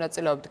 მადლობა რომ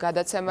მონაწილეობთ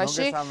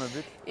გადაცემაში.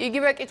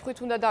 იგივე კითხვით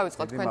უნდა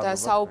დავიწყოთ თქვენთან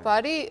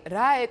საუბარი,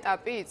 რა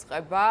ეტაპი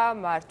იწყება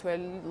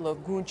მართველ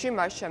გუნდში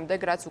მას შემდეგ,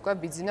 რაც უკვე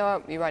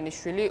ბიძინა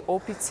ივანიშვილი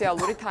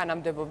ოფიციალური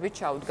თანამდებობით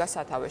ჩაუდგა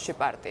სათავეში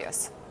პარტიას.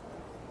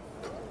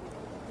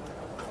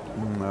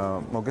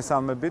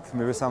 მოგესალმებით,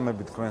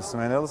 მივესალმებით თქვენს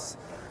მსმენელს.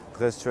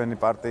 დღეს ჩვენი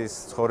პარტიის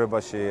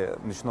ცხოვრებაში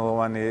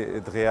მნიშვნელოვანი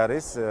დღე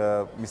არის.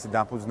 მისი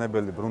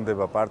დამფუძნებელი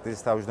ბრუნდება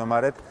პარტიის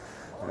თავმჯდომარედ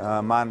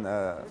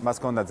მას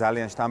ჰქონდა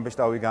ძალიან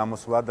შთამბეჭდავი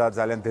გამოსვლა და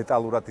ძალიან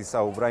დეტალურად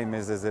ისაუბრა იმ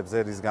მიზეზებზე,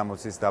 რის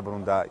გამოც ის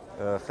დაბრუნდა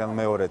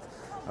ხელმეორედ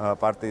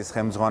პარტიის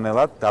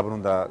ხელმძღვანელად,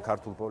 დაბრუნდა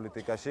ქართულ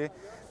პოლიტიკაში.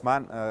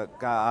 მან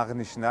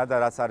აღნიშნა და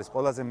რაც არის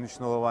ყველაზე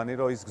მნიშვნელოვანი,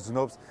 რომ ის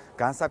გრძნობს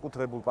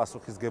განსაკუთრებულ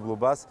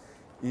პასუხისგებლობას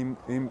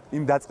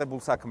იმ დაწყებულ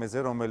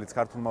საქმეზე, რომელიც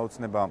ქართულმა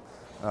ოცნებამ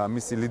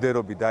მისი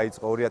ლიდერობით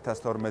დაიწყო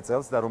 2012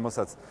 წელს და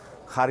რომელსაც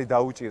ხარი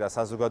დაუჭირა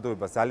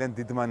საზოგადოებას ძალიან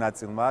დიდმა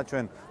ნაწილმა.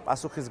 ჩვენ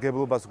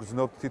პასუხისგებლობას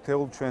გრძნობთ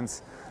თითოეულ ჩვენს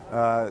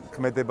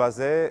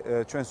ქმედებაზე,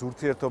 ჩვენს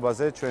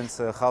ურთიერთობაზე, ჩვენს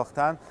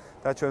ხალხთან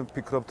და ჩვენ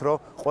ვფიქრობთ, რომ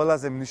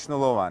ყველაზე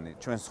მნიშვნელოვანი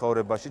ჩვენს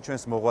ცხოვრებაში,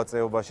 ჩვენს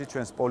მოღვაწეობაში,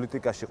 ჩვენს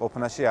პოლიტიკაში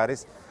ყოფნაში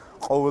არის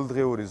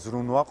ყოველდღიური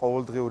ზრუნვა,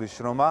 ყოველდღიური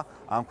შრომა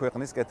ამ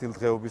ქვეყნის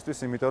კეთილდღეობისთვის,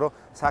 იმიტომ რომ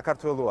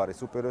საქართველო არის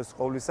უპირველეს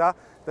ყოვლისა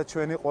და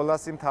ჩვენი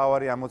ყველასი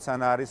მთავარი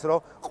ამოცანა არის, რომ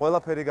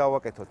ყველაფერი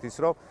გავაკეთოთ ის,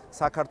 რომ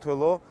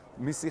საქართველო,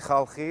 მისი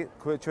ხალხი,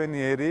 ჩვენი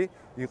ერი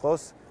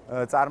იყოს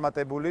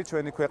წარმატებული,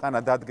 ჩვენი ქვეყანა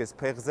დადგეს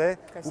ფეხზე,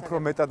 უფრო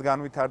მეტად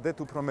განვითარდეთ,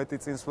 უფრო მეტი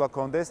წინსვლა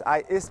გქონდეს.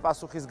 აი ეს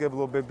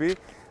პასუხისგებლობები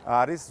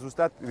არის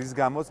ზუსტად რის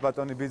გამოც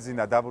ბატონი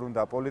ბიძინა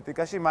დაბრუნდა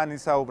პოლიტიკაში. მან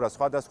ისაუბრა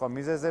სხვადასხვა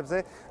მიზეზებზე,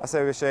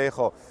 ასევე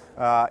შეეხო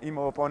იმ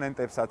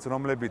ოპონენტებსაც,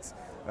 რომლებიც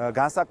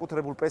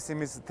განსაკუთრებულ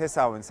პესიმიზმს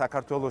თესავენ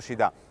საქართველოში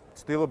და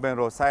ცდილობენ,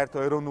 რომ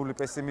საერთო ეროვნული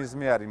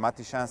პესიმიზმი არის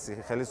მათი შანსი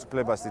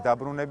ხელისუფლებაში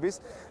დაბრუნების.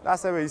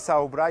 ასევე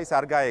ისაუბრა, ის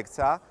არ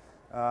გაექცა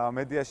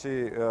მედიაში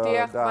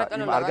და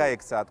არ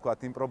გაექცა თქვა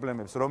იმ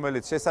პრობლემებს,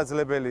 რომელიც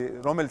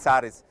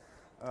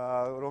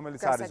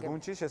არის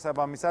გუნდში,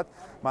 შესაბამისად,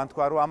 მან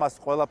თქვა, რომ ამას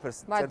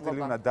ყველაფერს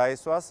წერტილი უნდა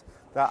დაესვას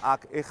და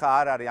აქ ეხა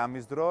არ არის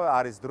ამის დრო,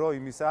 არის დრო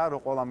იმისა, რომ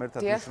ყველამ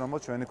ერთად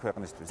ვიშრომოთ ჩვენი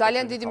ქვეყნისთვის.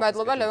 ძალიან დიდი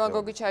მადლობა ლევან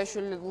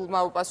გოგიჩაიშვილმა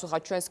უპასუხა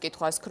ჩვენს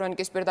კითხვას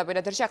ქრონიკის პირდაპირ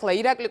ეთერში. ახლა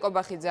ირაკლი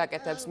კობახიძე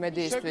აკეთებს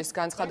მედიისთვის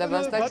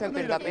განცხადებას და ჩვენ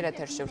პირდაპირ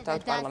ეთერში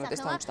ვrთავთ პარლამენტის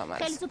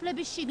თავმჯდომარეს.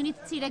 ხელისუფლების შიგნით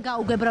მცირე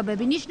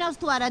გაუგებრობები ნიშნავს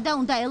თუ არა და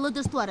უნდა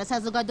ელოდეს თუ არა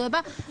საზოგადოება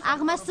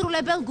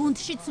აღმასრულებელ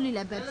გუნდში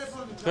ცვლილებებს.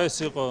 დღეს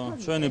იყო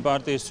ჩვენი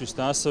პარტიისთვის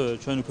და ასევე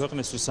ჩვენი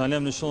ქვეყნისთვის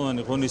ძალიან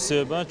მნიშვნელოვანი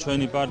ღონისძიება,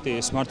 ჩვენი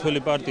პარტიის, მმართველი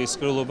პარტიის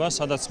ყრილობა,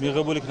 სადაც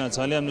მიღებული იქნა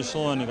ძალიან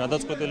მნიშვნელოვანი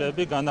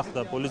გადაწყვეტილებები,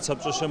 განახლდა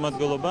პოლიტსაბჭოს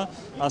შემადგენლობა,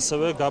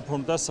 ასევე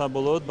გაფორმდა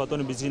საბოლოოდ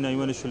ბატონი ბიძინა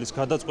ივანიშვილის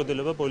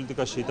გადაწყვეტილება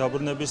პოლიტიკაში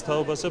დაბრუნების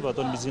თაობაზე.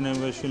 ბატონი ბიძინა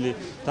ივანიშვილი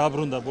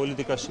დაბრუნდა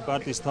პოლიტიკაში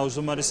პარტიის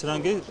თავმჯდომარის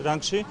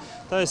რანგში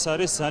და ეს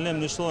არის ძალიან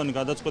მნიშვნელოვანი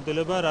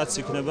გადაწყვეტილება, რაც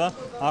იქნება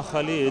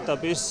ახალი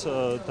ეტაპის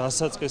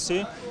დასაწყისი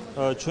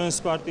ჩვენს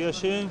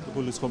პარტიაში,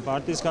 გულისხმობ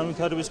პარტიის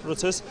განვითარების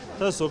პროცესს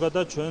და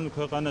ზოგადად ჩვენ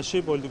ქვეყანაში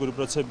პოლიტიკური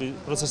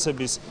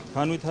პროცესების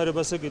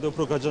განვითარებაზე, კიდევ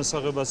უფრო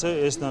გაჯანსაღებაზე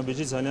ეს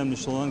ნაბიჯი ძალიან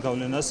მნიშვნელოვან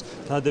გავლენას,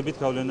 დადებით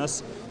გავლენას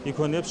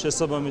იქონიებს.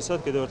 შესაბამისად,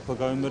 კიდევ ერთხელ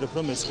გავიმერებ,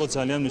 რომ ეს იყო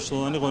ძალიან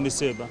მნიშვნელოვანი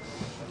ღონისძიება.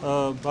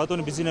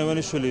 ბატონი ბიძინა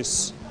ივანიშვილის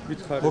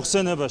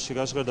მოხსენებაში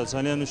გაჟღერდა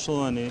ძალიან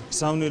მნიშვნელოვანი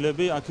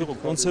გზავნილები, აქ იყო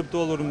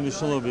კონცეპტუალური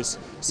მნიშვნელობის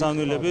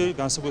გზავნილები,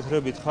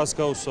 განსაკუთრებით ხაზს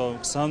გაუსვა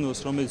გზავნილს,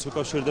 რომელიც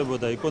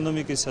უკავშირდებოდა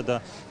ეკონომიკისა და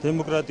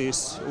დემოკრატიის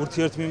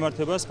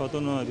ურთიერთმიმართებას.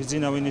 ბატონმა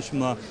ბიძინა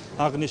ივანიშვილმა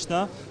აღნიშნა,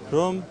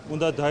 რომ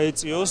უნდა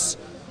დაეწიოს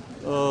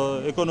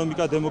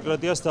ეკონომიკა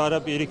დემოკრატიას და არა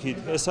პირიქით.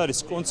 ეს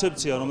არის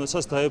კონცეფცია,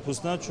 რომელსაც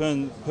დაეფუძნა ჩვენ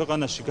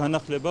ქვეყანაში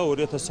განახლება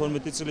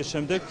 2012 წლის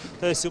შემდეგ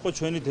და ეს იყო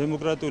ჩვენი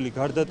დემოკრატიული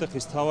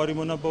გარდატეხის თავარი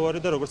მონაპოვარი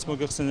და როგორც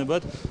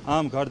მოგეხსენებათ,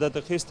 ამ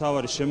გარდატეხის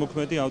თავარი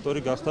შემოქმედი ავტორი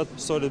გახდათ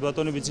სწორედ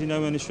ბატონი ბიძინა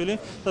ივანიშვილი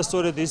და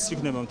სწორედ ის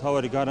იქნება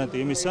მთავარი გარანტი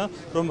იმისა,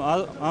 რომ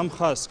ამ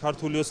ხაზს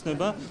ქართული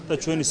ოცნება და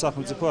ჩვენი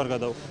სახელმწიფო არ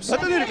გადაუხმის.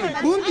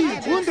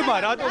 გუნდმა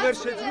რატო ვერ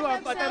შეძლო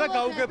ამ პატარა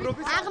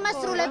გაუგებრობის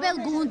აღმასრულებელ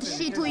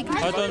გუნდში თუ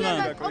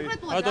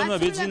იქნება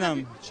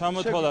ბიძინამ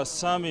ჩამოთვალა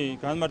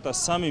განმარტა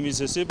სამი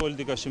მიზეზი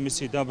პოლიტიკაში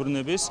მისი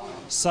დაბრუნების.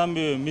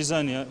 სამივე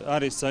მიზანი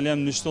არის ძალიან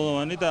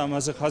მნიშვნელოვანი და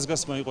ამაზე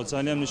ხაზგასმა იყო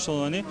ძალიან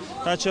მნიშვნელოვანი.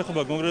 რაც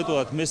შეეხება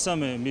კონკრეტულად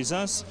მესამე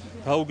მიზანს,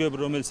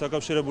 რომელიც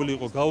დაკავშირებული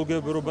იყო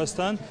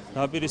გაუგებრობასთან,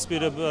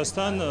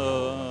 დაპირისპირებასთან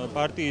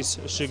პარტიის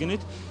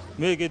შიგნით.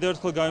 მე კიდევ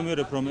ერთხელ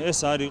გავიმერებ, რომ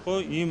ეს არ იყო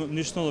იმ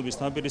მნიშვნელობის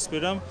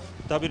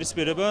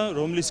დაპირისპირება,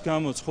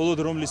 მხოლოდ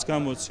რომლის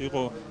გამოც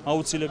იყო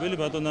აუცილებელი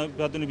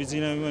ბატონი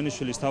ბიძინა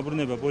ივანიშვილის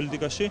დაბრუნება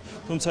პოლიტიკაში,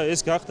 თუმცა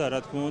ეს გახდა, რა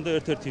თქმა უნდა,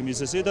 ერთ-ერთი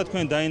მიზეზი და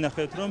თქვენ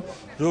დაინახეთ, რომ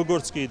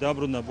როგორც კი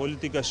დაბრუნდა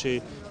პოლიტიკაში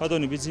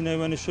ბატონი ბიძინა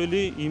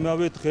ივანიშვილი,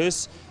 იმავე დღეს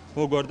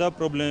მოგვარდა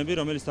პრობლემები,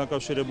 რომელიც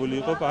დაკავშირებული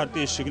იყო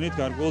პარტიის შიგნით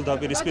გარკვეულ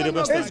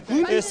დაპირისპირებასთან.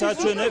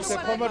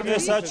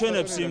 ეს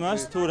აჩვენებს იმას,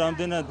 თუ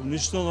რამდენად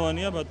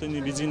მნიშვნელოვანია ბატონი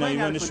ბიძინა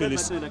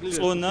ივანიშვილის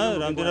წონა,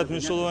 რამდენად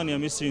მნიშვნელოვანია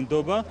მისი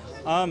ნდობა.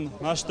 ამ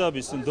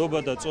მასშტაბის ნდობა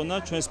და წონა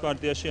ჩვენს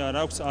პარტიაში არ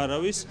აქვს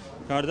არავის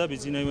გარდა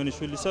ბიძინა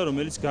ივანიშვილისა,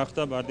 რომელიც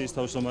გახდა პარტიის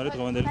თავმჯდომარე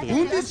დღევანდელი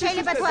დღით.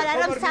 შეიძლება თუ არა,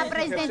 რომ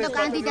საპრეზიდენტო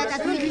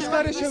კანდიდატად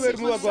მისგარეშე ვერ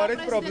მოაგვარეთ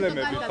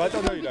პრობლემები.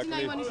 ბატონო ირაკლი. ბიძინა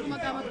ივანიშვილმა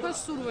გამოთქვეს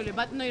სურვილი,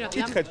 ბატონო ირაკლი.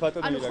 კითხეთ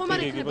ბატონო ირაკლი. ანუ ხომ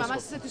არ იქნება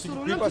მას ესეთი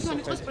სურვილი რომ თვითონ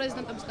იყოს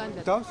პრეზიდენტობის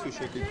კანდიდატი. დავსვი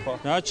შეკითხვა.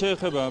 რაც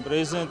შეეხება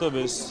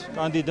პრეზიდენტობის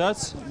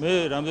კანდიდატს, მე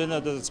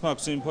რამდენადაც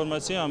მაქვს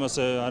ინფორმაცია,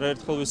 ამაზე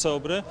არაერთხელ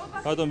ვისაუბრე,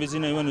 ბატონ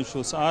ბიძინა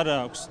ივანიშვილს არ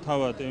აქვს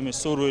თავად იმის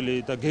სურვილი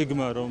და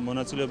გეგმა, რომ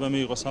მონაწილეობა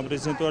მიიღოს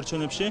საპრეზიდენტო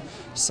არჩევნებში,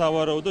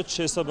 სავარაუდოდ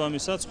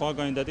შესაბამისად სხვა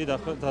კანდიდატი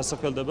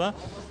დასახელდება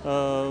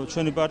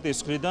ჩვენი პარტიის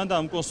მხრიდან და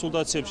ამ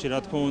კონსულტაციებში, რა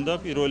თქმა უნდა,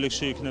 პირველ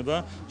რიგში იქნება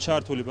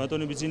ჩართული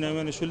ბატონი ბიძინა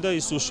ივანიშვილი და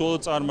ის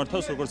უშუალოდ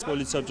წარმართავს როგორც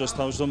პოლიცსაბჭოს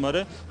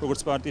თავმჯდომარე, როგორც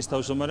პარტიის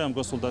თავმჯდომარე ამ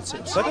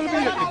კონსულტაციებს. ბატონი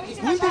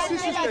გუნდის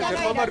სისტემაზე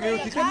ხომარ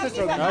მიუთითებდეს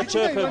რომ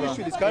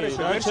ივანიშვილის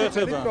გარეშე ვერ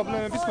შეძლებს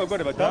პრობლემების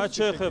მოგონება. რაც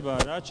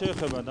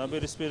შეეხება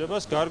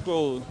დაპირისპირებას,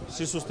 გარკვეულ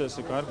სისუსტეს,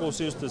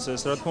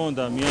 რა თქმა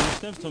უნდა,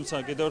 მიანიშნებს, თუმცა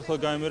კიდევ ერთხელ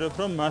გაიმეორებ,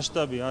 რომ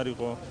მასშტაბი არ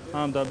იყო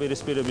ამ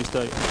დაპირისპირების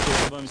და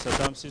შესაბამისად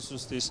ამ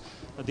სისუსტის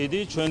დიდი.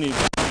 ჩვენი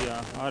პარტია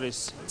არის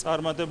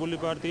წარმატებული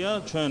პარტია,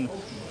 ჩვენ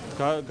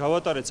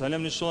გავატარეთ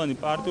ძალიან მნიშვნელოვანი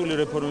პარტიული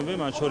რეფორმები,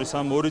 მათ შორის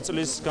ამ 2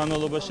 წლის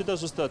განმავლობაში და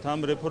ზუსტად ამ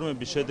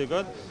რეფორმების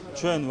შედეგად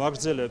ჩვენ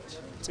ვაგრძელებთ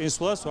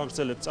წინსვლას,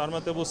 ვაგრძელებთ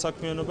წარმატებულ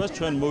საქმიანობას,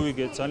 ჩვენ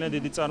მოვიგეთ ძალიან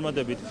დიდი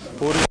წარმატებით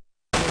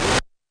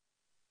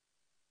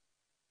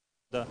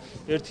და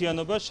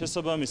ერთიანობა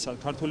შესაბამისად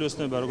ქართული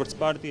ოცნება როგორც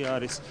პარტია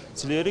არის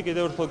ძლიერი.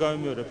 კიდევ ერთხელ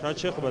გავიმეორებ, რაც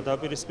შეეხება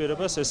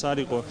დაპირისპირებას, ეს არ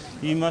იყო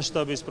იმ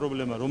მასშტაბის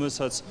პრობლემა,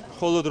 რომელსაც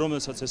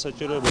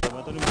ესაჭიროებოდა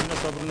ბატონი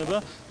ბიძინას დაბრუნება,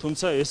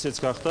 თუმცა ესეც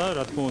გახდა,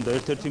 რა თქმა უნდა,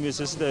 ერთ-ერთი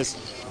მიზეზი და ეს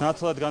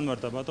ნათლად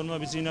განმარტა ბატონმა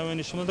ბიძინა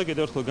ივანიშვილმა და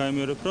კიდევ ერთხელ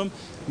გავიმეორებ, რომ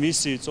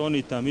მისი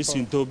წონით და მისი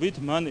ნდობით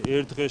მან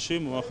ერთ დღეში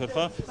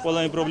მოახერხა ყველა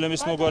იმ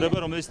პრობლემის მოგვარება,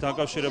 რომელიც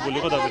დაკავშირებული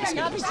იყო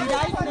დაპირისპირებასთან.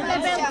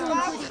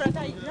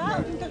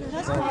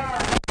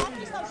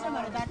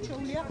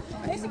 დარჩეულია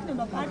ეს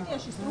იქნება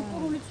პარტიაში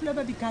სტრუქტურული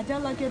ცვლილებები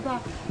გადალაგება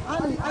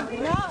ანუ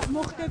რა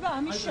მოხდება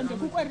ამის შემდეგ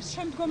უკვე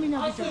შემდგომი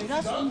ნაბიჯები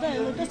რას უნდა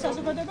ელოდეს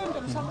საზოგადოება იმიტომ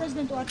რომ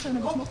საპრეზიდენტო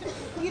არჩევნების მოხდით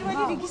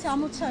პირველი რიგის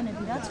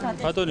ამოცანები რაც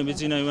გატეხა ბატონი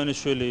ბიძინა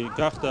ივანიშვილი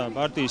გახდა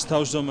პარტიის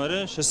თავმჯდომარე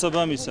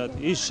შესაბამისად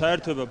ის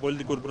ჩაერთვება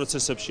პოლიტიკურ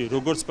პროცესებში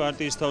როგორც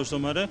პარტიის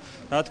თავმჯდომარე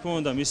რა თქმა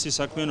უნდა მისი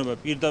საქმიანობა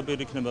პირდაპირ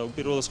იქნება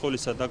უპირველეს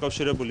ყოვლისა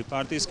დაკავშირებული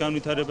პარტიის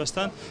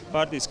განვითარებასთან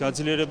პარტიის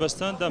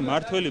გაძლიერებასთან და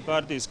მართველი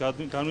პარტიის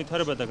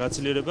განვითარება და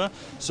გაძლიერება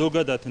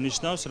ზოგადად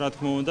ნიშნავს, რა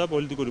თქმა უნდა,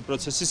 პოლიტიკური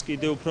პროცესის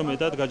კიდევ უფრო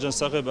მეტად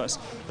გაჯანსაღებას.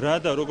 რა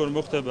და როგორ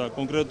მოხდება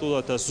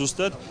კონკრეტულად და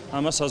ზუსტად,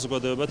 ამას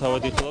საზოგადოება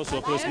თავად იხილავს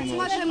უახლოეს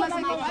მომავალში.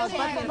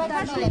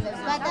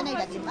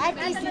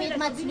 პარტიის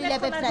მიღმა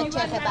ცვლილებებს რაც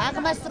შეეხება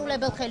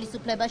აღმასრულებელ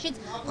ხელისუფლებაშიც,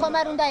 ხომ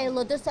არ უნდა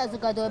ელოდოს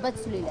საზოგადოება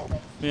ცვლილებებს?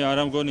 მე არ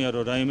ამგონია,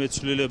 რომ რაიმე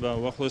ცვლილება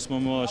უახლოეს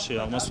მომავალში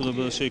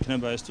აღმასრულებელში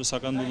იქნება ეს თუ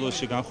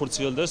საკანონმდებლოში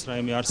განხორციელდეს,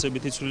 რაიმე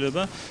არსებითი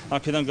ცვლილება.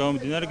 აქედან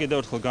გამომდინარე, კიდევ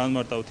ერთხელ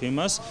განმარტავთ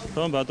იმას,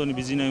 რომ ბატონი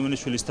ბიძინა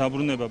ივანიშვილის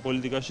დაბრუნება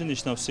პოლიტიკაში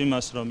ნიშნავს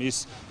იმას, რომ ის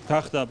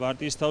გახდა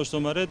პარტიის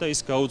თავმჯდომარე და ის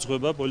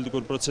გაუძღვება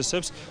პოლიტიკურ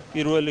პროცესებს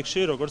პირველ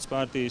რიგში როგორც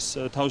პარტიის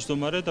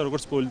თავმჯდომარე და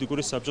როგორც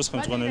პოლიტიკური საბჭოს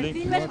ხელმძღვანელი.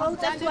 ვინმეს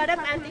მოუწევს თუ არა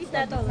პარტიის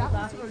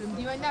დატოვება?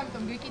 მდივანი,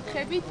 ამიტომ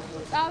გეკითხებით,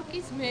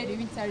 წავკის მერი,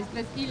 ვინც არის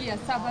დღეს ილია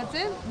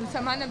საბაძე,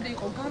 მანამდე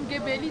იყო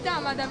გამგებელი და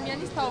ამ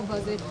ადამიანის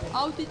თაობაზე.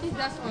 აუდიტის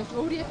დასრულებაში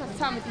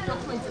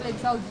 2013-14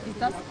 წლების აუდიტის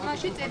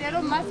დასრულებაში წერია,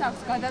 რომ მას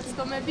აქვს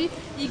გადაცდომები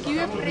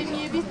იგივე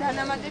პრემიების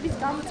დანამატების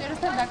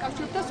გამოწერასთან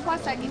დაკავშირებით და სხვა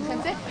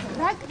საკითხებზე.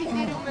 რა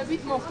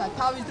კრიტერიუმებით მოხდა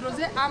თავის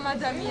დროზე ამ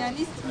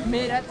ადამიანის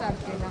მერა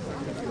წარდგენა?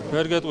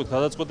 ვერ გეტყვით,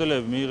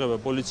 გადაწყვეტილებები მიიღება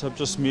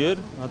პოლიცსაბჭოს მიერ,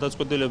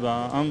 გადაწყვეტილება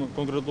ამ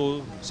კონკრეტულ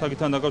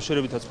საკითხთან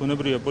დაკავშირებითაც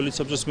ბუნებრივია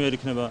პოლიცსაბჭოს მიერ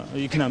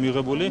იქნა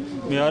მიღებული.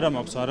 მე არ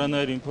მაქვს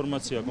არანაირი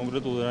ინფორმაცია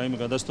კონკრეტულ რაიმე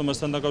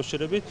გადასტომასთან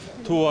დაკავშირებით.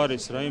 თუ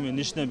არის რაიმე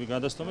ნიშნები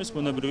გადასტომის,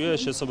 ბუნებრივია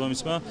ეს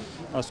შესაბამისმა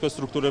ასე ვთქვათ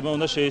სტრუქტურებმა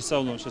უნდა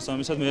შეისწავლონ.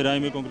 შესაბამისად მე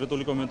რაიმე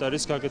კონკრეტული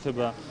კომენტარის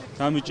გაკეთება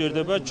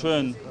გამიჭირდება.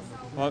 ჩვენ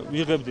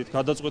ვიღებდით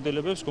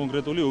გადაწყვეტილებებს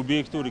კონკრეტული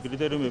ობიექტური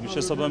კრიტერიუმების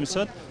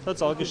შესაბამისად და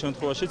წალკის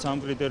შემთხვევაშიც ამ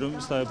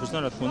კრიტერიუმის დაეფუძნა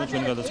რა თქმა უნდა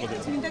ჩვენი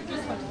გადაწყვეტილება.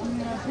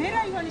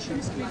 ვერა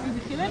ივანიშვილის კლიპი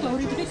ვიხილეთ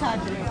 2 დღის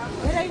ადრე.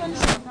 ვერა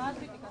ივანიშვილის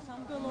გააკრიტიკა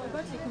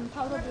სამგელოებაც იქ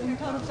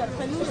მთავრობის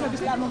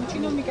ხელისუფლების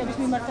წარმომჩინოვნიკების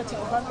მიმართაც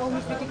იყო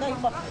გარკვეული კრიტიკა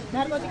იყო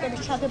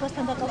ნარკოტიკების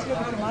ჩადებასთან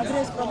დაკავშირებით რომ ადრე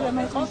ეს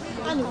პრობლემა იყო.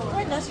 ანუ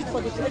თქვენ რა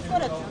სიტყვებით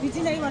ერთგვარად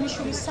ბიძინა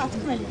ივანიშვილის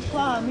სათქმელი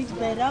თქვა ამით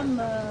ვერამ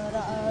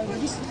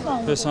ის თქვა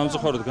უნდა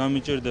სამწუხაროდ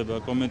გამიჭირდება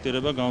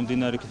კომენტირება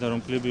გამომდინარე იქიდან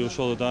რომ კლიპი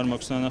უშუალოდ არ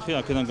მაქვს ნანახი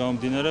აქედან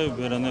გამომდინარე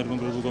ვერანაირ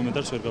კონკრეტულ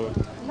კომენტარს ვერ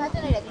გავაკეთებ.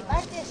 ბატონერაგი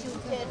პარტიაში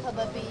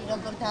ურთიერთობები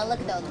როგორ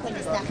დაალაგდა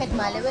თქვენის ნახეთ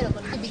მალევე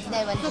როგორც კი ბიძინა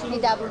ივანიშვილი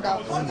დაბრუნდა.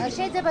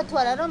 შეიძლება თუ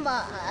არა რომ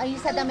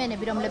ის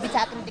ადამიანები რომლებიც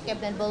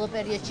აკრიტიკებდნენ ბოლო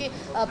პერიოდში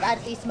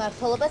პარტიის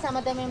მმართველობას ამ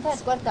ადამიანებთან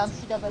ერთგვარ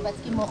დამშვიდობებაც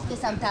კი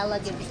მოხდეს ამ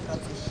დაალაგების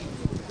პროცესში.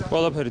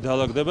 ყველაფერი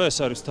დაალაგდება, ეს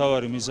არის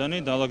თავარი მიზანი,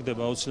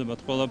 დაალაგდება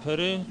აუცილებლად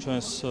ყველაფერი,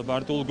 ჩვენს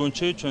პარტიულ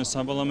გუნდში, ჩვენს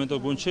საპარლამენტო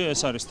გუნდში,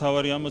 ეს არის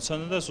თავარი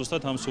ამოცანა და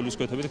ზუსტად ამ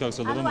სულისკვეთებით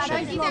გაგრძელდება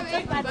მუშაობა.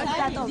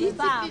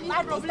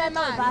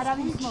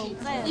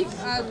 იქ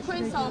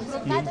თქვენ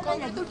საუბრობთ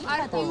კონკრეტულ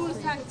პარტიულ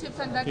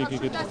სანქციებთან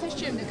დაკავშირებით და ასე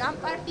შემდეგ. ამ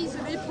პარტიის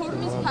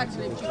რეფორმის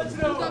ფარგლებში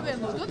უნდა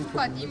ველოდოთ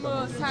თქვა იმ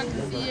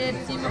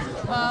სანქციებს, იმ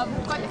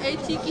თქვა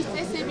ეთიკის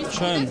წესების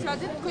კოდექსს,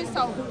 რადგან თქვენ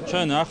საუბრობთ.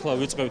 ჩვენ ახლა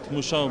ვიწყებთ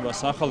მუშაობას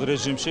ახალ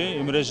რეჟიმში,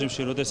 იმ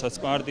რეჟიმში, როდესაც რომელსაც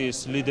პარტიის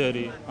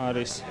ლიდერი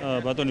არის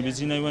ბატონი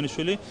ბიძინა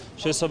ივანიშვილი,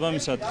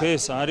 შესაბამისად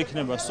დღეს არ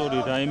იქნება სწორი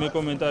რაიმე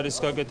კომენტარის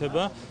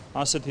გაკეთება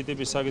ასეთი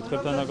ტიპის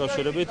საკითხებთან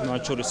დაკავშირებით,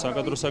 მათ შორის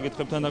საკადრო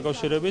საკითხებთან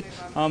დაკავშირებით.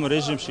 ამ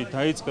რეჟიმში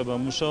დაიწყება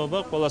მუშაობა,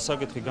 ყველა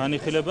საკითხი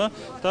განიხილება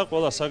და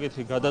ყველა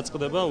საკითხი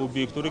გადაწყდება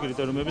ობიექტური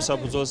კრიტერიუმების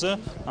საფუძველზე.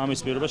 ამის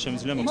პირობა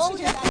შემიძლია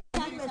მოგცეთ.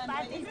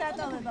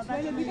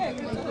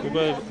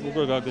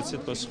 უკვე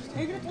გაგეცეთ პასუხი.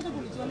 ეგრეთ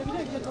წოდებული ძველები და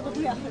ეგრეთ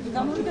წოდებული ახლები.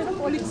 გამოვიდა რომ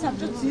პოლიციის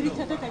საბჭოს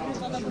ძირითადად ეგრეთ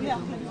წოდებული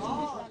ახლები.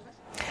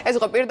 ეს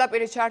იყო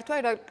პირდაპირ ჩართვა.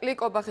 ირაკლი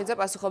კობახიძე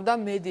პასუხობდა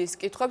მედიის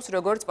კითხვებს,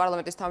 როგორც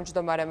პარლამენტის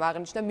თავმჯდომარემ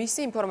აღნიშნა, მისი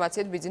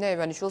ინფორმაციით ბიძინა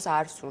ივანიშვილს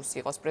არ სურს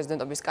იყოს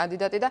პრეზიდენტობის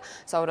კანდიდატი და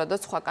საუბრადოდ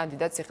სხვა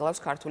კანდიდატს იხილავს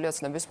ქართული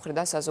ოცნების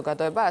მხრიდან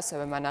საზოგადოება.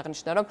 ასევე მან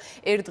აღნიშნა, რომ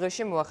ერთ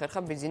დღეში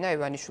მოახერხა ბიძინა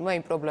ივანიშვილმა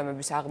იმ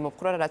პრობლემების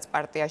აღმოფხვრა, რაც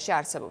პარტიაში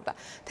არსებობდა.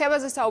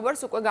 თემაზე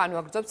საუბარს უკვე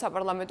განვაგრძობთ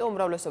საპარლამენტო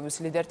უმრავლესობის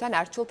ლიდერთან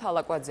არჩილ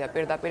თალაკვაძეა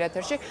პირდაპირ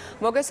ეთერში.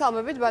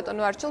 მოგესალმებით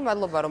ბატონო არჩილ,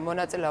 მადლობა რომ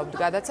მონაწილეობთ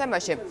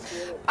გადაცემაში.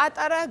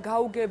 პატარა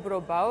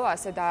გაუგებრობაო,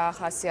 ასე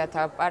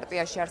ახასიათა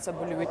პარტიაში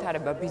არსებული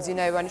ვითარება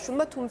ბიძინა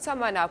ივანიშვილმა, თუმცა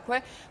მან აქვე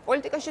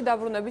პოლიტიკაში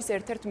დაბრუნების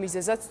ერთ-ერთ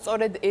მიზეზად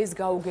სწორედ ეს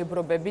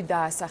გაუგებრობები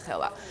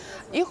დაასახელა.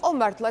 იყო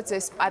მართლაც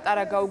ეს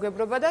პატარა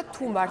გაუგებრობა და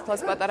თუ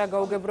მართლაც პატარა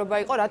გაუგებრობა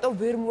იყო, რატო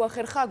ვერ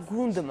მოახერხა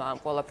გუნდმა ამ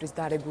ყველაფრის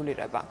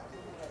დარეგულირება?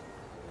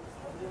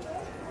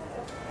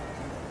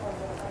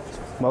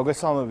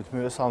 მოგესალმებით,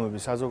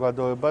 მივესალმებით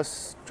საზოგადოებას.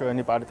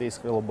 ჩვენი პარტიის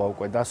ყრილობა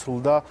უკვე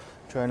დასრულდა.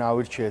 ჩვენ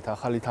ავირჩიეთ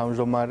ახალი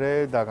თავმჯდომარე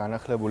და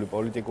განახლებული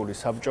პოლიტიკური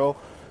საბჭო.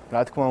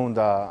 რა თქმა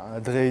უნდა,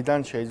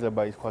 დღეიდან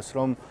შეიძლება ითქვას,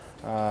 რომ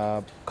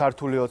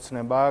ქართული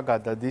ოცნება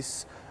გადადის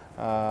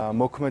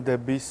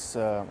მოქმედების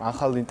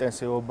ახალ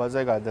ინტენსივობაზე,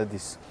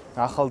 გადადის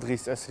ახალ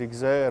დღის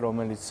წესრიგზე,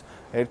 რომელიც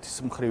ერთის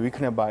მხრივ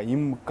იქნება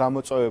იმ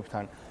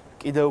გამოწვევებთან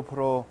კიდევ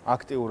უფრო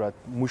აქტიურად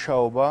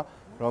მუშაობა,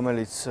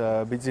 რომელიც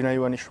ბიძინა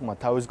ივანიშვილმა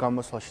თავის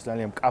გამოსვლაში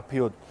ძალიან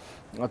მკაფიოდ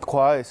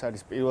თქვა, ეს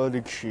არის პირველ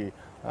რიგში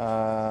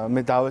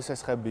მე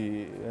დავესესხები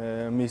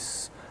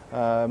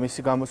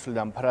მისი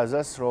გამოსვლიდან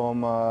ფრაზას, რომ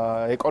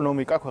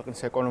ეკონომიკა, ქვეყნის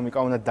ეკონომიკა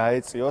უნდა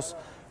დაეწიოს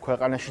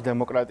ქვეყანაში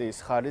დემოკრატიის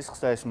ხარისხს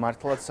და ეს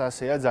მართლაც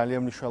ასეა,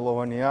 ძალიან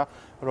მნიშვნელოვანია,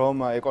 რომ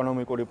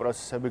ეკონომიკური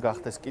პროცესები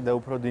გახდეს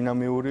კიდევ უფრო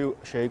დინამიური,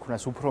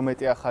 შეიქმნას უფრო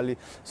მეტი ახალი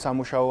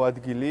სამუშაო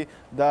ადგილი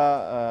და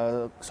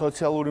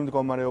სოციალური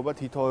მდგომარეობა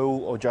თითოეულ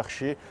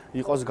ოჯახში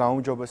იყოს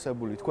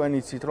გაუმჯობესებული. თქვენ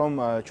იცით, რომ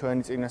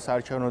ჩვენი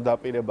წინასაარჩევნო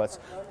დაპირებაც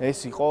ეს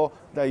იყო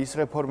და ის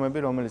რეფორმები,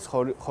 რომელიც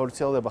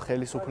ხორციელდება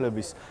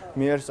ხელისუფლების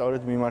მიერ,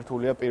 სწორედ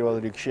მიმართულია პირველ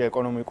რიგში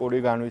ეკონომიკური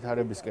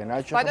განვითარებისკენ.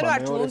 ბატონო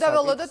არჩილ, უნდა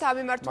ველოდოთ ამ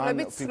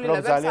მიმართულებით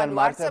ცვლილებებს, ანუ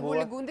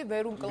არსებული გუნდი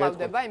ვერ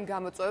უმკლავდება იმ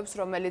გამოწვევებს,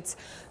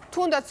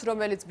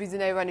 რომელიც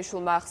ბიძინა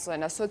ივანიშვილმა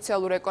ახსენა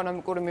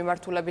სოციალურ-ეკონომიკური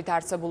მიმართულებით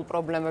არსებულ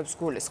პრობლემებს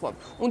გულისხმობ.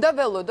 უნდა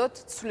ველოდოთ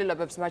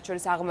ცვლილებებს, მათ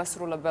შორის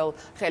აღმასრულებელ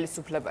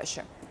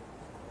ხელისუფლებაში.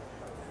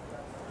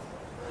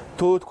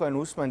 თუ თქვენ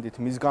უსმენდით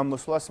მის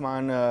გამოსვლას,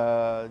 მან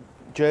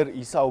ჯერ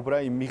ისაუბრა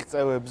იმ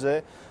მიღწევებზე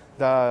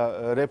და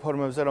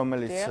რეფორმებზე,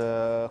 რომელიც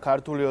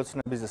ქართული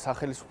ოცნების და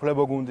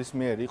სახელისუფლებო გუნდის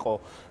მიერ იყო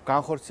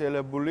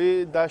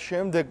განხორციელებული და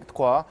შემდეგ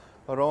თქვა,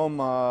 რომ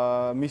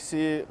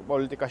მისი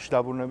პოლიტიკაში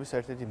დაბრუნების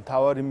ერთ-ერთი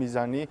მთავარი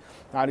მიზანი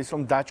არის,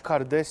 რომ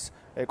დაჩქარდეს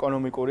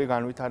ეკონომიკური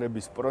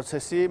განვითარების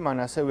პროცესი. მან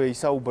ასევე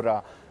ისაუბრა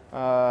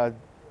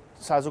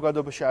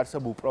საზოგადოებაში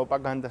არსებულ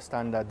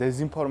პროპაგანდასთან და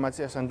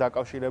დეზინფორმაციასთან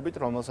დაკავშირებით,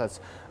 რომელსაც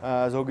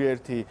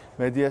ზოგიერთი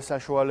მედია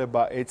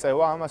საშუალება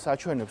ეწევა, ამას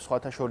აჩვენებს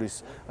სხვათა შორის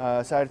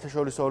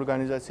საერთაშორისო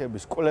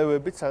ორგანიზაციების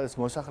კვლევებით, სადაც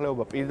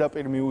მოსახლეობა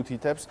პირდაპირ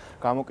მიუთითებს,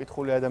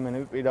 გამოკითხული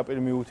ადამიანები პირდაპირ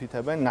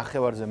მიუთითებენ,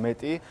 ნახევარზე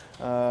მეტი,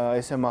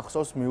 ესე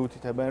მახსოვს,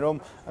 მიუთითებენ, რომ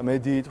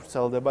მედიით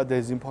ვრცელდება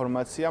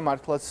დეზინფორმაცია.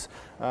 მართლაც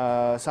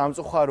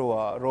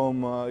სამწუხაროა, რომ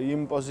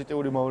იმ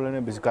პოზიტიური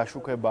მოვლენების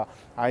გაშუქება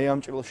აი ამ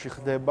ჭრილში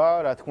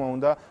ხდება, რა თქმა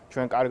უნდა,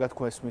 ჩვენ კარგად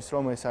გვესმის,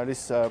 რომ ეს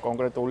არის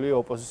კონკრეტული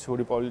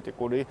ოპოზიციური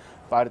პოლიტიკური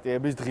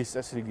პარტიების დღის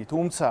წესრიგი.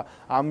 თუმცა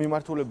ამ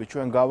მიმართულებით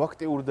ჩვენ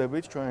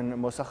გავაქტიურდებით, ჩვენ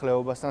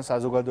მოსახლეობასთან,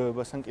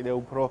 საზოგადოებასთან კიდევ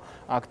უფრო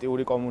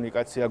აქტიური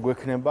კომუნიკაცია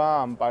გვექნება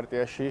ამ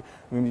პარტიაში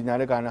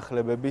მიმდინარე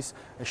განახლებების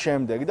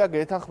შემდეგ და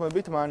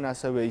გეთანხმებით, მან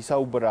ასევე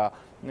ისაუბრა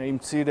იმ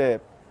მცირე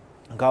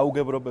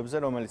გაუგებრობებზე,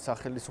 რომელიც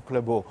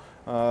სახელისუფლებო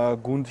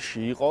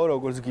გუნდში იყო,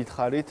 როგორც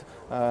გითხარით,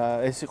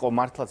 ეს იყო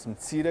მართლაც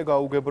მცირე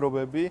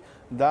გაუგებრობები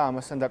და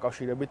ამასთან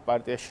დაკავშირებით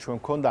პარტიაში ჩვენ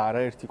გვქონდა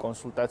არაერთი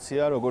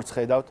კონსულტაცია, როგორც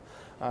ხედავთ,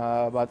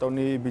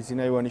 ბატონი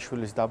ბიძინა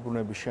ივანიშვილის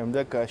დაბრუნების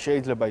შემდეგ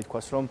შეიძლება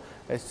ითქვას, რომ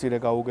ეს მცირე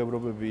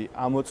გაუგებრობები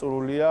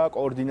ამოწურულია,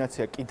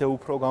 კოორდინაცია კიდევ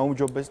უფრო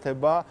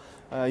გაუმჯობესდება,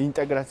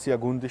 ინტეგრაცია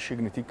გუნდის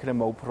შიგნით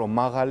იქნება უფრო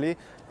მაღალი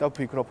და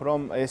ვფიქრობ,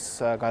 რომ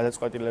ეს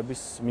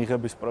გადაწყვეტილების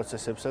მიღების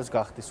პროცესებსაც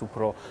გახდის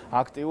უფრო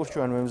აქტიურ.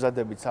 ჩვენ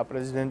ვემზადებით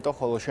საპრეზიდენტო,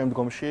 ხოლო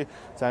შემდგომში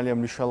ძალიან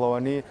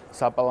მნიშვნელოვანი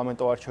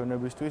საპარლამენტო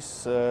არჩევნებისთვის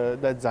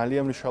და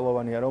ძალიან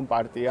მნიშვნელოვანია, რომ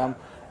პარტიამ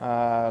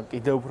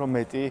კიდევ უფრო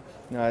მეტი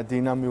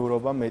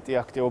დინამიურობა, მეტი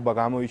აქტივობა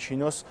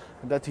გამოიჩინოს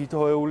და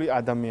თითოეული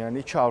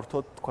ადამიანი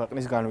ჩაართოთ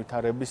ქვეყნის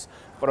განვითარების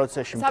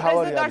პროცესში.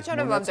 საპრეზიდენტო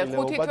არჩევნებამდე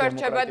 5 თვე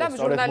რჩება და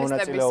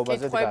ჟურნალისტების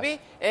კითხვები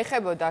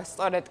ეხებოდა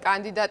სწორედ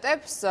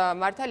კანდიდატებს.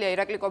 მართალია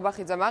ირაკლი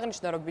კობახიძემ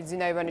აღნიშნა, რომ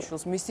ბიძინა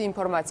ივანიშვილს მისი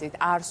ინფორმაციით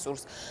არ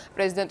სურს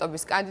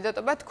პრეზიდენტობის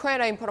კანდიდატობა. თქვენ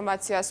რა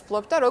ინფორმაციას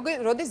ფლობთ და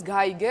როდის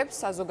გაიგებს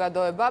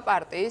საზოგადოება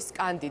პარტიის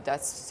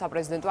კანდიდატს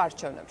საპრეზიდენტო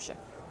არჩევნებში?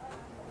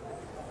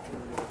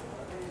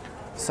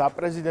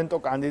 საპრეზიდენტო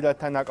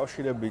კანდიდატთან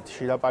დაკავშირებით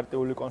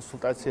შიდაპარტიული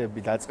კონსულტაციები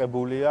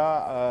დაწყებულია.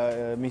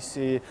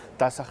 მისი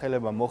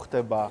დასახელება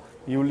მოხდება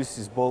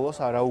ივლისის ბოლოს,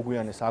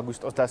 არაუგვიანეს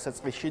აგვისტოს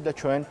დასაწყისში და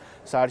ჩვენ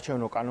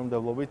საარჩევნო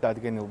კანონმდებლობით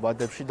დადგენილ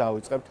ვადებში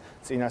დავიწყებთ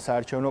წინა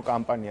საარჩევნო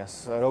კამპანიას.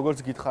 როგორც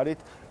გითხარით,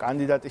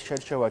 კანდიდატის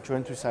შერჩევა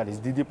ჩვენთვის არის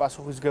დიდი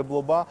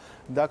პასუხისმგებლობა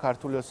და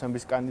ქართული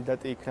ოცნების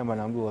კანდიდატი იქნება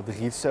ნამდვილად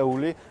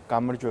ღირსეული,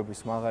 გამარჯვების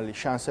მაღალი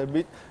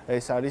შანსებით.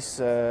 ეს არის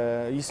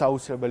ის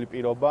აუცილებელი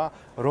პირობა,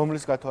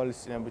 რომლის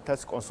გათვალისწინებითაც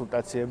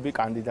კონსულტაციები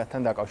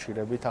კანდიდატთან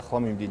დაკავშირებით ახლა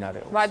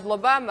მიმდინარეობს.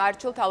 მადლობა,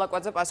 მარჩილ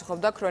თალაკვაძე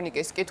პასუხობდა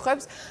ქრონიკის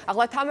კითხვებს.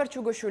 ახლა თამარ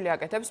ჩუგოშვილი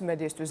აკეთებს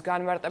მედიისთვის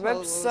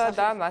განმარტებებს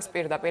და მას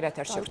პირდაპირ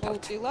ეთერში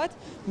ვხვდებით.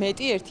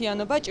 მეტი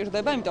ერთიანობა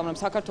ჭირდება, იმიტომ რომ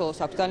საქართველოს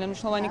აქვს ძალიან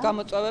მნიშვნელოვანი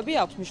გამოწვევები,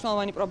 აქვს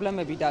მნიშვნელოვანი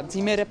პრობლემები და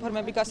ძიმე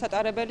რეფორმები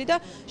გასატარებელი და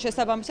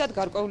შესაბამისად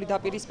გარკვეული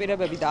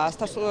დაპირისპირებები და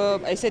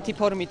ესეთი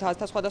ფორმით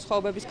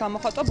სხვადასხვაობების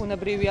გამოხატვა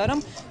ბუნებრივია, რომ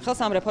ხელს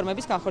ამ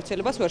რეფორმების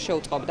განხორციელებას ვერ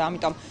შეუწყობდა.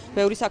 ამიტომ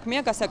ბევრი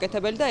საქმეა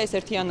გასაკეთებელი და ეს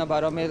ერთიანობა,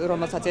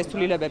 რომელსაც ეს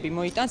ცვლილებები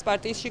მოიტანს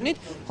პარტიის შიგნით,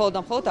 მხოლოდ და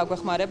მხოლოდ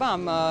აგვეხმარება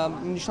ამ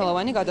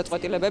მნიშვნელოვანი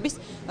გადაწყვეტილებების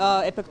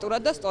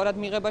ეფექტურად და სწორად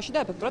მიღებაში და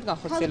ეფექტურად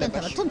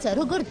განხორციელებაში. თუმცა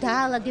როგორ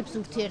დაალაგებს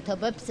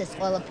ურთიერთობებს ეს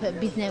ყველაფერი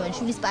ბიძინა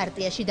ივანიშვილის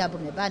პარტიაში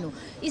დაბრუნება? ანუ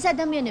ის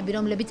ადამიანები,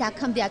 რომლებიც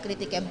აქამდე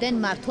აკრიტიკებდნენ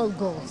მართლ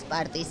გოლს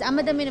პარტიის, ამ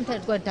ადამიანებთან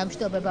ერთგვარი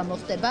დამშვიდობება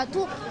მოხდება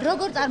თუ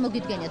როგორ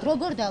წარმოგიდგენიათ,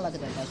 როგორ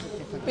დაალაგდება?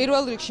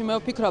 პირველ რიგში მე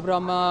ვფიქრობ,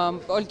 რომ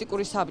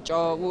პოლიტიკური საბჭო,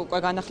 უკვე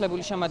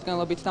განახლებული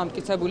შემადგენლობით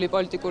დამტკიცებული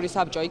პოლიტიკური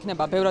საბჭო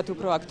იქნება ბევრად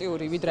უფრო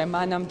აქტიური, ვიდრე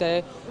მანამდე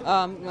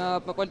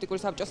პოლიტიკური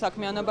საბჭოს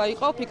საქმიანობა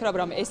იყო. ვფიქრობ,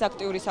 რომ ეს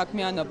აქტიური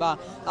საქმიანობა,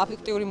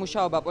 აქტიური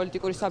მუშაობა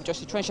პოლიტიკური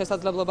საბჭოში ჩვენ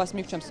შესაძლებლობას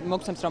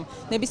მოგცემს, რომ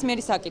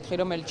ნებისმიერი საკითხი,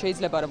 რომელიც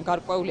შეიძლება რომ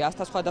გარკვეული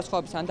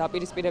ასთასხვადასხვაობის ან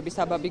დაპირისპირების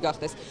საბაბი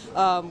გახდეს,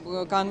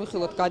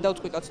 განვიხილოთ,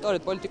 გადავწყვიტოთ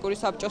სწორედ პოლიტიკური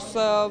საბჭოს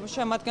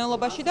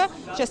შემადგენლობაში და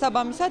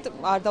შესაბამისად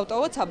არ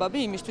დავტოვოთ საბაბი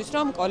იმისთვის,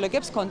 რომ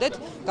კოლეგებს ჰქონდეთ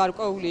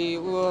გარკვეული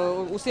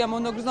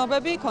უსიამოვნო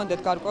გრძნობები, ჰქონდეთ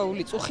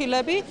გარკვეული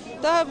წუხილები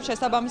და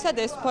შესაბამისად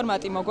ეს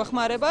ფორმატი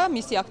მოგვეხმარება,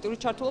 მისი აქტიური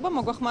ჩართულობა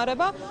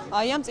მოგვეხმარება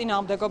აი ამ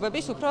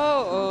წინააღმდეგობების უფრო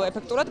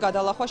ეფექტურად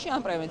გადალახვაში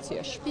ან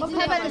პრევენციაში.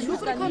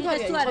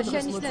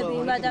 შენიშნები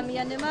იმ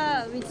ადამიანებმა,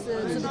 ვინც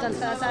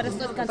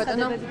არასწორი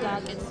განცხადებები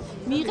გააკეთეს.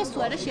 მიიღეს თუ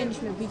არა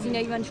შენიშვნები ბიძინა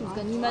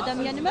ივანიშვილისგან იმ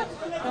ადამიანებმა,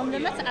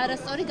 რომლებმაც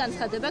არასწორი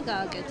განცხადება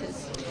გააკეთეს.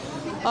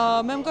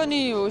 მე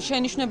მგონი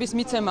შენიშვნების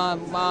მიცემა,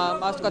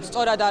 ასე ვთქვათ,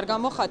 სწორად არ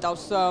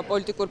გამოხატავს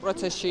პოლიტიკურ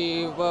პროცესში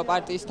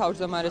პარტიის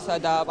თავმჯდომარესა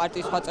და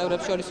პარტიის სხვა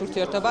წევრებს შორის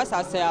ურთიერთობას,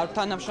 ასე არ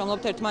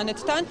თანამშრომლობთ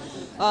ერთმანეთთან.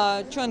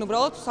 ჩვენ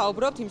უბრალოდ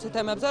საუბრობთ იმ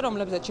თემებზე,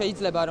 რომლებზეც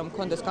შეიძლება რომ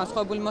გქონდეს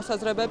განსხვავებული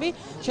მოსაზრებები.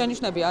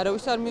 შენიშვნები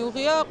არავის არ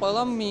მიუღია,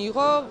 ყველამ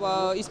მიიღო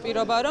ის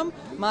პირობა, რომ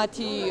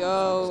მათი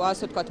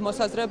ასე ვთქვათ,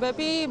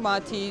 მოსაზრებები,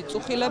 მათი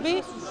წუხილები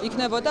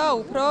იქნებოდა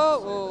უფრო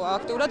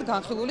აქტიურად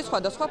განხილული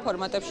სხვადასხვა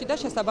ფორმატებში და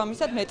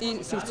შესაბამისად მეტი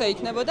სივრცე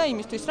იქნებოდა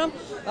იმისთვის, რომ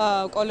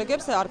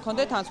კოლეგებს არ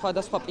ქონდეთ ან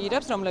სხვადასხვა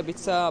პირებს, რომლებიც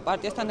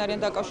პარტიასთან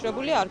არიან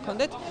დაკავშირებული, არ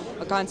ქონდეთ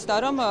განცდა,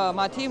 რომ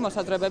მათი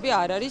მოსაზრებები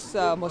არ არის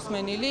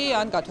მოსმენილი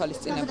ან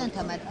გათვალისწინებული.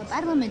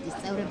 პარლამენტის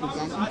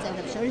წევრებიდან იმ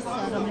წევრებს შორის,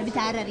 რომლებიც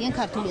არ არიან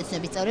ქართული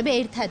ოცნების წევრები,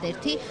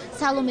 ერთადერთი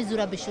სალომე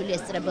ზურაბიშვილი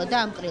ესწრებოდა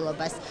ამ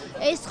ყრილობას.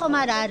 ეს ხომ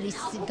არ არის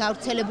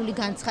გავრცელებული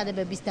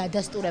განცხადებების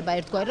დადასტურება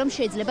ერთგვარი, რომ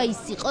შეიძლება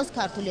ის იყოს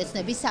ქართული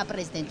ოცნების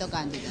საპრეზიდენტო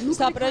კანდიდატი.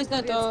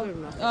 საპრეზიდენტო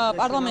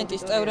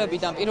პარლამენტის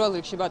წევრებიდან პირველ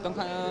რიგში ბატონ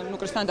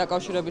ნუკრისთან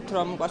დაკავშირებით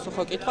რომ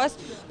უპასუხო კითხვას,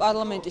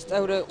 პარლამენტის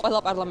წევრი, ყველა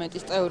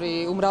პარლამენტის წევრი,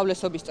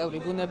 უმრავლესობის წევრი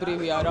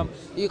ბუნებრივია, რომ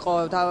იყო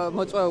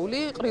მოწვეული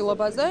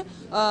ყრილობაზე.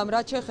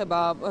 რაც შეეხება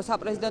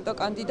საპრეზიდენტო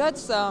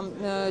კანდიდატს,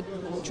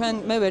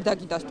 მე ვერ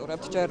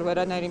დაგიდასტურებთ ჯერ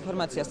ვერანაირ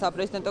ინფორმაციას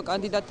საპრეზიდენტო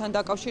კანდიდატთან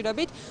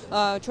დაკავშირებით.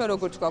 ჩვენ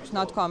როგორც გვაქვს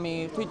ნათქვამი,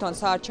 თვითონ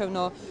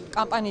საარჩევნო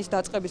კამპანიის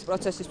დაწყების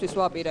პროცესისთვის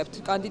ვაპირებთ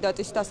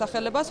კანდიდატის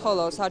დასახელებას,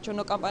 ხოლო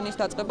საარჩევნო კამპანიის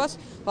დაწყებას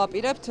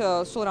ვაპირებთ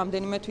სულ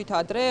რამდენიმე თვით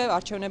ადრე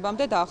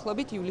არჩევნებამდე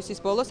დაახლოებით ივლისის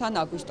ბოლოს ან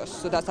აგვისტოს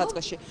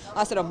დასაწყისში.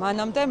 ასე რომ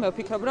მანამდე მე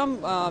ვფიქრობ, რომ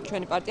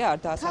ჩვენი პარტია არ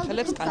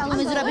დაასახელებს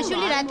კანდიდატს.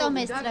 ზურაბიშვილი რატომ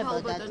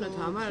ესწრებოდა?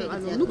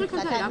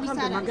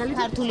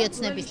 ქართული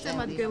ოცნების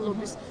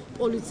შემადგენლობის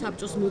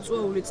პოლიტსაბჭოს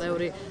მოწვეული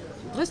წევრი.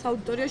 დღეს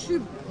აუდიტორიაში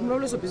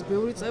უმრავლესობის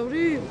ბევრი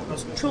წევრი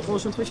ჩვენ ყოველ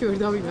შემთხვევაში ვერ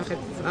დავინახეთ,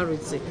 არ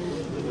ვიცი.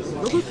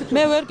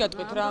 მე ვერ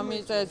გეტყვით რა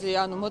მიზეზი,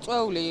 ანუ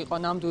მოწვეული იყო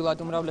ნამდვილად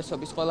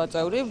უმრავლესობის ყველა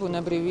წევრი,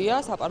 ბუნებრივია,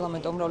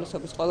 საპარლამენტო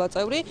უმრავლესობის ყველა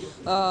წევრი.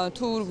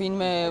 თუ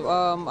ვინმე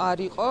არ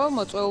იყო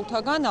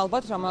მოწვეულთაგან,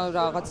 ალბათ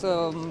რაღაც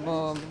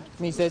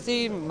მიზეზი,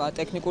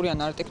 ტექნიკური ან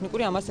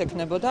არტექნიკური ამას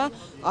ექნებოდა.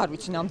 არ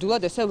ვიცი,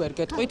 ნამდვილად ესე ვერ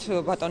გეტყვით,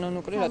 ბატონო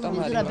ნუკრი რატომ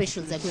არის.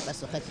 ზურაბეშვილზე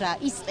გვიპასუხეთ რა.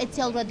 ის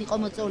სპეციალურად იყო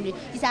მოწვეული,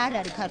 ის არ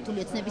არის ქართული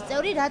ოცნების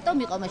წევრი, რატომ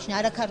იყო მაშინ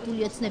არა ქართული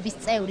ოცნების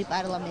წევრი,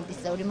 პარლამენტის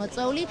წევრი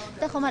მოწვეული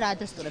და ხომ არ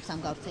ადასტურებს ამ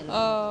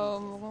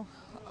გავრცელებას?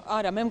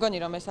 არა, მე მგონი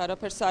რომ ეს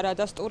არაფერს არ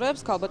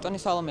ადასტურებს. ქალბატონი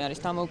სალომე არის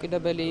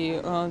დამოუკიდებელი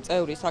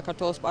წევრი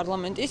საქართველოს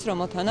პარლამენტის,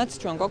 რომელთანაც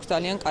ჩვენ გვაქვს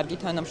ძალიან კარგი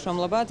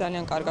თანამშრომლობა,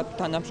 ძალიან კარგად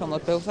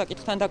თანამშრომლობთ ბევრ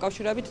საკითხთან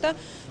დაკავშირებით და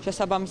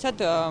შესაბამისად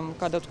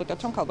გადავწყვიტეთ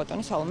რომ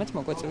ქალბატონი სალომეც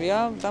მოგვეწვია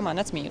და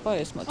მანაც მიიღო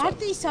ეს მოწვევა.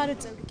 პარტიის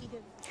არაწევრი კიდევ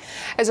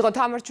ეს იყო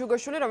თამარ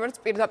ჩუგოშვილი, რომელიც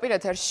პირდაპირ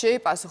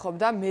ეთერში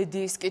პასუხობდა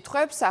მედიის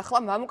კითხვებს. ახლა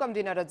მამუკა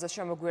მდინარაძე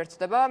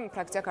შემოგვიერთდება,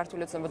 ფრაქცია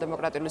ქართული ოცნება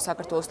დემოკრატიული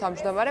საქართველოს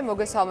თავმჯდომარე.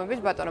 მოგესალმებით,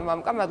 ბატონო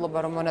მამუკა, მადლობა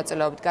რომ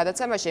მონაწილეობთ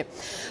გადაცემაში.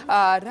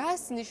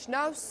 რას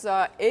ნიშნავს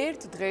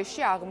ერთ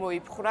დღეში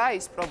აღმოიფხვრა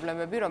ის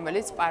პრობლემები,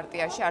 რომელიც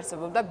პარტიაში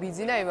არსებობდა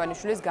ბიძინა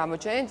ივანიშვილის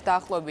გამოჩენით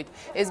დაახლოებით.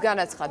 ეს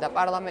განაცხადა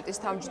პარლამენტის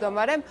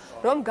თავმჯდომარემ,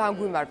 რომ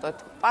განგვიმარტოთ.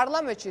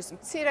 პარლამენტში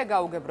მცირე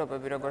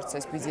გაუგებრობები, როგორც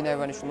ეს ბიძინა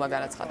ივანიშვილმა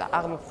განაცხადა,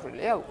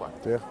 აღმოფხვრილია უკვე.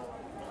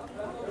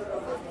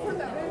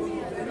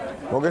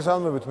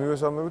 მოგესალმებით,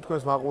 მივესალმებით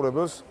თქვენს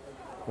მაყურებელს.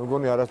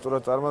 მეგონი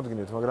არასწორად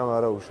წარმადგინეთ, მაგრამ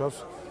არა უშავს.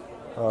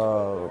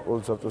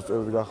 პოლიციის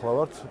წევრი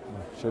გახლავართ.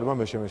 შეიძლება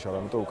მე შემეშალა,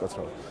 ამიტომ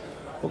უკაცრავად.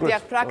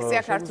 დიახ,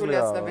 ფრაქცია ქართული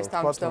ოცნების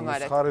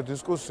თავმჯდომარე. ხარე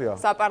დისკუსია.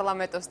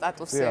 საპარლამენტო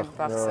სტატუსი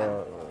ბახსენ.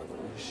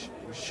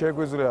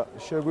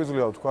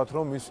 შეგვიძლია ვთქვათ,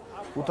 რომ ის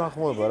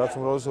უთანხმოება, რაც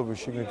უმრავლესობის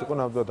შიგნით იყო,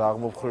 ნამდვილად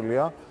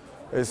აღმოფხრილია.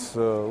 ეს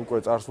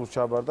უკვე წარსულს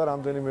ჩაბარდა,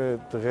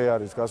 რამდენიმე დღე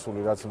არის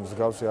გასული, რაც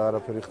მსგავსი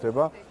არაფერი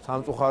ხდება.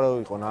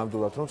 სამწუხარო იყო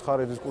ნამდვილად, რომ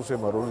ხარე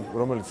დისკუსიებმა,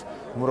 რომელიც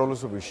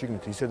უმრავლესობის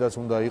შიგნით ისედაც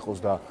უნდა იყოს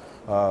და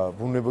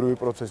ბუნებრივი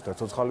პროცესი და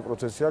ცოცხალი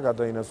პროცესია,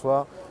 გადაინაცვლა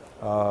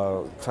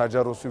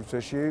საჯარო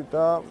სივრცეში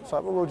და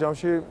საბოლოო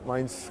ჯამში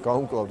მაინც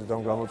გაუმკლავდით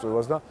ამ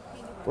გამოწვევას და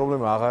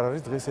პრობლემა აღარ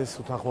არის, დღეს ეს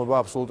უთანხმოება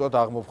აბსოლუტურად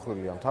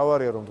აღმოფხრილია.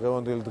 მთავარია, რომ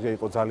დღევანდელი დღე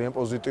იყო ძალიან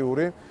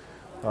პოზიტიური.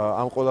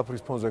 ამ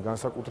ყველაფრის ფონზე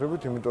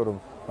განსაკუთრებით, იმიტომ რომ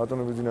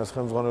ბატონო ბიძინას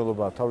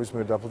ხელმძღვანელობა თავის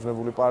მიერ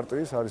დაფუძნებული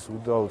პარტიის არის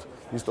უდაოდ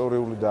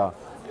ისტორიული და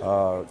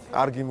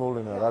კარგი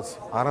მოვლენა, რაც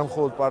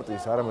არამხოლოდ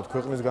პარტიის, არამედ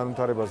ქვეყნის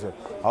განვითარებაზე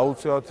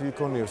აუცილებლად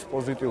იქონიებს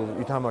პოზიტიურ,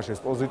 ითამაშეს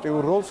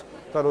პოზიტიურ როლს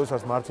და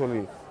როდესაც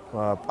მართველი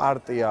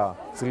პარტია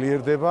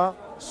ძლიერდება,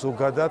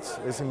 ზოგადად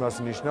ეს იმას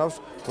ნიშნავს,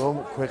 რომ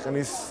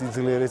ქვეყნის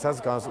სიძლიერესაც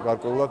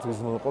გარკვეულად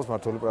უზრუნველყოფს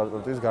მართველი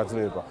პარტიის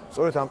გაძლიერება.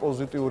 სწორედ ამ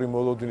პოზიტიური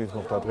მოლოდინით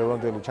მოხდა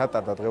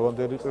ჩატარდა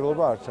დღევანდელი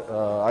ყრილობა,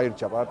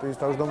 აირჩა პარტიის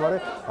თავმჯდომარე,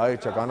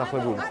 აირჩა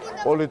განახლებული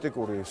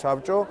პოლიტიკური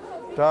საბჭო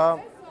და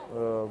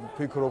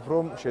ვფიქრობ,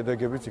 რომ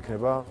შედეგებიც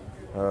იქნება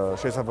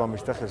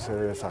შესაბამისი და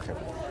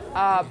ხელსასახები.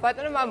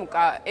 ბატონო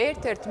მამუკა,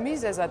 ერთ-ერთ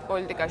მიზეზად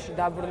პოლიტიკაში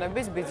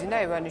დაბრუნების ბიძინა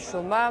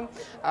ივანიშვილმა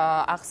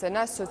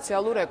ახსენა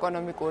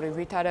სოციალურ-ეკონომიკური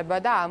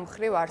ვითარება და ამ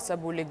მხრივ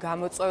არსებული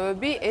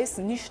გამოწვევები. ეს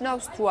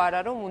ნიშნავს თუ არა,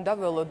 რომ უნდა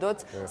ველოდოთ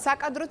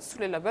საკადრო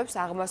ცვლილებებს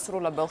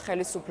აღმასრულებელ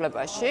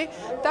ხელისუფლებაში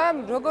და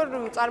როგორ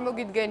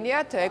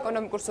წარმოგიდგენიათ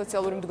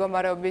ეკონომიკურ-სოციალური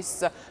მდგომარეობის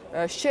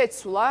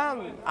შეცვლა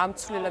ამ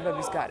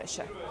ცვლილებების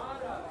გარეშე?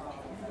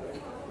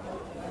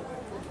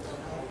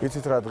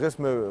 იცით რა, დღეს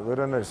მე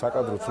ვერანაირ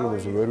საკადრო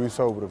ცვლილებებზე ვერ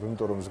ვისაუბრებ,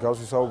 იმიტომ რომ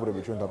მსგავსი საუბრები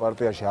ჩვენთან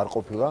პარტიაში არ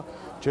ყოფილა.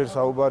 ჯერ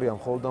საუბარია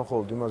მხოლოდ და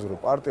მხოლოდ იმაზე, რომ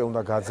პარტია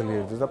უნდა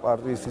გაძლიერდეს და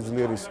პარტიის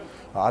სიძლიერის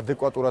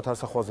ადეკვატურად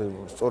ასახვაზე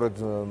სწორედ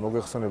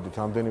მოგეხსენებდით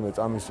რამდენიმე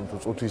წამის თუ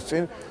წუთის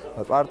წინ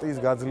პარტიის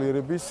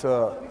გაძლიერების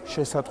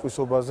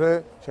შესატყვისობაზე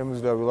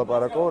შემიძლია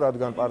ვილაპარაკო,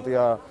 რადგან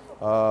პარტია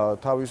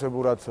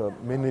თავისებურად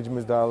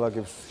მენეჯმენტს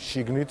დაალაგებს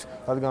შიგნით,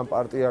 რადგან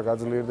პარტია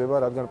გაძლიერდება,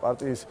 რადგან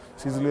პარტიის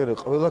სიძლიერე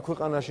ყველა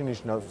ქვეყანაში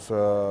ნიშნავს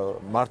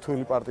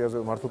მმართველ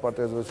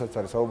პარტიაზეც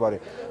არის საუბარი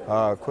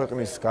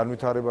ქვეყნის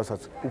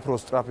განვითარებასაც უფრო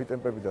სწრაფი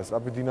ტემპებით და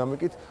სწრაფი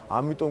დინამიკით,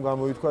 ამიტომ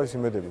გამოითქვა ეს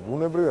იმედები.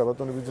 ბუნებრივია,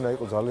 ბატონი ბიძინა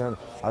იყო ძალიან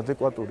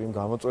ადეკვატური იმ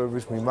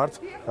გამოწვევების მიმართ,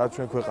 რაც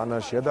ჩვენ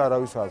ქვეყანაშია და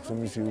არავის აქვს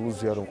იმის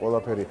ილუზია, რომ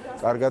ყველაფერი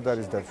კარგად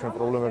არის და ჩვენ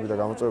პრობლემები და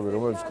გამოწვევები,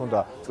 რომელიც ჰქონდა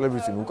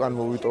წლების წინ უკან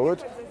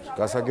მოვიტოვეთ,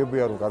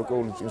 გასაგებია, რომ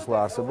გარკვეული წინსვლა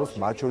არსებობს,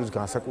 მათ შორის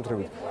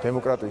განსაკუთრებით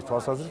დემოკრატიის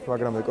თვალსაზრისით,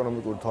 მაგრამ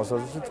ეკონომიკური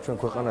თვალსაზრისით ჩვენ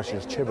ქვეყანაში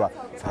რჩება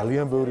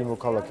ძალიან ბევრი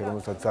მოქალაქე,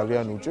 რომელსაც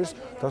ძალიან უჭირს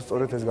და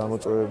სწორედ ეს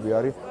გამოწვევები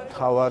არის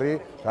მთავარი,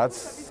 რაც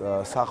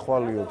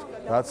სახვალიოდ,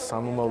 რაც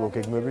სამომავლო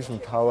გეგმების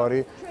მთავარი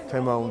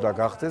თემა უნდა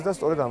გახდეს და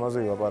სწორედ ამაზე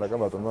ვილაპარაკა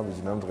ბატონმა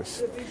ბიძინამ დღეს.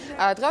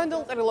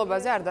 დღევანდელ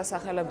ყრილობაზე არ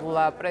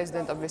დასახელებულა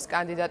პრეზიდენტობის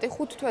კანდიდატი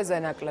 5 თვეზე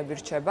ნაკლები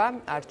რჩება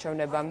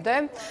არჩევნებამდე.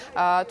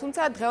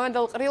 თუმცა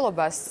დღევანდელ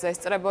ყრილობას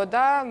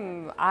ესწრებოდა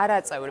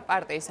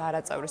პარტიის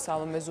არაწევრი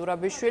სალომე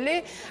ზურაბიშვილი.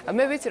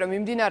 მე ვიცი, რომ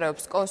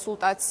მიმდინარეობს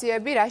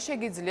კონსულტაციები, რა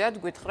შეგიძლიათ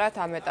გვითხრათ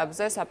ამ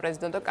ეტაპზე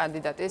საპრეზიდენტო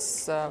კანდიდატის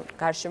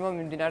გარშემო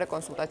მიმდინარე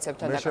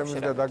კონსულტაციებთან დაკავშირებით? მე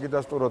შემიძლია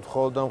დაგიდასტუროთ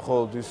მხოლოდ და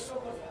მხოლოდ ის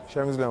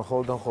შემიძლია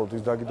მხოლოდ და მხოლოდ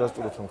ის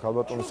დაგიდასტუროთ, რომ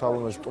ქალბატონი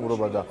სალომეს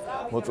სტუმრობა და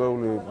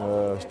მოწვეული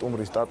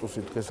სტუმრის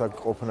სტატუსი დღეს აქ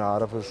ყოფნა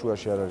არაფერ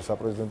შუაში არ არის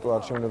საპრეზიდენტო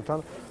არჩევნებთან.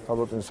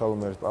 ქალბატონი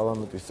სალომე არის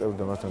პარლამენტის წევრი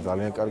და მასთან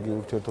ძალიან კარგი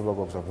ურთიერთობა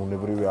გვაქვს და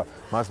ბუნებრივია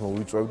მას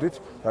მოვიწევდით.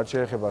 რაც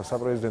შეეხება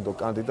საპრეზიდენტო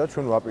კანდიდატს,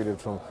 ჩვენ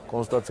ვაპირებთ, რომ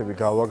კონსულტაციები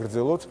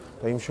გავაგრძელოთ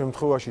და იმ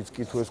შემთხვევაშიც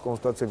კი თუ ეს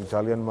კონსულტაციები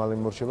ძალიან მალე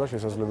მორჩება,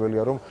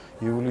 შესაძლებელია რომ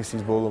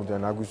ივლისის ბოლომდე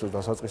ან აგვისტოს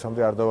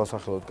დასაწყისამდე არ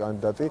დავასახელოთ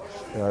კანდიდატი,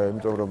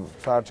 იმიტომ რომ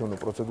საარჩევნო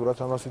პროცედურაც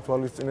ამას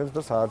ითვალისწინებს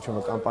და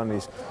საარჩევნო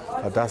კამპანიის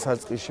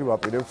დასაწყისში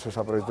ვაპირებთ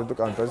საპრეზიდენტო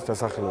კანდიდატის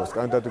დასახელებას.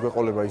 კანდიდატი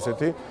გვეყოლება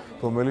ისეთი,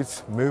 რომელიც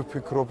მე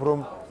ვფიქრობ, რომ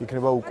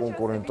იქნება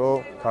უკონკურენტო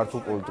ქართულ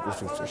პოლიტიკურ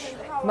სივრცეში.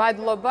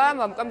 მადლობა,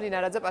 მამუკა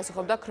მდინარაძე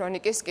პასუხობდა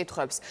ქრონიკის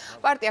კითხვებს.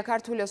 პარტია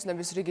ქართული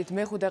ოცნების რიგით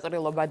მეხუთე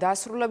ყრილობა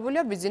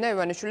დასრულებულია. ბიძინა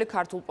ივანიშვილი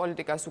ქართულ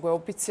პოლიტიკას უკვე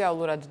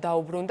ოფიციალურად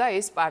დაუბრუნდა,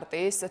 ის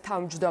პარტიის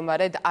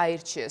თავმჯდომარედ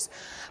აირჩიეს.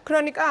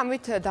 ქრონიკა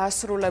ამით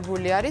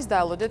დასრულებული არის.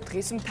 დაელოდეთ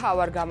დღის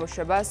მთავარ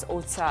გამოშვებას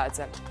 20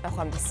 საათზე.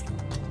 ნახვამდის.